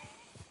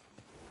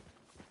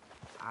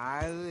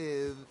 I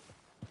live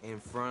in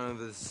front of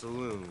the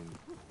saloon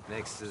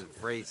next to the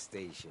freight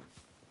station.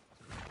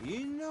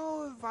 You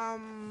know if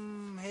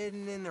I'm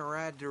heading in the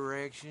right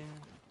direction?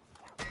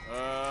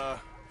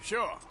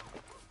 Sure.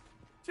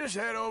 Just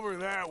head over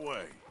that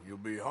way. You'll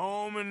be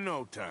home in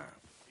no time.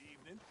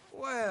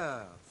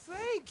 Well,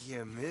 thank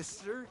you,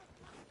 mister.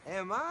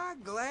 Am I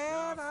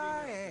glad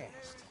I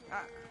asked?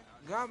 I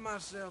got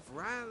myself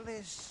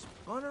rightly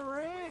spun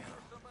around.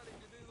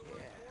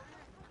 Yeah.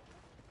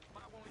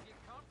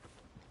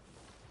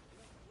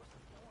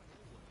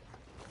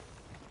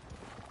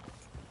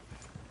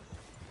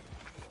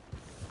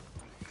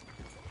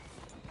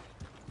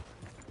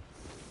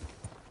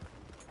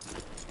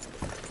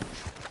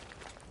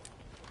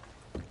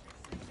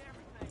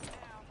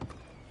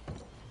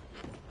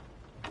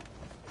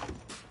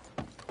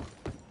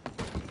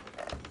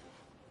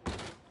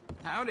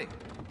 Howdy.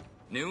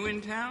 New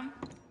in town?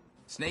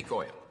 Snake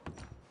oil.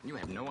 You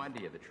have no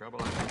idea the trouble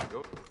I had to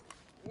go through.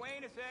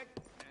 Wait a sec.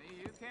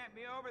 You can't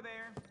be over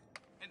there.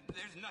 And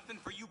there's nothing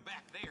for you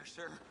back there,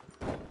 sir.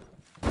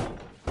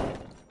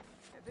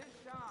 This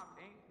shop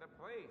ain't the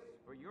place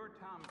for your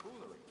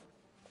tomfoolery.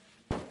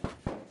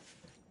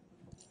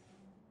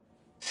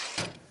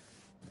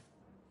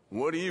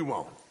 What do you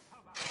want?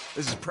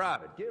 This is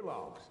private. Get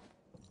lost.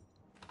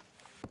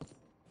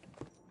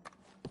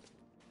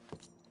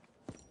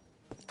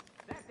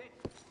 That's it.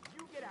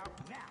 You get out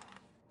now.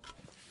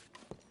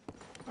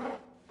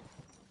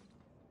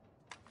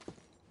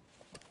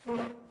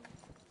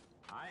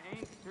 I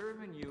ain't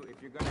serving you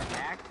if you're gonna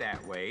act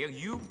that way.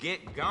 You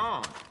get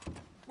gone.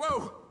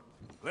 Whoa!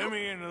 Let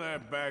me into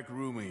that back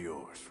room of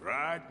yours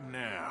right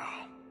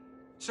now.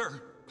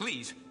 Sir,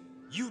 please.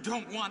 You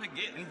don't want to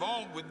get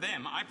involved with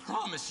them, I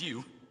promise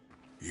you.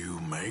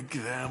 You make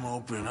them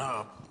open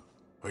up,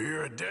 or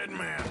you're a dead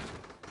man.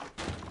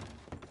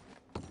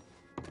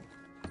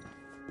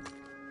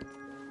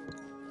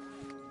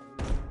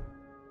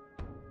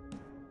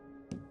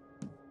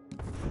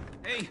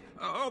 Hey,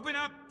 open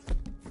up!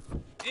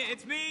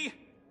 It's me.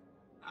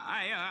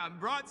 I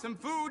brought some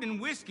food and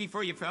whiskey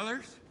for you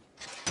fellers.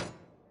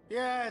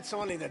 Yeah, it's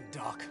only the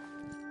duck.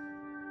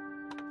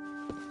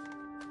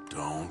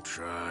 Don't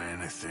try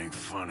anything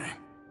funny.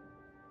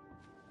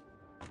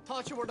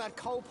 Thought you were that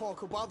cowpoke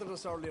who bothered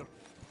us earlier.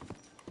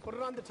 Put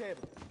it on the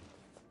table.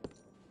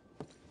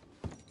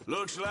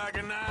 Looks like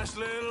a nice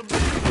little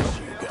business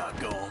you got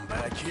going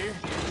back here.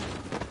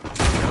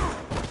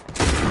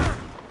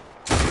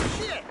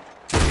 Shit!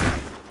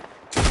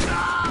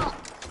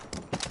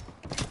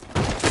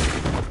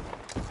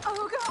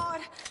 Oh,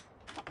 God.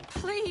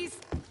 Please,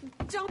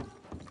 don't.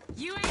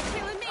 You ain't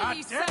killing me,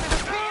 you son of a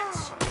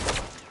bitch.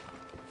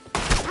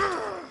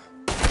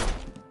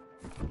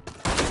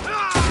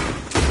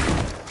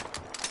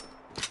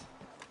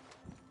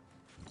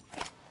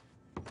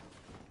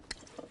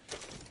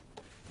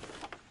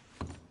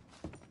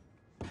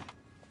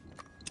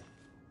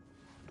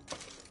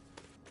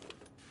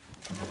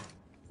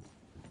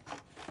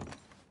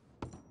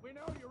 We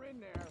know you're in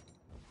there.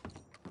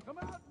 Come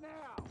out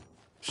now.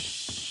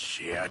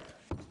 Shit.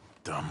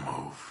 Dumb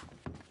move.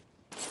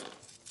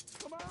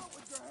 Come out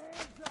with your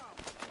hands up.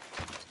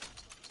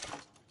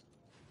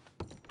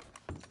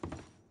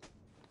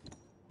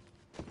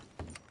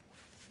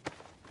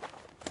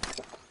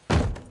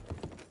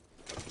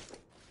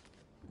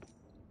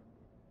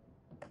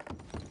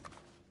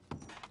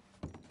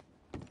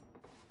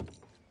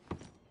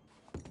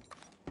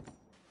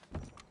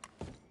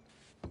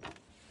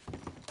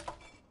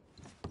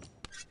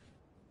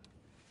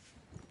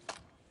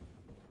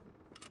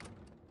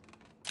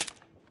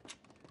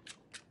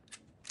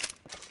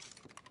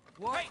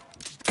 What?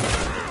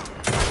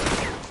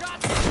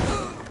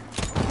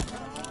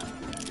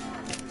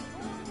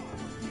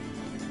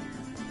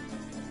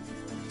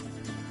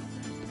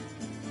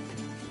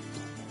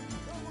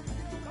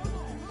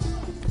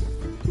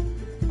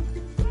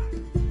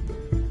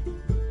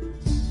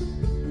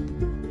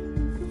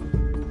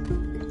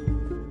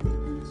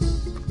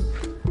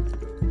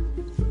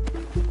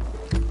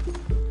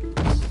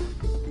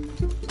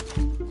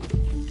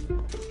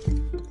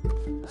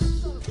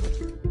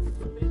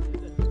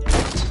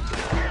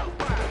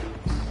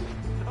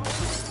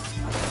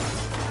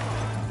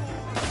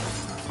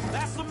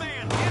 That's the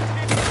man. Get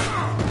him.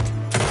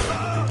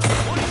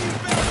 One of you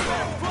fellas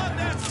better flood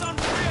that son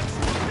of a bitch.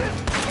 This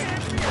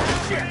can't be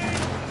happening.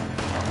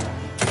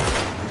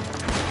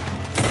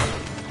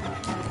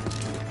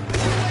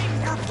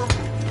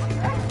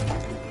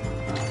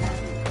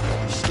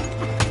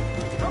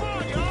 Come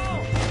on, y'all.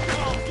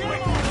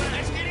 Get on.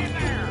 Let's get in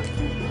there.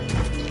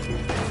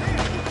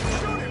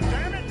 Shoot him,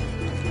 damn it.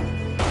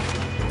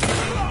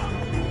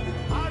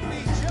 On me,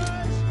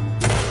 Judge.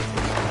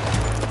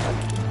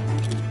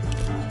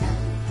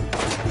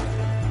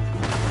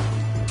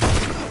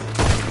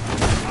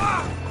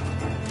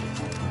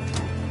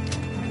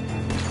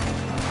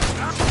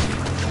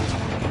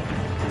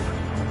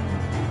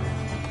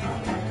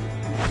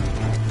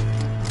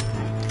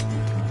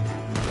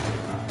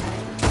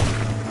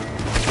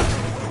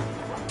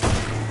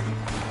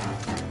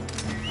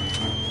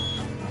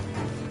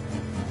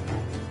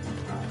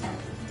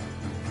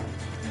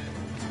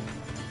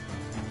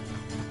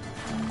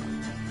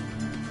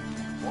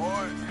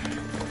 Boy.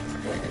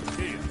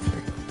 Here.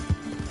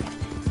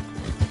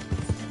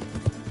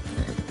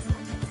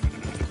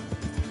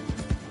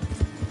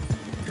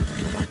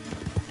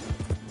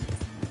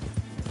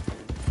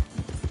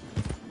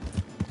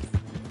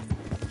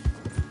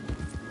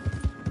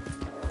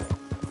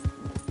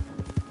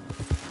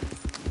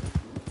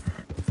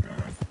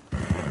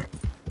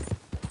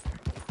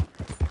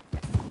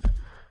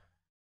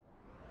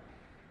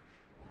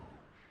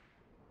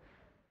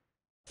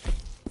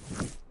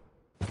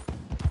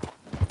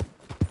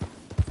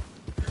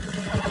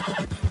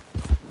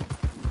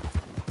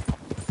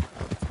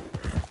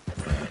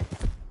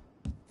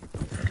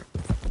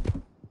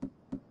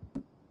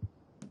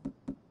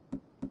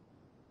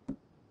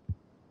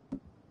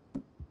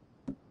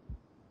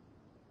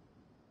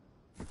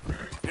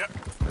 Yep.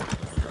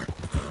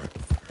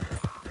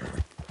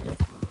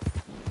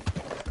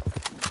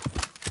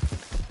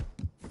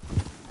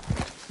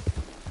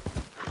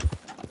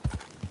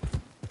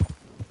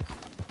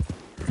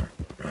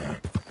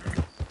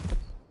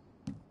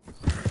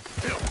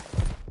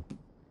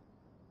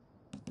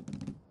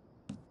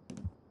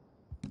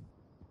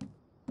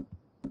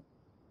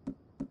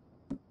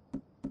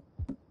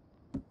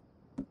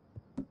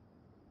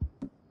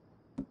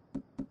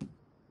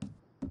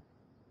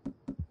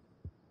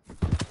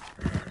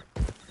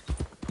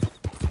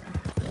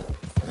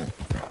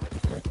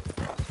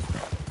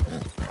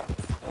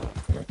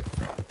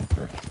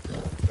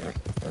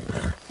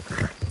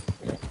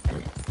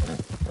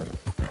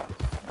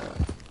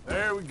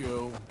 There we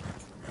go.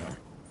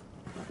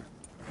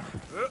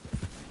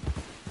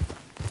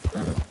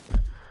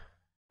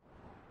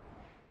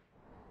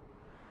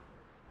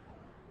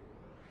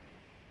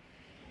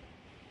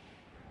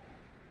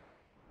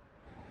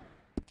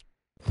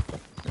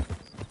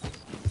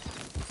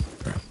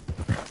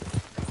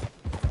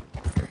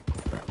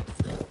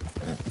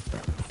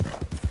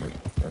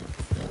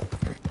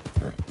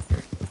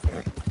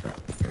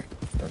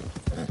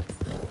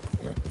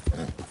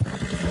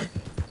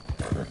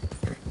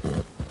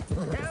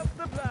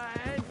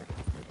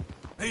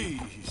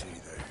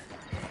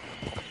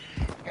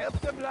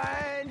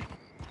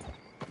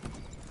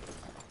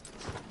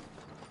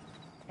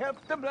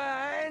 Help the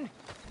blind.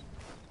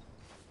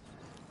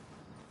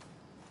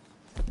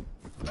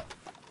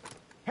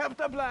 Help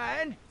the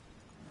blind.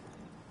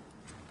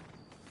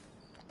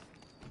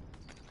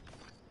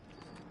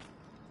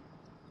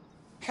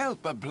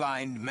 Help a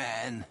blind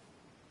man.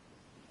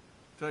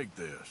 Take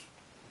this.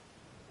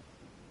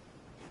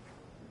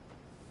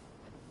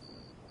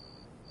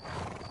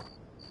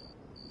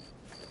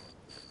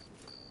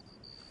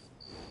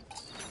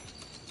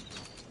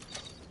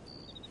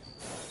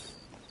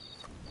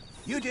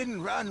 You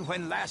didn't run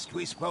when last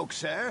we spoke,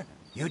 sir.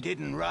 You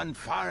didn't run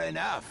far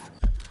enough.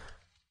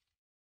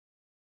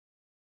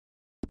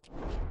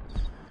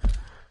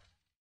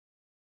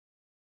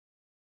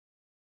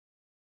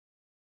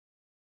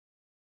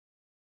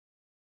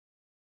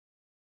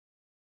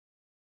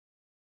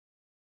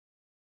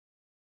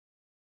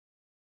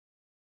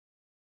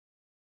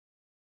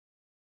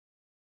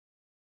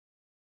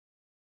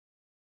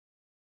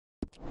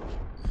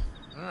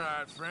 All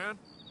right, friend.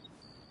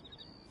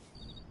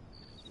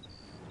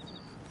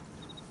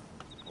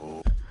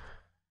 Oh.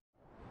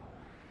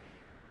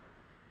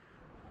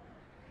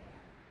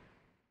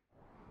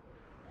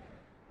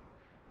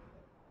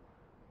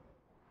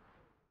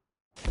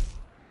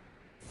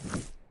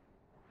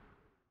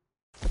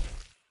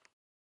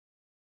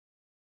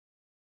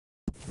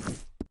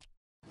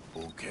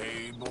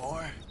 Okay,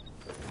 boy.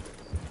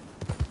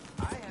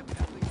 I have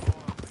nothing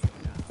more for you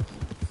now.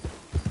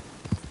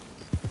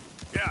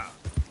 Yeah.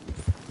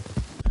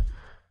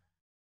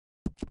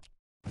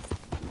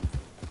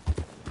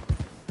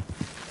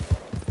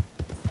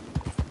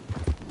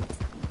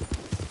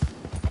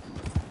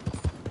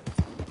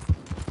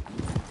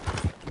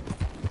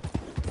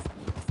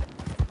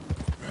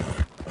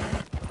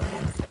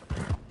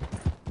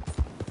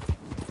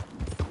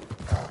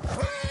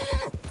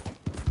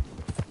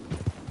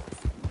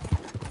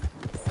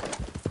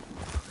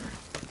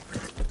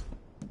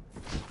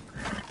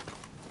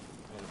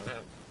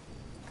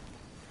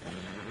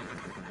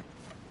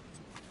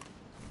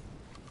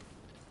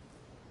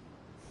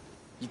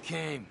 You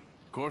came.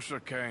 Of course I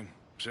came.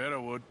 Said I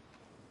would.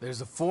 There's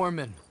a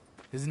foreman.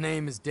 His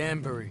name is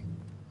Danbury.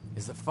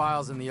 There's the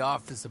files in the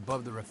office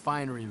above the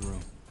refinery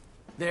room.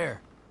 There.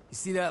 You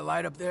see that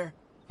light up there?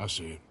 I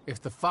see it.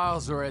 If the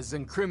files are as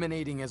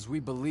incriminating as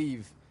we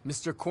believe,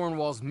 Mr.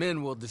 Cornwall's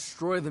men will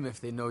destroy them if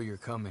they know you're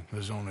coming.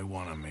 There's only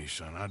one of me,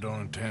 son. I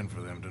don't intend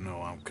for them to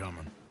know I'm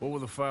coming. What will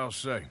the files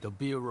say? There'll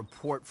be a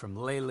report from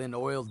Leyland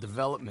Oil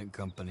Development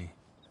Company.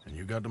 And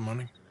you got the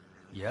money?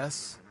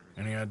 Yes?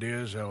 Any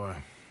ideas how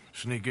I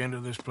sneak into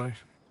this place?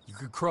 You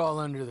could crawl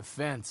under the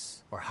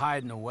fence or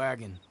hide in a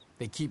wagon.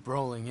 They keep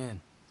rolling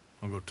in.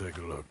 I'll go take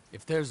a look.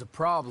 If there's a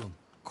problem,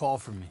 call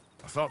for me.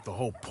 I thought the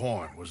whole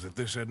point was that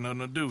this had nothing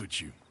to do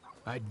with you.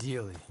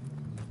 Ideally.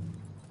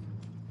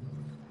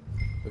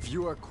 If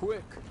you are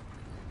quick,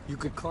 you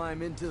could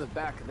climb into the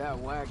back of that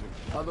wagon.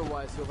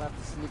 Otherwise, you'll have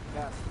to sneak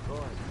past the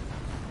guards.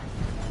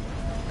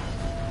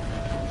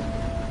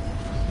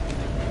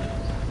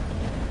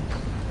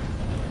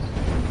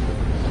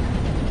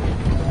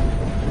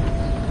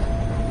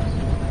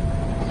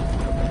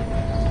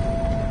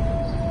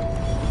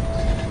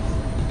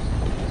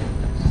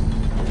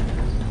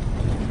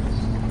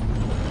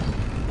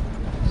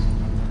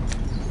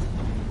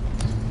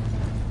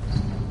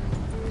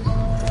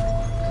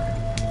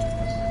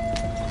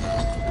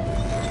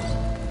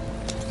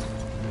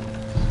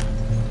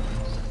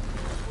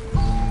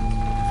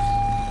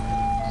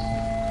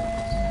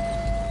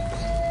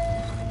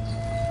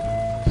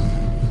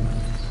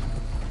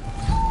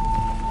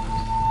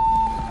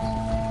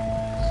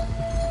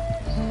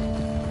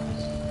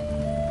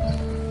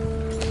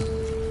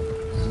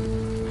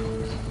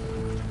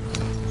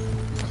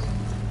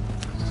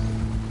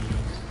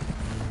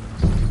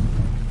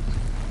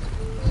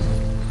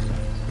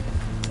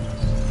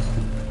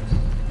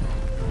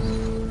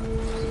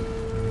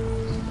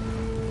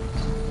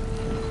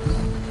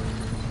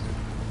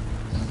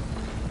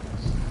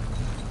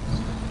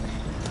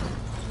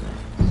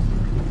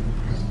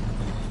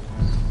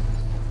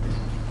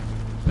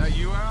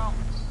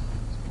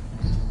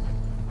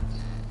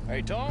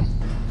 Hey, Tom?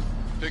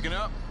 Picking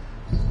up?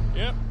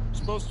 Yep.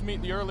 Supposed to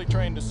meet the early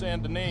train to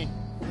Saint Denis.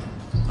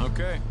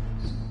 Okay.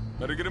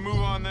 Better get a move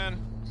on then.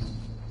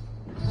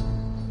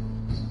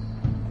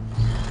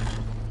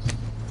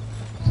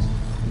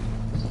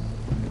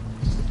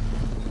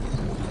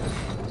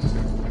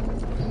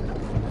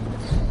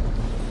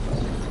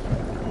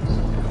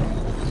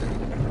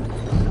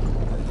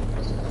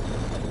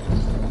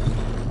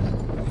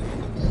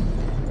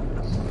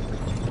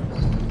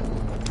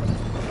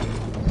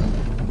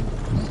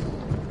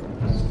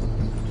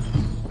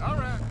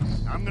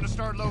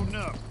 Loading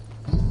up.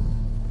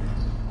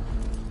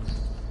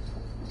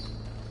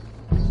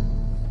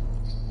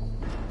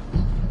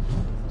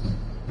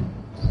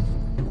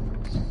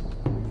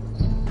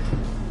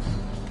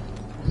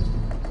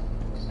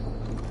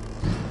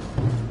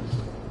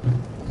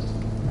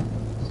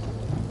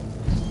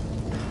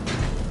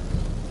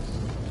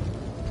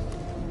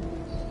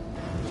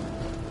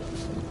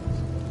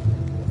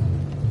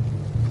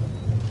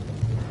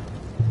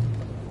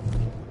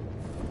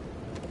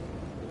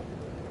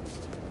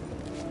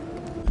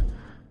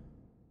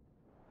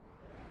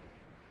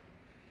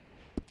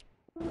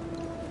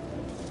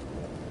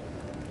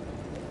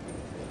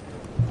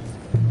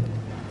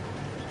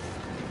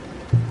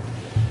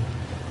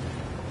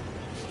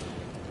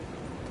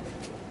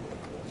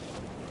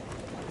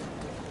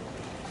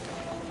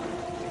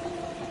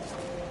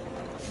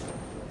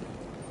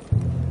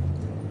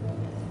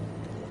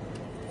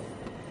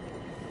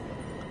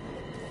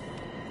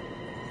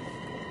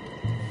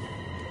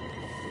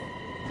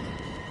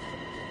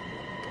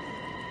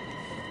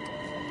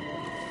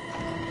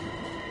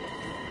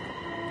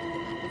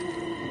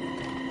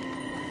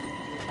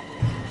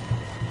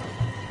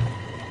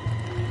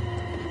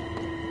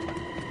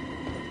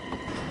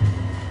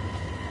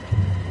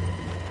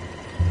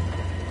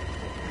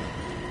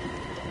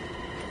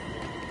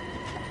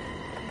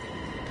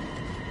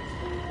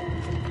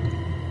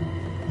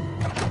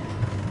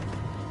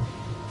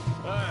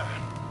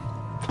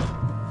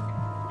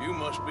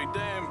 must be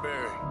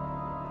Danbury.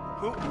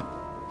 Who?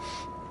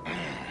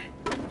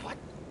 What?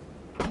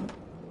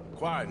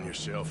 Quieten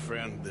yourself,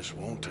 friend. This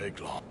won't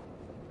take long.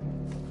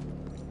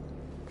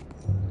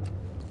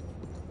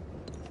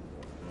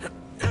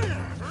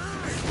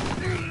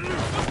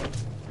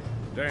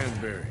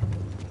 Danbury.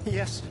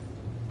 Yes?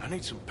 I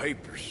need some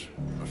papers,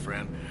 my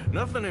friend.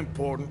 Nothing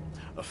important.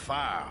 A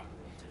file.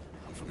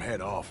 I'm from head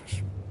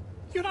office.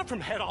 You're not from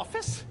head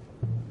office?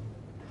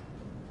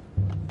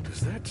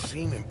 Does that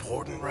seem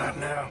important right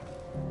now?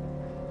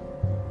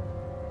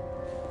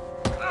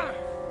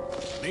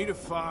 Need a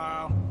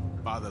file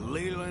by the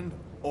Leland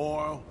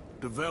Oil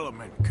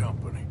Development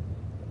Company.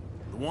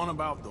 The one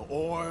about the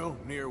oil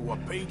near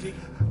Wapiti?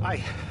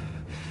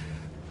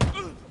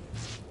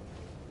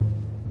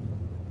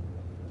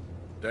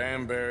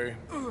 Danbury,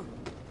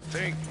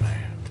 think,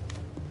 man.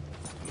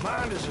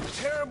 Mind is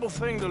a terrible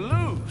thing to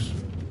lose.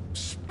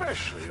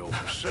 Especially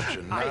over such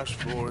a nice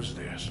floor as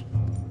this.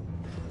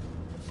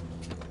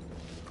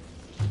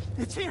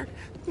 It's here!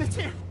 It's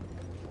here!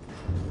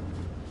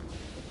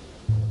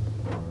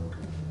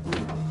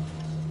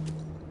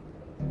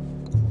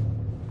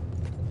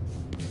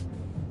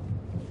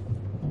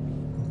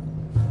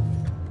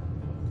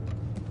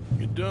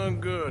 You done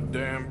good,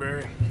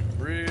 Danbury.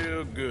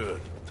 Real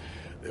good.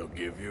 They'll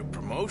give you a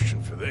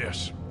promotion for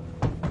this.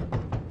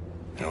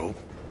 No,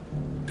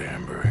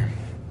 Danbury.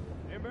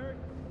 Danbury?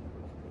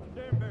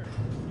 Danbury,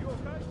 you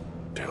okay?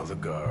 Tell the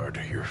guard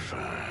you're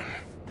fine.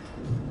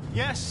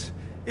 Yes,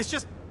 it's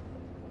just...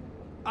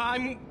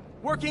 I'm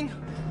working.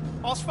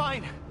 All's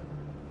fine.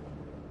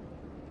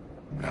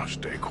 Now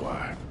stay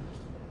quiet.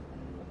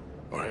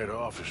 Or head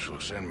office will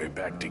send me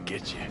back to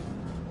get you.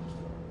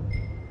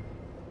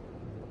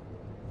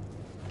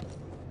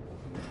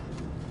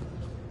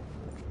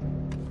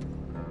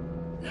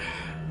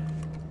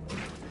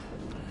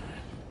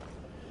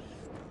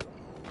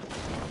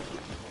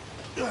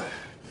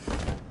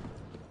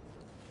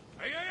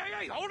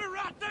 Hey, hold it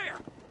right there!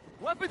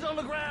 Weapons on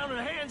the ground and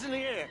hands in the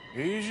air.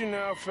 Easy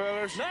now,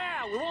 fellas.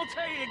 Now, we won't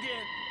tell you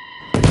again.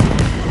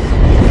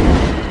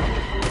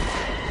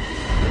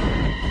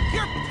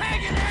 You're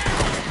pegging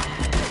out!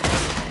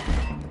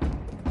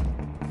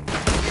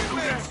 You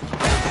made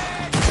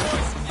bad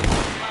choices in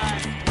your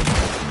life.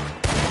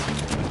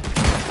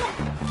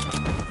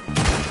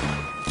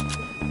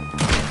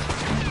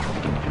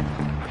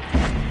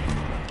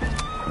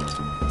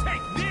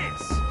 Take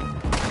this!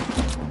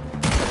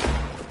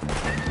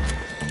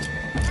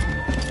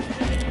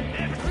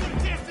 Never could have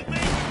tested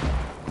me!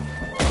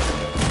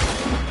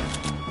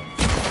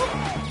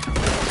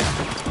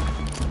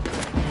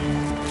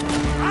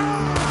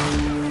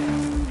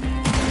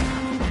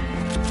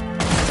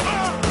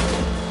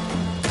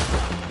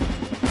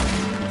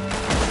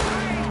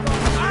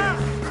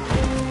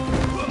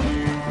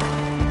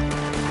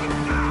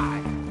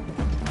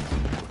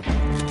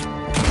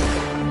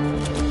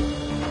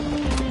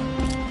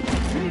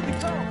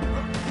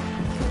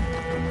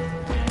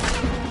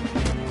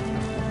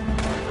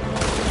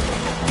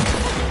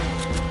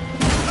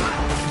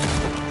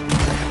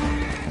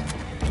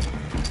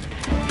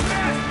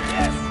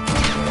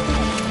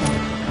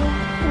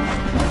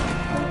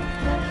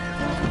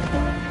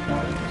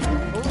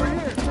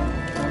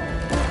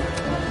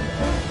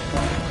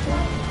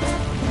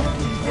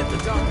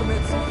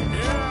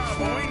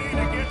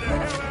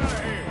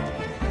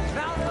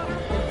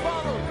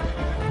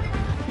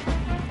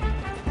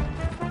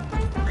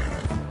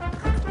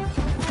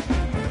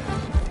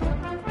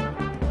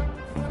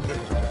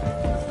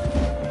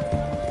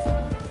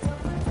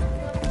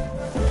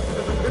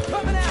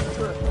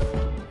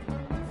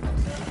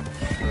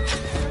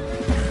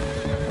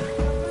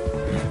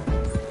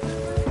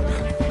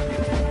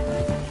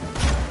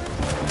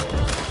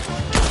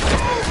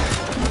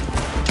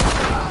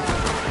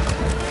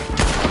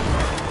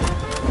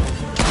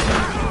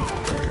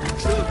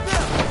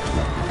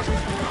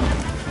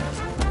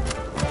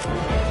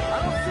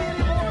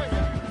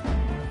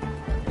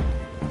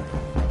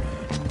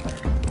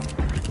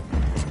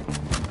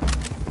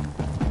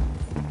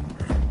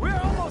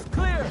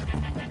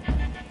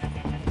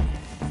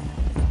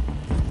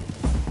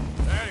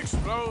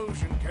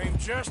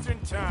 Just in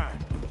time.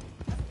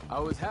 I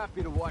was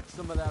happy to watch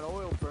some of that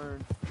oil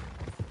burn.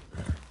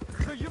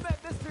 So you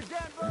met Mr.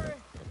 Danbury?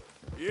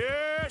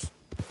 Yes.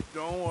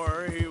 Don't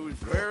worry, he was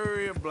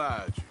very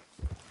obliging.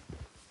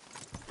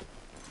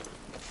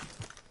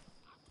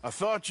 I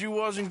thought you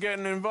wasn't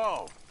getting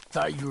involved.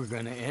 Thought you were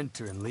gonna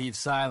enter and leave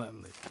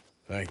silently.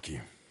 Thank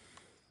you.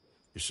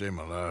 You saved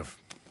my life.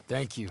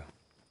 Thank you.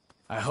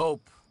 I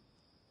hope.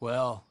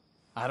 Well,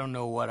 I don't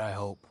know what I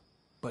hope.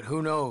 But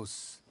who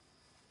knows?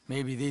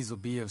 Maybe these will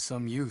be of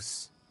some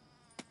use.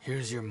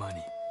 Here's your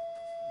money.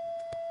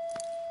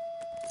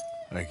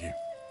 Thank you.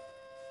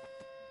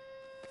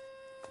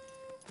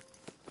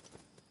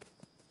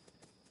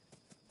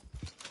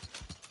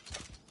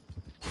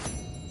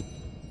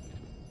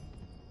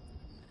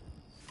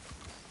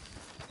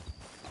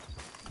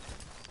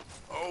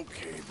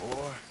 Okay,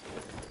 boy.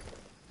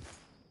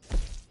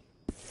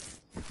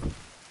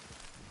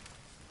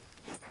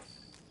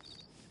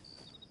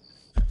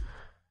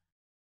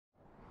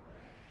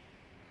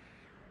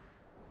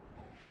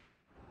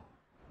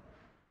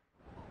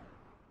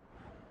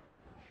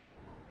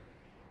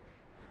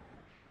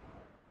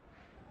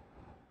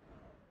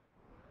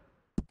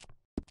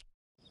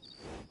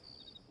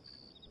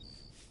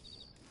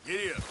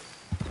 Giddy up.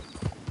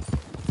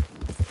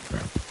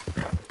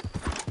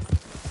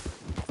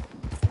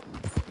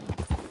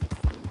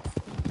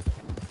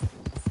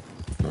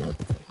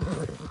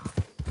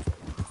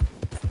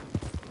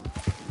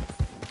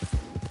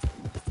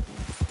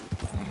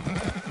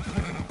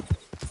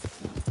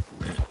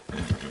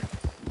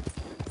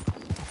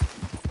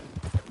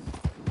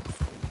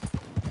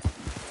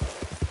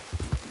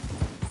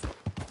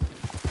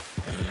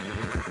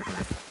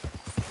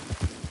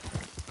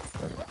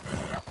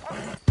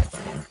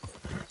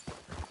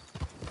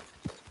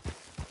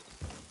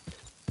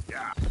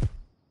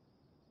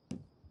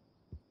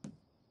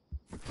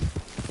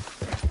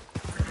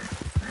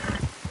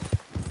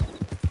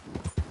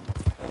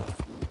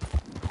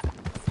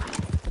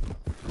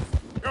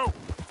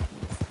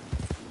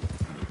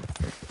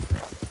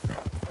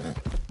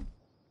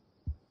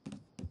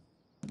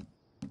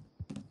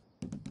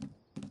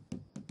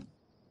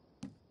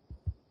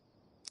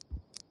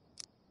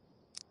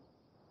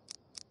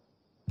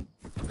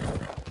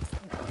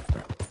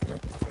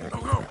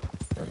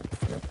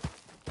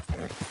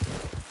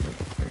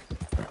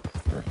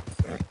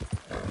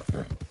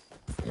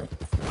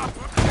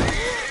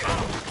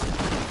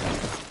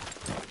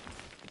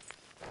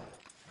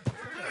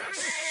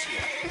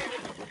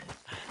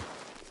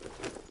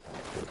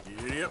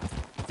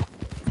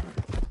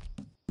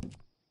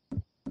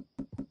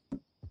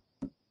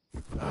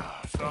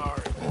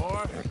 Sorry,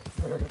 boy.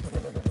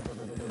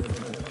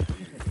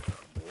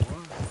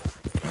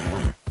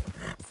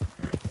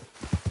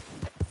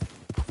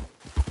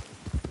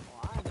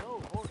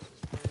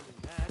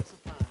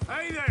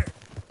 Hey there!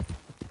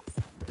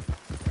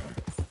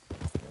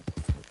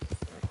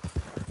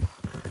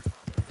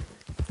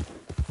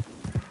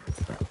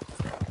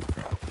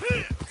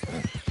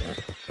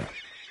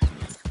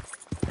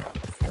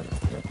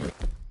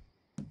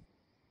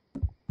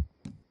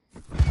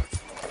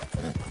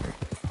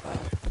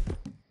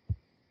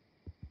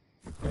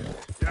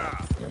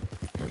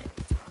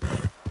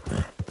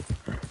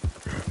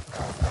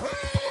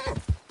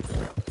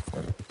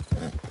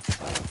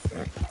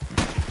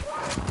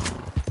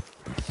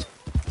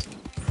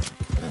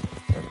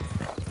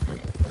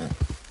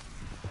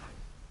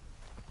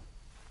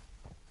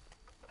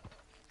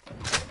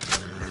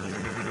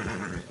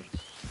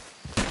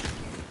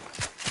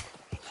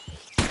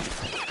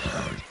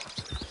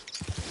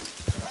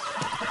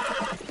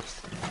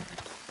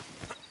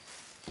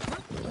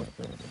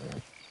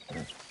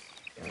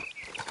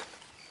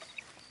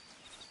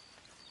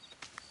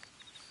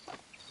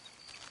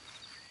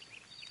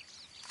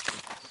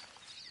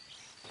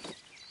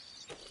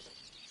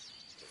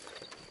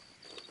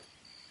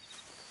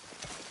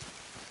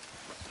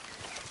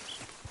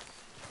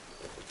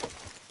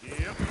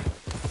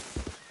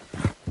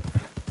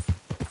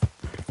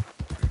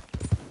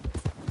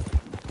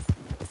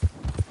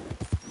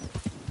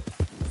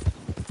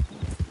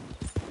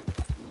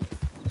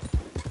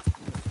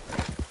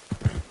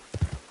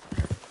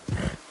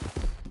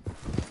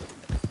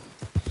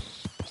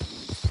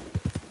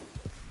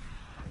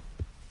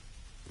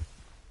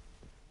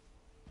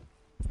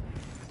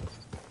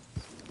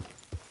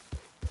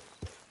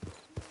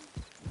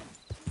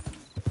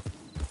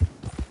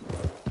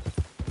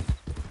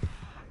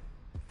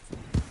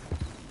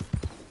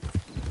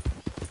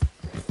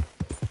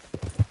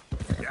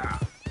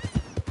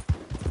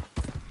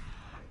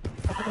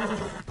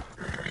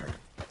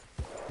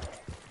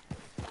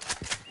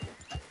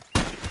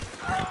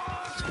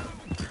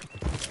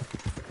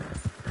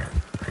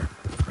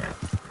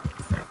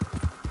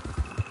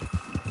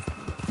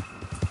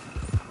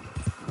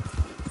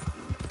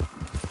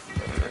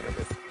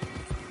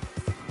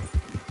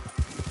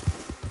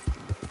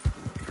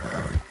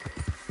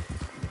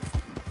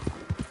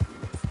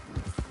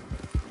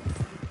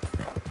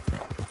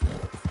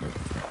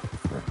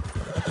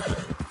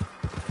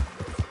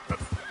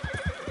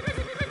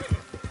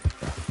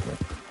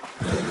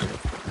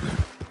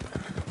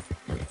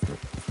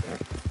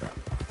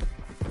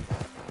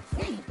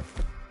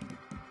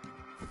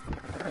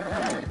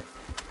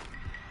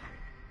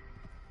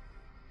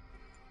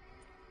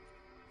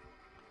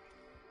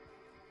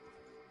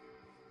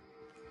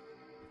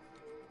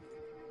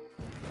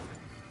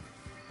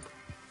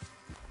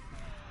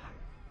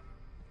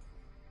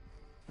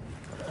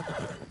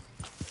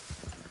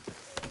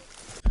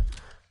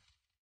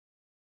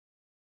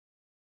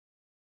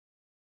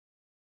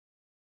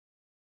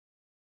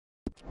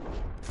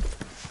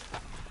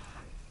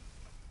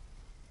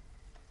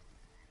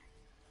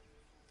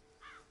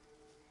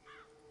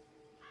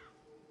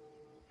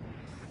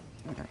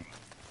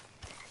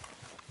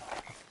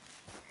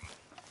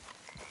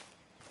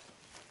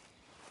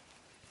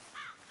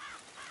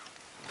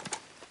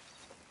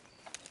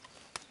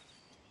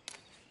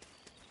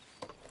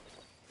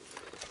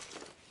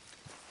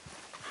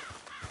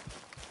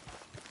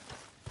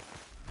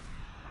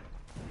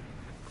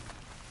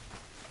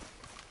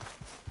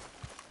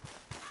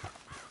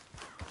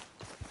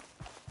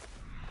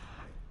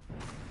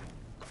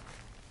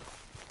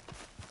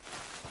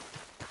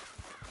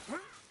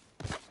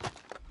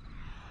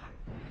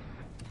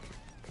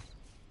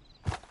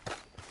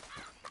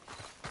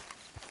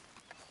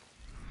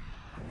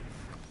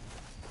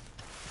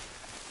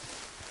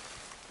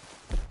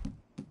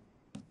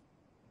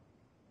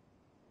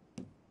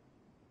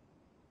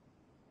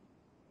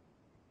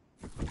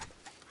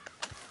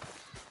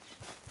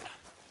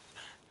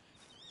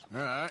 All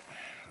right,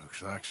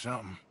 looks like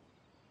something.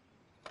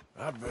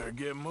 I'd better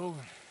get moving.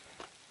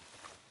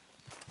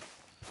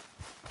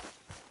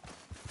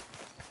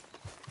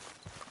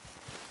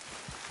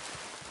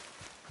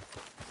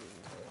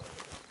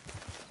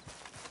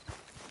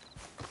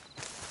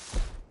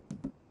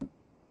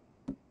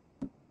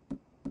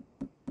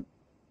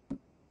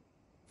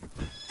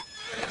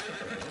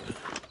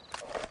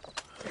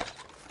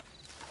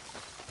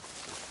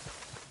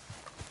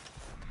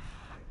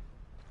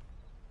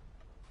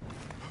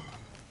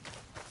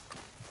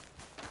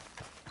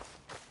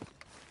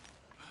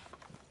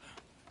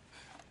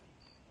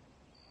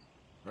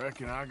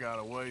 Reckon I got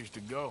a ways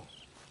to go.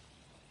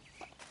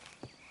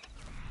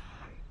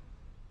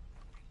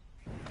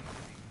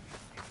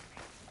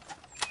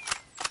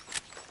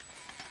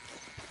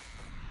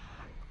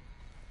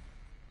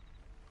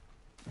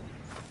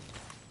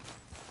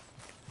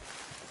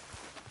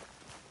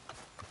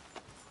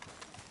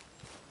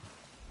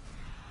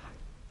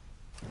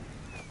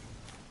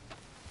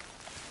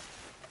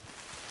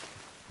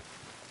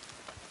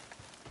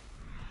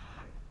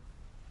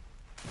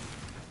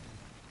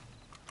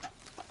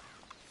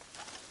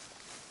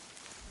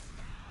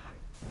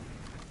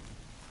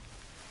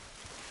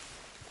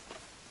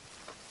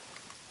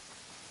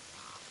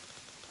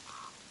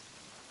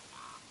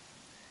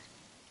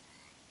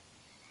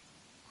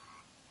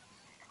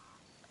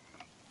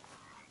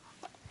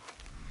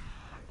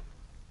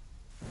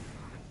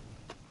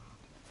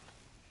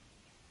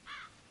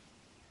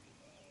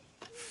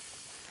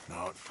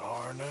 Not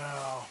far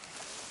now.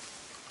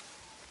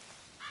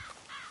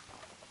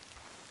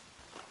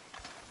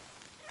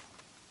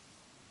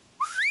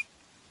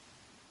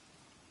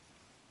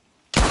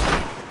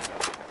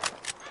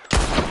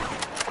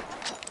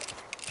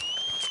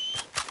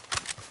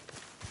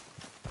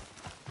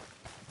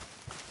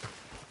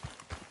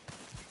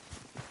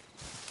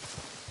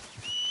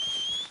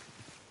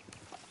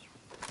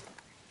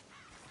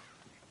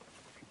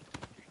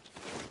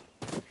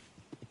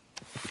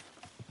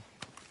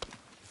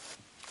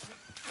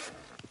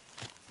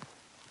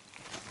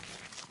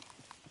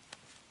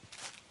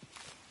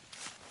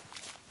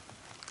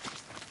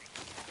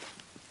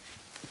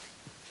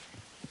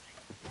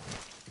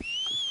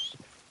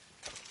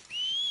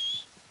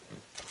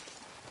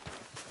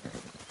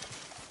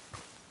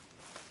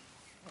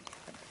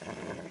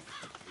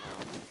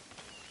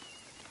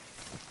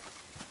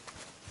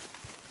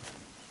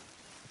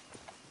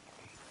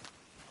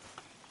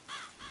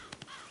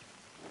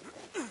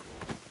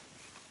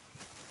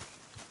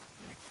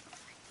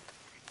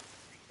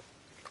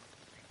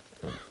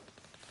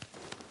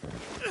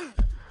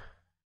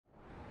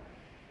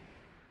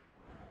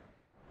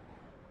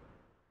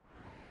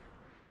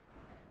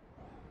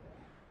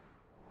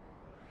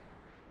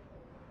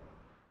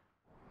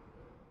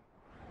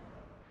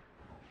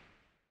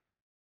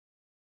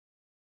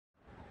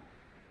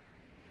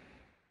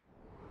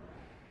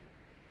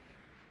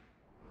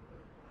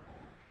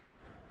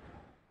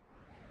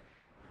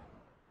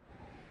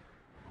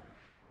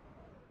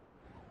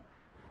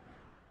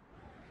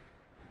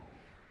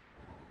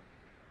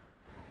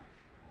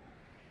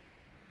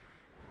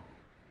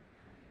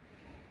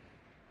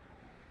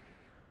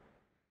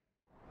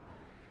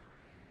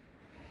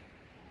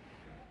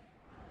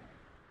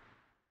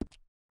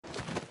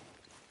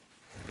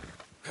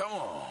 Come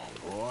on,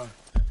 boy.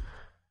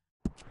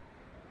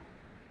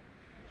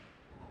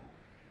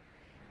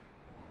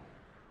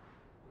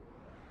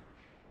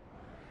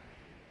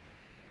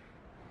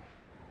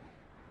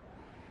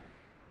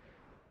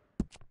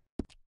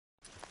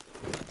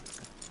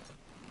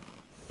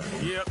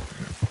 Yep.